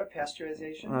Pasteur?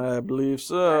 Pasteurization? I believe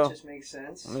so. That just makes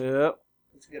sense. Yep.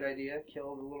 That's a good idea.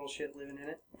 Kill the little shit living in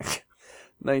it.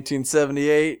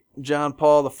 1978, John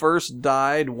Paul I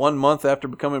died 1 month after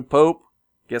becoming Pope.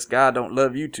 Guess God don't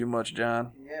love you too much,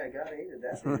 John. Yeah, God hated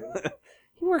that dude.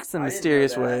 He works in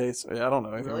mysterious ways. Yeah, I don't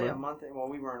know anything really? about it. A month? Well,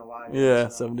 we weren't alive. Yeah,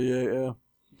 so 78, yeah.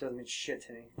 It doesn't mean shit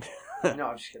to me. No,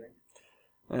 I'm just kidding.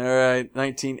 All right,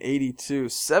 1982.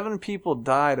 7 people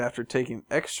died after taking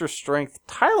extra-strength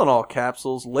Tylenol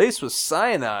capsules laced with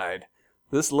cyanide.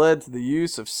 This led to the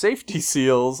use of safety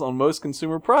seals on most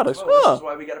consumer products. This is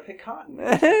why we got to pick cotton.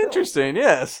 Interesting,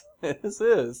 yes. This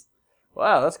is.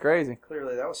 Wow, that's crazy.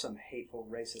 Clearly, that was some hateful,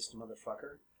 racist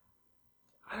motherfucker.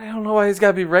 I don't know why he's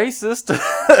got to be racist.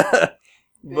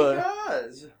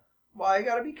 Because. Why you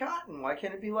got to be cotton? Why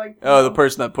can't it be like... the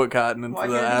person that put cotton into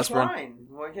the aspirin.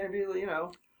 Why can't it be,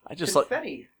 I just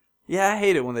confetti? Yeah, I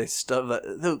hate it when they stuff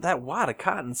that wad of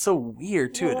cotton. So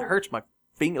weird, too. It hurts my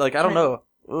finger. Like, I don't know.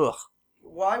 Ugh.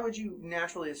 Why would you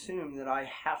naturally assume that I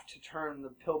have to turn the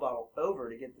pill bottle over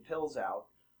to get the pills out?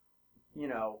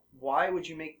 Why would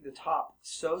you make the top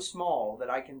so small that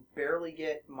I can barely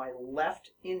get my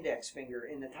left index finger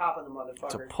in the top of the motherfucker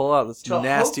to pull out this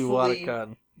nasty wad of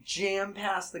cotton? Jam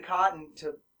past the cotton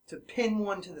to pin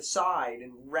one to the side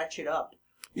and retch it up.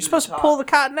 You're supposed to pull the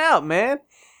cotton out, man.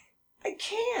 I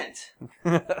can't.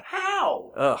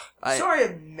 How? Ugh. Sorry, I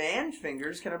have man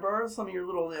fingers. Can I borrow some of your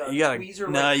little tweezer?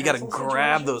 No, you gotta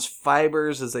grab those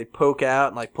fibers as they poke out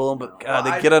and like pull them. But God,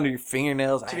 they get under your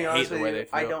fingernails. To be honest with you,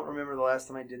 I don't remember the last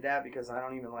time I did that because I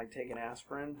don't even like taking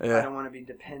aspirin. Yeah. I don't want to be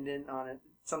dependent on it.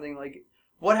 Something like,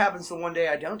 what happens the one day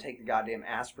I don't take the goddamn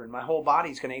aspirin? My whole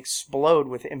body's gonna explode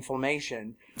with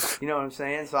inflammation. You know what I'm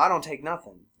saying? So I don't take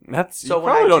nothing. You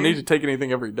probably don't need to take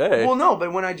anything every day. Well, no,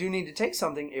 but when I do need to take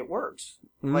something, it works.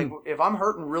 Mm. Like, if I'm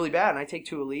hurting really bad and I take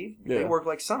 2 Aleve, they work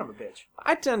like son of a bitch.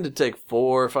 I tend to take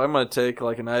 4 if I'm going to take,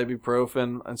 like, an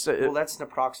ibuprofen. Well, that's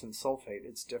naproxen sulfate.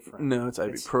 It's different. No, it's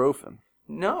ibuprofen.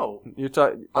 No. You're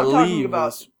talking... I'm talking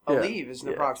about... Aleve is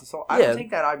naproxen sulfate. I don't take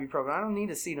that ibuprofen. I don't need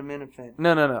acetaminophen.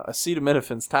 No.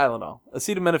 Acetaminophen's Tylenol.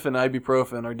 Acetaminophen and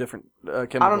ibuprofen are different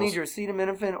chemicals. I don't need your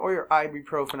acetaminophen or your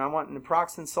ibuprofen. I want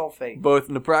naproxen sulfate. Both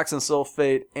naproxen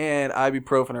sulfate and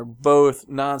ibuprofen are both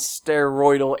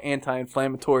non-steroidal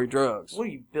anti-inflammatory drugs. What are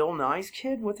you, Bill Nye's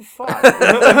kid? What the fuck?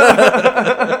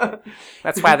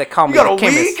 That's why they call me the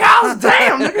chemist. You got a weed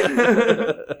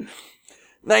cows? Damn!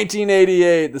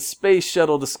 1988, the Space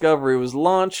Shuttle Discovery was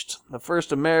launched, the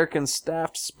first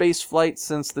American-staffed space flight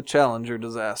since the Challenger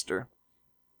disaster.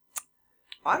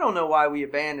 I don't know why we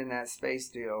abandoned that space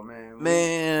deal, man. We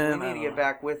need to get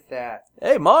back with that.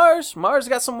 Hey, Mars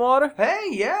got some water. Hey,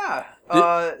 yeah.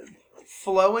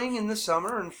 Flowing in the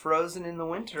summer and frozen in the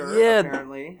winter,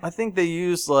 apparently. I think they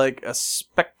used like a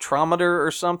spectrometer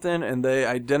or something, and they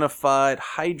identified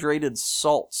hydrated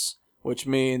salts, which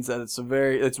means that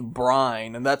it's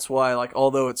brine, and that's why, like,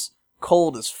 although it's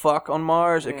cold as fuck on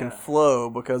Mars, it can flow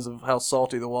because of how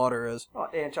salty the water is. Well,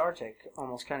 Antarctic,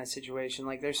 almost kind of situation.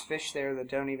 Like, there's fish there that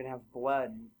don't even have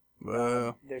blood.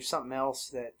 There's something else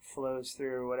that flows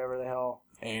through, whatever the hell.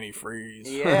 Antifreeze.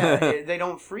 Yeah, they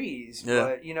don't freeze,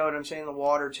 but you know what I'm saying? The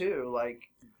water, too, like,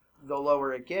 the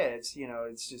lower it gets,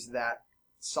 it's just that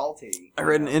salty. I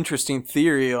read an interesting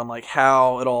theory on, like,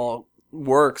 how it all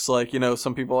works. Like,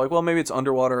 some people are like, well, maybe it's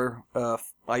underwater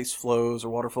ice flows or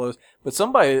water flows, but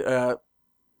somebody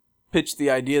pitched the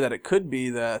idea that it could be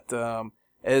that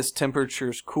as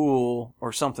temperatures cool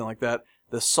or something like that,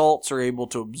 the salts are able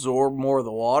to absorb more of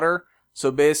the water.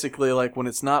 So basically, like, when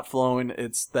it's not flowing,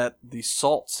 it's that the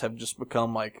salts have just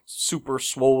become like super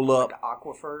swole up. Like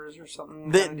aquifers or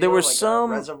something. There was like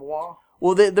some a reservoir.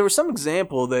 Well, there was some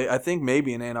example, I think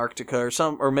maybe in Antarctica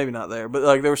or maybe not there, but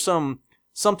like there was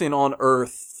something on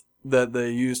Earth that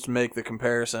they used to make the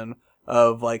comparison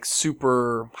of like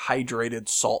super hydrated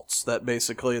salts that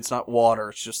basically it's not water,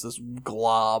 it's just this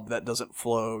glob that doesn't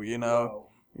flow, you know? Whoa.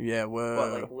 Yeah, whoa.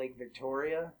 What, like Lake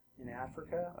Victoria in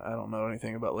Africa? I don't know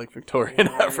anything about Lake Victoria in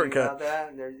Africa. About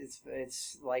that?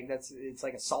 It's like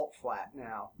a salt flat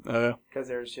now. Because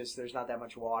there's not that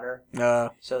much water.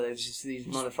 So there's just these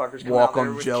motherfuckers come out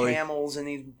there with camels and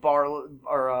these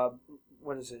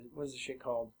what is it? What is the shit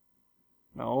called?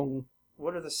 No.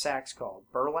 What are the sacks called?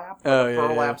 Burlap?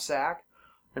 Burlap sack.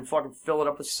 And fucking fill it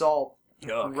up with salt.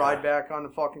 And ride back on the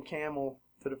fucking camel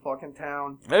to the fucking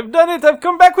town. I've done it. I've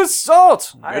come back with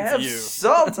salt. I have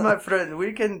salt, my friend.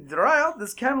 We can dry out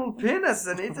this camel penis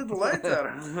and eat it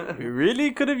later. We really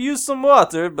could have used some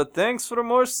water, but thanks for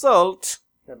more salt.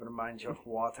 Never mind your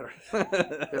water.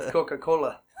 It's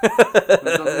Coca-Cola. We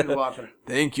don't need water.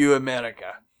 Thank you,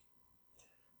 America.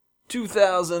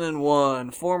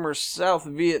 2001, former South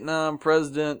Vietnam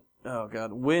president,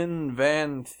 Nguyen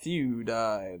Van Thieu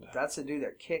died. That's the dude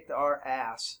that kicked our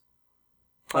ass.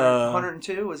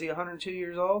 102? Was he 102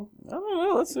 years old? I don't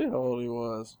know. Let's see how old he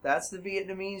was. That's the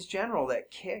Vietnamese general that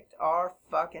kicked our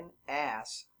fucking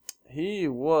ass. He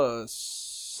was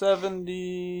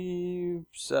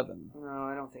 77. No,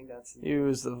 I don't think that's... He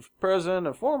was the president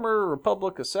of former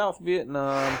Republic of South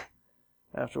Vietnam.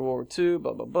 After World War II,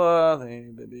 blah, blah, blah. He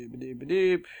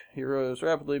rose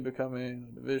rapidly, becoming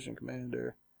a division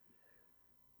commander.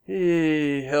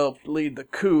 He helped lead the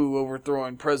coup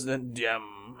overthrowing President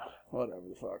Diem. Whatever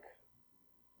the fuck.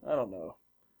 I don't know.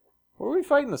 Were we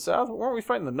fighting the South? Weren't we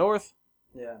fighting the North?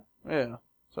 Yeah. Yeah.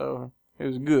 So, he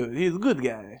was good. He's a good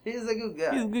guy. He's a good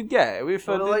guy. He's a good guy. We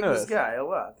fought the North. I like this guy a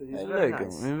lot. He's very nice.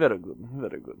 Him. He's very good.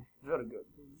 Very good. Very good.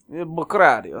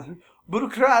 Bocradio.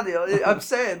 Burocradio. I'm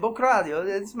saying, Bocradio.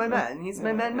 It's my man. He's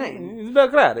my man. He's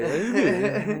Bocradio. He's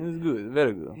good. He's good.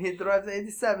 Very good. He drives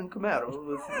 87 Camaro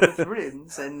with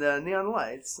rims and neon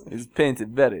lights. He's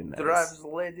painted very nice. Drives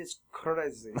ladies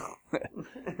crazy.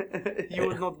 You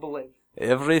would not believe.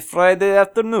 Every Friday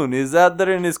afternoon, he's out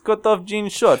there in his cut-off jean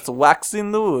shorts,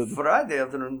 waxing the wood. Friday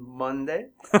afternoon,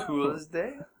 Monday,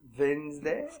 Tuesday,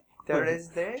 Wednesday,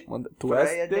 Thursday,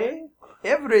 Friday.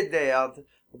 Every day out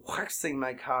waxing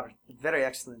my car. Very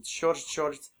excellent. Shorts,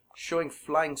 showing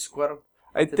flying squirrel.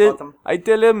 I tell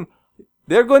him,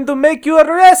 they're going to make you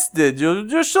arrested.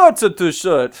 Your shorts are too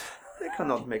short. They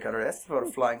cannot make arrest for a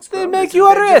flying squirrel. They make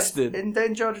you arrested.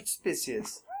 Endangered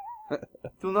species.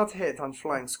 Do not hate on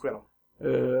flying squirrel.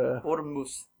 Or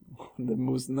moose. The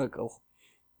moose knuckle.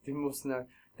 The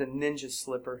ninja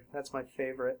slipper. That's my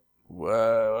favorite.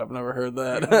 Whoa, I've never heard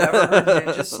that. You've never heard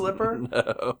ninja slipper?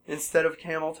 No. Instead of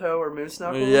camel toe or moose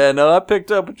knuckle? Yeah, no, I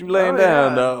picked up what you laying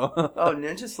down, though. Oh,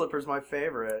 ninja slipper's my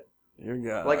favorite. Your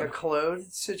God. Like a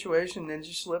clothed situation,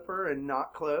 ninja slipper, and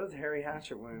not clothed, hairy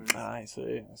hatchet wounds. I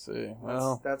see.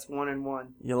 Well, that's 1 and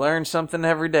 1. You learn something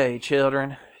every day,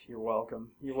 children. You're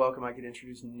welcome. I could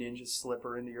introduce ninja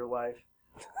slipper into your life.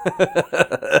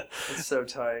 It's so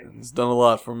tight. It's done a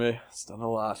lot for me. It's done a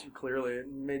lot. Clearly,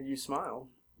 it made you smile.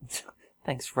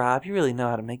 Thanks, Rob. You really know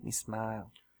how to make me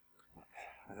smile.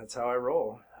 That's how I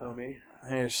roll, homie.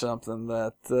 Here's something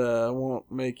that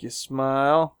won't make you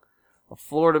smile. A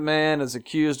Florida man is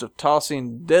accused of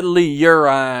tossing deadly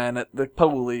urine at the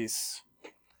police.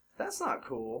 That's not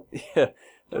cool. Yeah.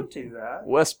 Don't do that.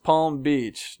 West Palm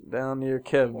Beach, down near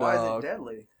Kev Why Dog. is it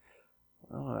deadly?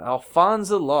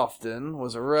 Alfonso Lofton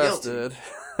was arrested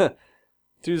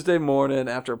Tuesday morning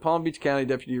after a Palm Beach County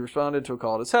deputy responded to a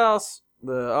call at his house.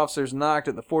 The officers knocked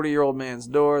at the 40-year-old man's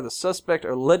door. The suspect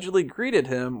allegedly greeted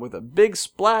him with a big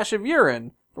splash of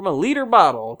urine from a liter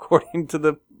bottle, according to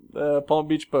the Palm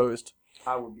Beach Post.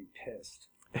 I would be pissed.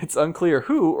 It's unclear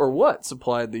who or what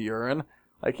supplied the urine.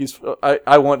 Like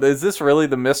I want. Is this really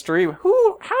the mystery?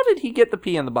 How did he get the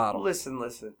pee in the bottle? Listen.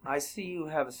 I see you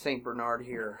have a Saint Bernard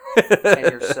here and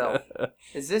yourself.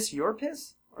 Is this your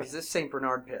piss or is this Saint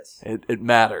Bernard piss? It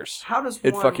matters.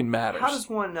 It fucking matters. How does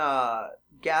one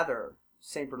gather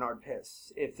Saint Bernard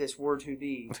piss if this were to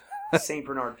be Saint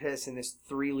Bernard piss in this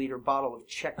 3-liter bottle of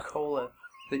Czech Cola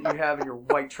that you have in your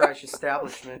white trash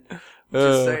establishment?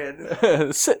 Just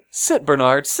saying. Sit,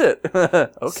 Bernard, sit.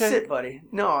 Okay. Sit, buddy.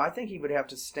 No, I think he would have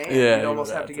to stand. Yeah, You'd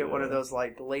almost have to get one of those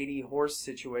like lady horse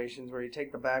situations where you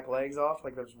take the back legs off,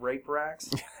 like those rape racks.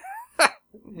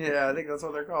 Yeah, I think that's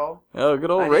what they're called. Oh,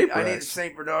 good old rape racks. I need a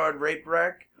St. Bernard rape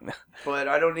rack, but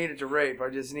I don't need it to rape. I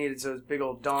just need it so his big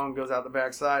old dong goes out the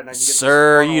backside and I can get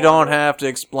Sir, you don't have to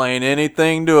explain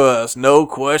anything to us. No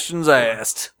questions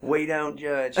asked. We don't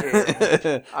judge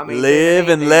here. Live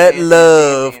and let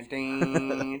love.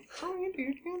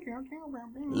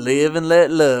 Live and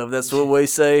let love. That's what we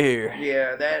say here.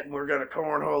 Yeah, that we're gonna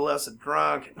cornhole us a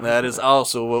drunk. That is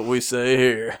also what we say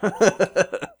here.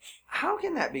 How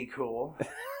can that be cool?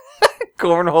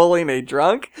 Cornholing a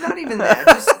drunk? Not even that.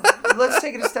 Just let's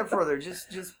take it a step further.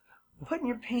 Just putting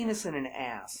your penis in an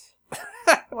ass.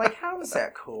 Like, how is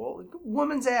that cool?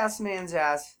 Woman's ass, man's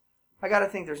ass. I gotta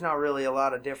think there's not really a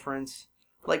lot of difference.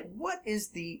 Like, what is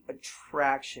the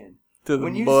attraction? To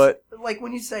the butt. Like,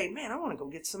 when you say, man, I want to go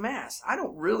get some ass, I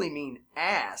don't really mean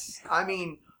ass. I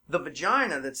mean the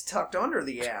vagina that's tucked under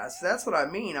the ass. That's what I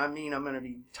mean. I mean, I'm going to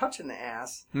be touching the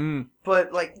ass.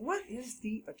 But, like, what is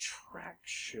the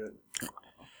attraction?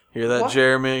 Hear that, what?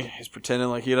 Jeremy? He's pretending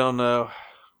like you don't know.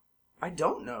 I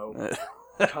don't know.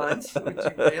 Cunts.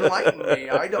 Enlighten me.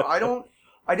 I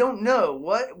don't know.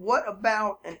 What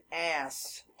about an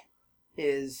ass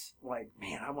is like,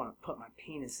 man, I want to put my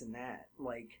penis in that.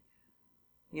 Like,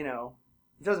 you know,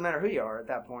 it doesn't matter who you are at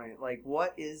that point. Like,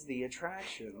 what is the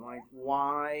attraction? Like,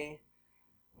 why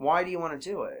do you want to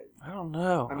do it? I don't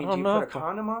know. I mean, do you put a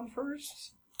condom on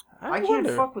first? I can't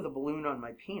fuck with a balloon on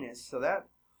my penis, so that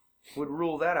would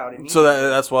rule that out immediately. So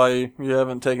that's why you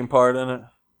haven't taken part in it?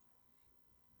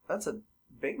 That's a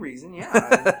big reason,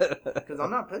 yeah. Because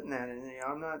I'm not putting that in.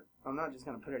 I'm not just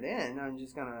gonna put it in. I'm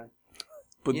just gonna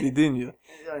put it in you.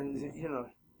 You know,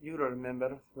 you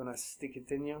remember when I stick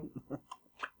it in you.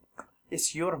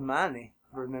 It's your money,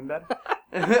 remember?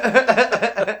 I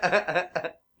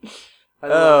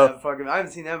love that fucking. I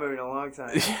haven't seen that movie in a long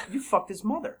time. You fucked his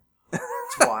mother.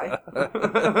 That's why.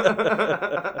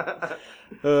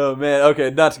 Oh, man. Okay,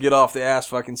 not to get off the ass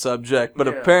fucking subject, but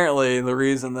apparently the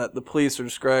reason that the police are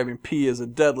describing pee as a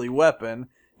deadly weapon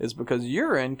is because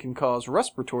urine can cause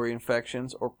respiratory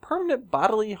infections or permanent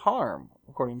bodily harm,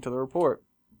 according to the report.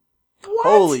 What?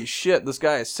 Holy shit, this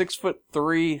guy is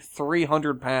 6'3",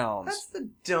 300 pounds. That's the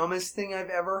dumbest thing I've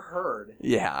ever heard.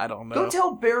 Yeah, I don't know. Don't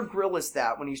tell Bear Grylls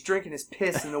that when he's drinking his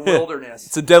piss in the wilderness.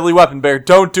 It's a deadly weapon, Bear.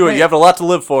 Don't do it. You have a lot to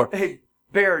live for. Hey,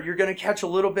 Bear, you're going to catch a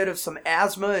little bit of some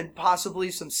asthma and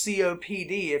possibly some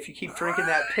COPD if you keep drinking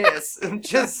that piss. I'm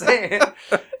just saying.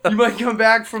 You might come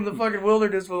back from the fucking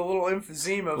wilderness with a little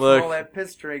emphysema from all that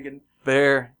piss drinking.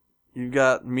 Bear, you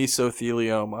got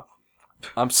mesothelioma.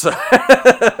 I'm sorry.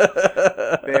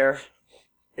 Bear,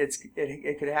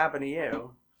 it could happen to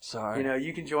you. Sorry. You know,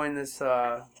 you can join this,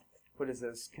 what is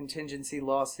this, contingency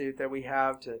lawsuit that we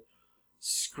have to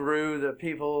screw the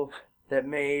people that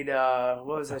made, what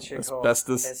was that shit called?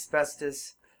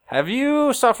 Asbestos. Have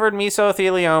you suffered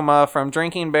mesothelioma from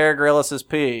drinking Bear Grylls'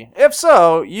 pee? If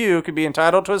so, you could be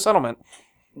entitled to a settlement.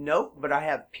 Nope, but I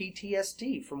have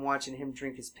PTSD from watching him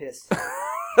drink his piss.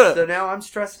 So now I'm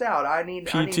stressed out. I need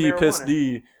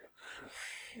PTSD.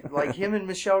 Like him and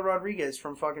Michelle Rodriguez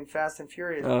from fucking Fast and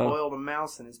Furious boiled a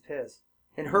mouse in his piss.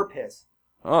 In her piss.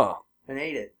 Oh. And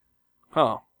ate it.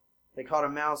 Huh. They caught a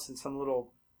mouse in some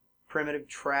little primitive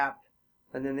trap,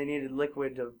 and then they needed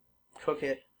liquid to cook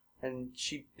it, and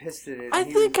she pissed it. I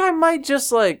think I might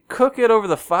just, like, cook it over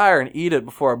the fire and eat it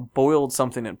before I boiled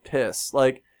something in piss.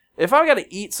 Like, if I got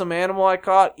to eat some animal I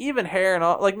caught, even hair and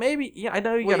all, like maybe, yeah, I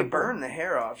know you got to burn the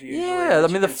hair off usually. Yeah, I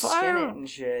mean the fire skin it and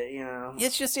shit, you know.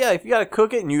 It's just if you got to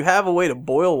cook it and you have a way to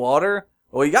boil water,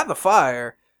 well, you got the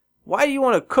fire. Why do you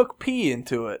want to cook pee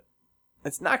into it?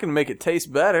 It's not going to make it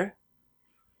taste better.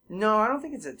 No, I don't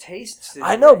think it's a taste situation.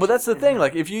 I know, but that's the thing.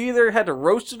 Like, if you either had to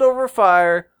roast it over a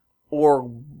fire or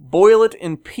boil it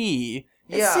in pee.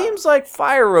 It seems like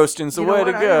fire roasting's the way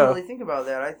to go. I didn't really think about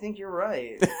that. I think you're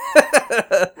right.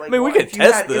 Like, I mean, we could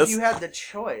test this. If you had the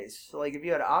choice, like if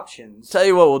you had options. Tell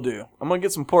you what we'll do. I'm going to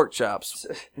get some pork chops.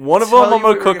 One of them I'm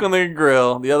going to cook on the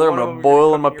grill. The other I'm going to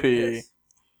boil in my pee.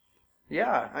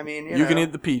 Yeah, I mean, you can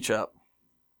eat the pea chop.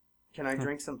 Can I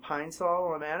drink some pine Sol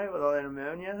while I'm at it with all that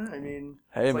ammonia? I mean,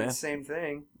 hey, it's man. Like the same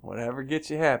thing. Whatever gets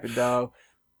you happy, dog.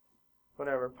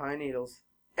 Whatever, pine needles.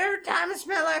 Every time I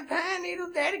smell like pine needle,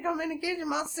 Daddy come in the kitchen,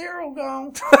 my cereal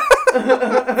gone.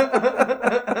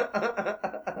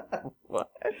 What?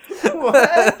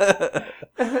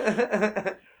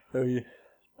 Oh, yeah.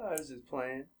 I was just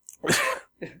playing.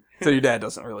 So your dad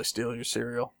doesn't really steal your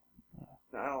cereal?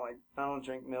 I don't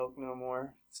drink milk no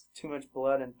more. It's too much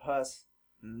blood and pus.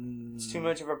 It's too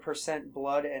much of a %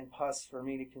 blood and pus for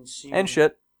me to consume. And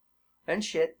shit. And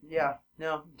shit, yeah.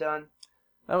 No, done.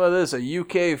 How about this? A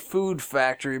UK food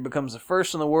factory becomes the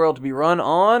first in the world to be run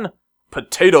on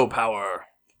potato power.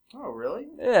 Oh, really?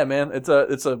 Yeah, man. It's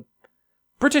a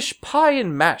British pie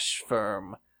and mash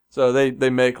firm. So they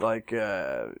make like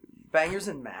bangers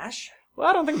and mash? Well,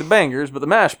 I don't think the bangers, but the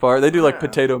mash part. They do like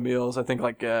potato meals. I think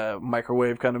like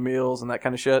microwave kind of meals and that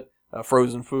kind of shit.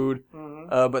 Frozen food.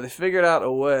 Mm-hmm. But they figured out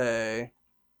a way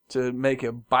to make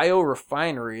a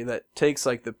biorefinery that takes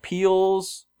like the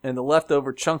peels and the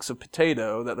leftover chunks of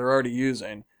potato that they're already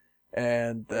using,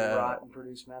 and they rot and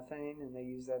produce methane, and they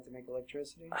use that to make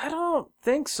electricity. I don't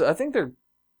think so.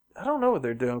 I don't know what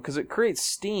they're doing because it creates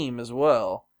steam as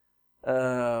well.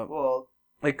 Well,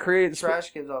 it creates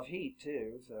trash gives off heat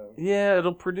too. So yeah,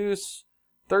 it'll produce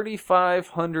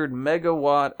 3,500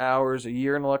 megawatt hours a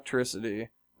year in electricity,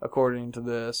 according to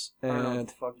this. And I don't know what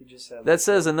the fuck you just said. That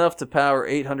says enough to power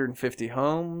 850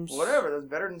 homes. Whatever, that's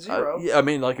better than zero. Yeah, I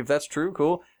mean, like, if that's true,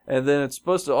 cool. And then it's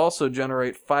supposed to also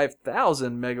generate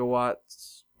 5,000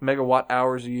 megawatt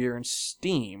hours a year in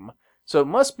steam. So it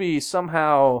must be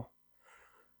somehow,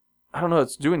 I don't know,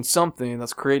 it's doing something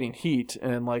that's creating heat,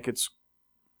 and like it's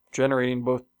generating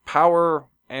both power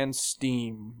and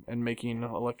steam and making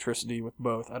electricity with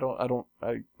both. I don't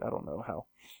know how.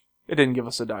 It didn't give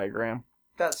us a diagram.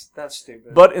 That's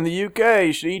stupid. But in the UK,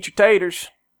 you should eat your taters.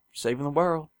 Saving the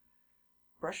world.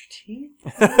 Brush your teeth?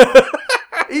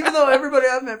 Even though everybody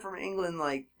I've met from England,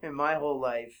 like, in my whole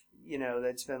life, you know,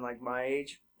 that's been, like, my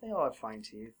age, they all have fine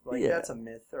teeth. Like, that's a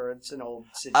myth, or it's an old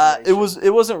situation.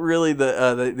 It wasn't really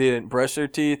they didn't brush their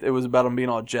teeth. It was about them being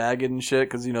all jagged and shit,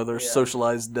 because, you know, there's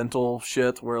socialized dental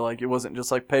shit where, like, it wasn't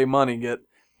just, like, pay money, get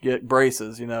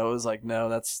braces, you know. It was like, no,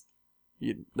 that's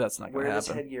not going to happen. Wear this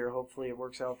headgear. Hopefully it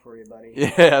works out for you, buddy.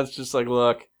 Yeah, it's just like,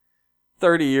 look,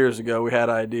 30 years ago we had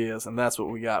ideas, and that's what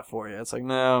we got for you. It's like,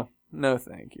 no,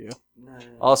 thank you. No.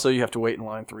 Also, you have to wait in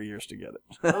line 3 years to get it.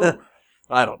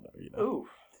 I don't know, you know. Ooh.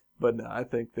 But no, I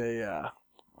think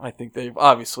they've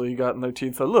obviously gotten their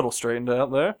teeth a little straightened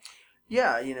out there.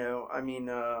 Yeah, you know, I mean,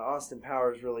 Austin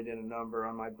Powers really did a number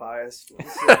on my bias.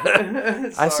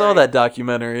 I saw that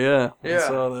documentary, yeah. Yeah, I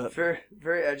saw that. Very,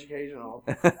 very educational.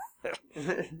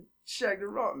 Shag the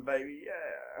rotten, baby,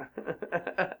 yeah.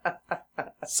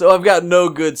 So I've got no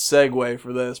good segue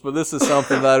for this, but this is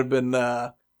something that I've been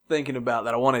thinking about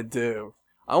that I want to do.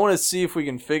 I want to see if we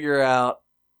can figure out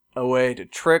a way to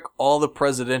trick all the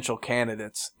presidential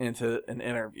candidates into an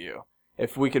interview.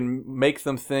 If we can make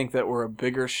them think that we're a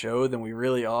bigger show than we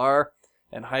really are,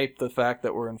 and hype the fact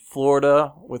that we're in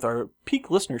Florida with our peak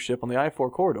listenership on the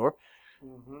I-4 corridor.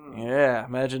 Mm-hmm. Yeah,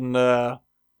 imagine being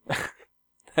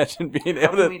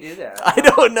able to... How can we do that? I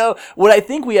don't know. What I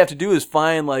think we have to do is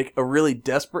find, like, a really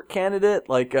desperate candidate,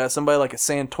 like somebody like a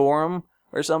Santorum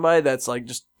or somebody that's, like,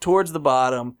 just towards the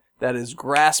bottom, that is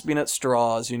grasping at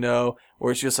straws, you know,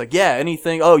 where it's just like, yeah,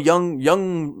 anything, young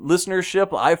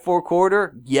listenership, I-4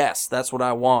 corridor, yes, that's what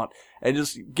I want. And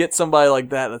just get somebody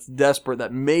like that that's desperate,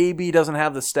 that maybe doesn't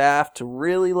have the staff to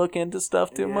really look into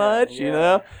stuff too much, you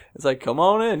know? It's like, come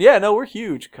on in. Yeah, no, we're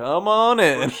huge. Come on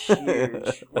in. We're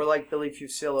huge. We're like Billy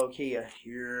Fusillo Kia.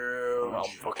 Huge. Oh,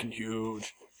 fucking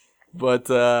huge.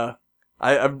 But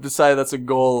I've decided that's a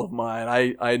goal of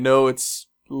mine. I know it's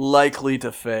likely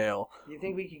to fail. You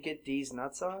think we could get D's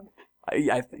nuts on?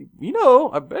 I think, you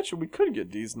know, I bet you we could get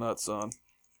D's nuts on.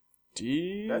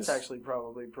 D's? That's actually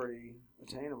probably pretty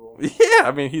attainable. Yeah,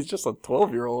 I mean, he's just a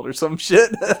 12-year-old or some shit.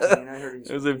 15, I heard he's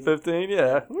 15. Is it 15?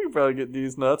 Yeah, we could probably get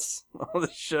D's nuts on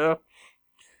the show.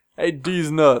 Hey,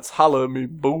 D's nuts, holla at me,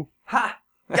 boo. Ha!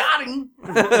 Got him!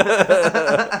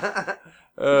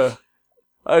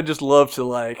 I just love to,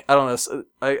 like, I don't know,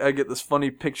 I get this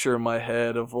funny picture in my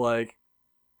head of, like,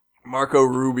 Marco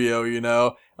Rubio, you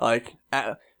know, like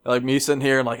me sitting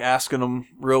here and like asking him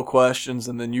real questions,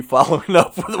 and then you following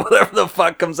up with whatever the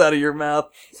fuck comes out of your mouth.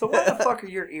 So why the fuck are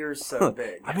your ears so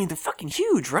big? I mean, they're fucking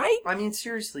huge, right? I mean,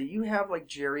 seriously, you have like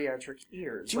geriatric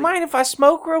ears. Do you mind if I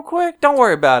smoke real quick? Don't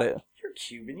worry about it. You're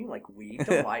Cuban. You like weed.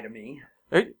 Don't lie to me.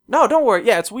 No, don't worry.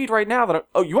 Yeah, it's weed right now.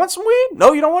 You want some weed?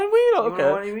 No, you don't want any weed? Okay. You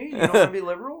don't want any weed? You don't want to be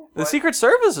liberal? The Secret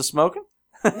Service is smoking.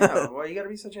 Yeah, well, you gotta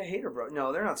be such a hater, bro.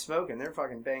 No, they're not smoking. They're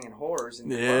fucking banging whores in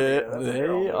Colombia.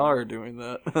 They are doing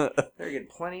that. They're getting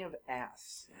plenty of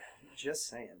ass. Just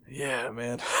saying. Yeah,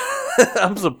 man.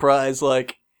 I'm surprised,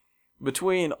 like,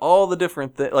 between all the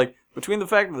different things, like, between the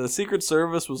fact that the Secret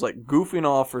Service was, like, goofing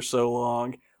off for so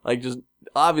long, like, just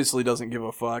obviously doesn't give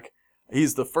a fuck.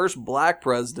 He's the first black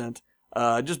president.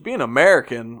 Just being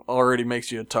American already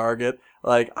makes you a target.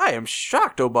 Like, I am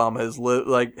shocked Obama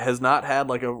has not had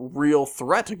like a real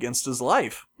threat against his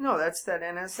life. No, that's that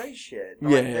NSA shit.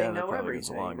 Like, yeah, they know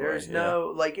everything. There's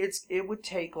no like it would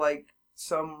take like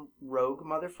some rogue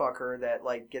motherfucker that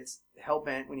like gets hell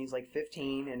bent when he's like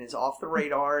 15 and is off the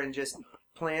radar and just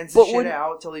plans the shit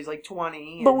out till he's like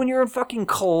 20. But when you're in fucking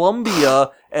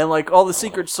Colombia and like all the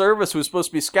Secret Service who's supposed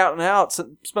to be scouting out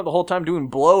spent the whole time doing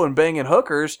blow and banging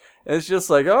hookers, and it's just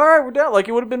like, all right, we're down. Like,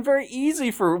 it would have been very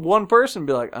easy for one person to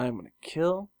be like, I'm gonna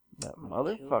kill that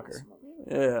motherfucker.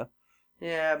 Yeah.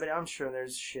 Yeah, but I'm sure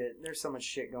there's shit. There's so much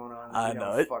shit going on that I we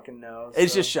know. don't fucking know.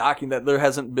 It's just shocking that there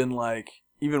hasn't been, like,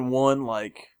 even one,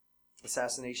 like...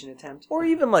 assassination attempt? Or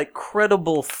even, like,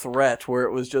 credible threat where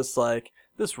it was just like,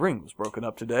 this ring was broken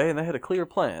up today and they had a clear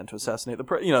plan to assassinate the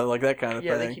president. You know, like that kind of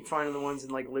thing. Yeah, they keep finding the ones in,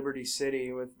 like, Liberty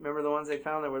City. Remember the ones they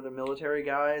found that were the military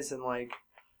guys? And, like,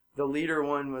 the leader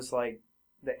one was, like,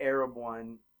 the Arab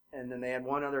one. And then they had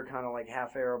one other kind of, like,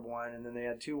 half-Arab one. And then they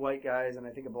had 2 white guys and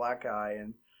I think a black guy.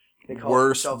 And they called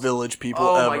worst themselves village people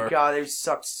oh ever. Oh, my God. They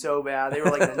sucked so bad. They were,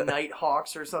 like, the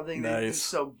Nighthawks or something. Nice. They were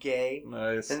so gay.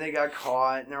 Nice. And they got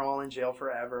caught. And they're all in jail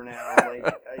forever now.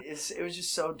 Like, it was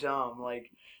just so dumb. Like...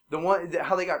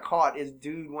 how they got caught is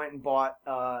dude went and bought,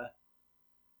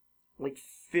 like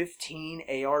 15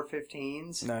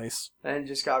 AR-15s. Nice. And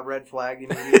just got red flagged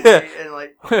immediately. And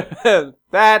like...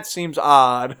 that seems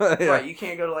odd. Yeah. Right, you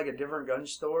can't go to like a different gun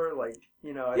store, like,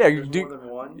 you know, yeah, there's more than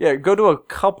one. Yeah, go to a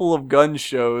couple of gun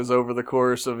shows over the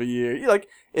course of a year. Like,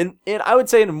 in I would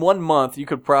say in 1 month, you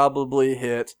could probably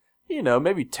hit... You know,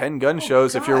 maybe 10 gun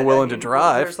shows if you're willing to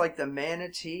drive. There's like the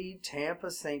Manatee,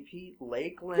 Tampa, St. Pete,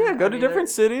 Lakeland. Yeah, go to different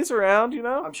cities around, you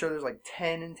know. I'm sure there's like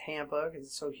 10 in Tampa because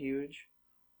it's so huge.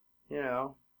 You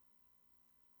know.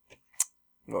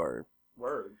 Word.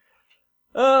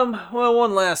 Well,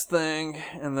 one last thing,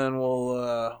 and then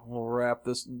we'll wrap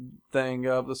this thing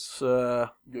up. This good,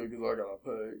 because I gotta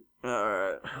pay. All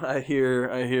right. I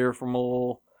hear from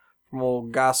old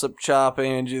gossip chop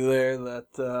Angie there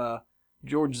that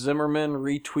George Zimmerman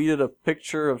retweeted a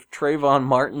picture of Trayvon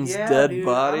Martin's dead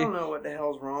body. I don't know what the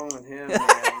hell's wrong with him, man.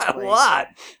 Like, what?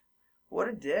 What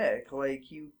a dick. Like,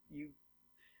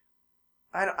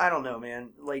 I don't know,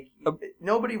 man. Like,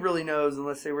 nobody really knows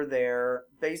unless they were there.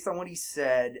 Based on what he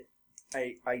said,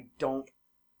 I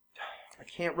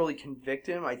can't really convict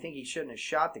him. I think he shouldn't have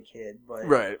shot the kid, but...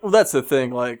 Right. Well, that's the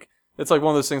thing. Like, it's like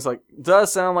one of those things, like,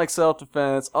 does sound like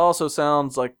self-defense, also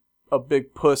sounds like a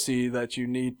big pussy that you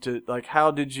need to, like,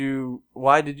 why did you,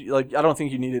 like, I don't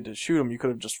think you needed to shoot him. You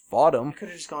could have just fought him. You could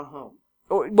have just gone home.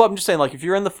 Oh, well, I'm just saying, like, if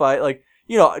you're in the fight, like,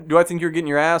 you know, do I think you're getting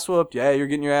your ass whooped? Yeah, you're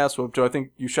getting your ass whooped. Do I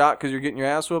think you shot because you're getting your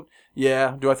ass whooped?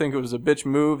 Yeah. Do I think it was a bitch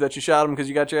move that you shot him because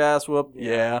you got your ass whooped?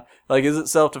 Yeah. Like, is it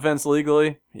self-defense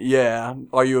legally? Yeah.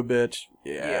 Are you a bitch?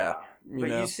 Yeah. But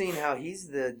you've seen how he's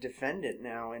the defendant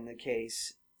now in the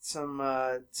case. Some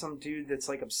dude that's,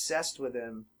 like, obsessed with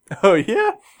him. Oh,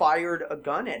 yeah? Fired a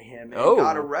gun at him and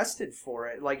got arrested for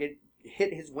it. Like, it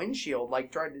hit his windshield,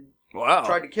 like, tried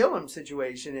to kill him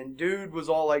situation. And dude was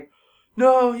all like,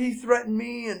 no, he threatened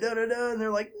me and da-da-da. And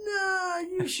they're like, nah,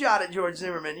 you shot at George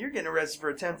Zimmerman. You're getting arrested for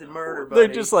attempted murder, buddy.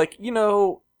 They're just like, you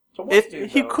know...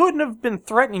 He couldn't have been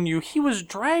threatening you. He was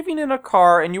driving in a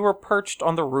car and you were perched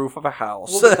on the roof of a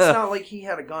house. Well, it's not like he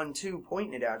had a gun, too,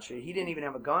 pointing it at you. He didn't even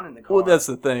have a gun in the car. Well, that's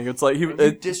the thing. It's like he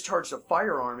discharged a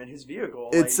firearm in his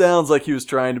vehicle. It sounds like he was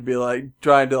trying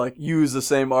to use the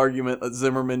same argument that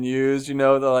Zimmerman used. You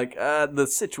know, they're like, the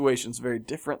situation's very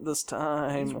different this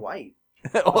time. He's white.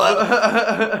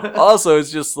 Also,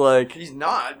 it's just like... He's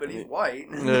not, but he's white.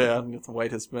 Yeah, it's a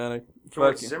white Hispanic.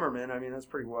 George Zimmerman, I mean, that's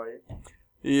pretty white.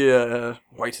 Yeah,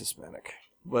 white Hispanic.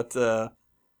 But,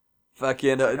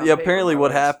 fucking, apparently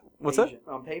what happened... What's Asian.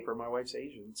 That? On paper, my wife's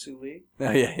Asian. Sue Lee.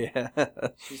 Oh, yeah.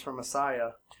 She's from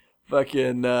Messiah.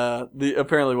 Fucking,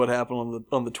 apparently what happened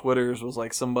on the Twitters was,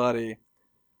 like, somebody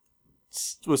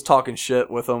was talking shit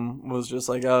with him, was just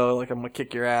like, oh, like, I'm gonna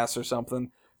kick your ass or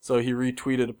something. So he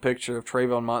retweeted a picture of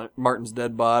Trayvon Martin's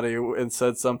dead body and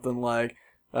said something like,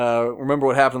 remember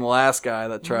what happened to the last guy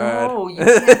that tried? No, you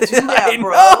can't do that,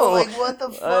 bro. Know. Like, what the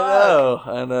fuck?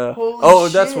 I know. Holy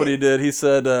shit. That's what he did. He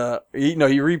said,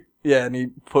 and he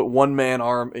put one man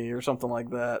army or something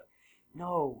like that.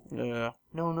 No. Yeah.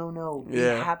 No.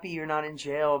 Yeah. Be happy you're not in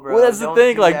jail, bro. Well, that's Don't the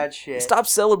thing. do Like, that shit. Stop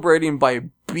celebrating by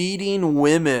beating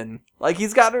women. Like, he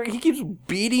keeps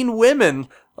beating women.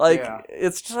 Like,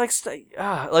 It's just like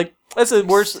that's the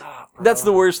worst. That's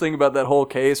the worst thing about that whole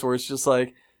case, where it's just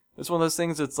like, it's one of those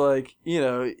things. It's like, you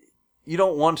know, you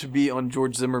don't want to be on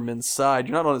George Zimmerman's side.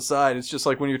 You're not on his side. It's just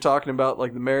like when you're talking about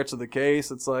like the merits of the case.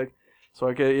 It's like, so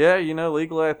okay, yeah, you know,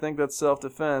 legally I think that's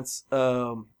self-defense.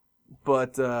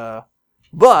 But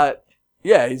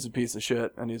yeah, he's a piece of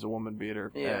shit and he's a woman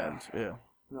beater. Yeah. And, yeah.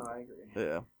 No, I agree.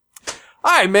 Yeah.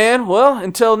 All right, man. Well,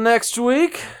 until next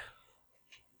week.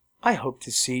 I hope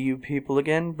to see you people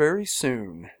again very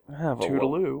soon. Have a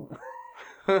Toodaloo.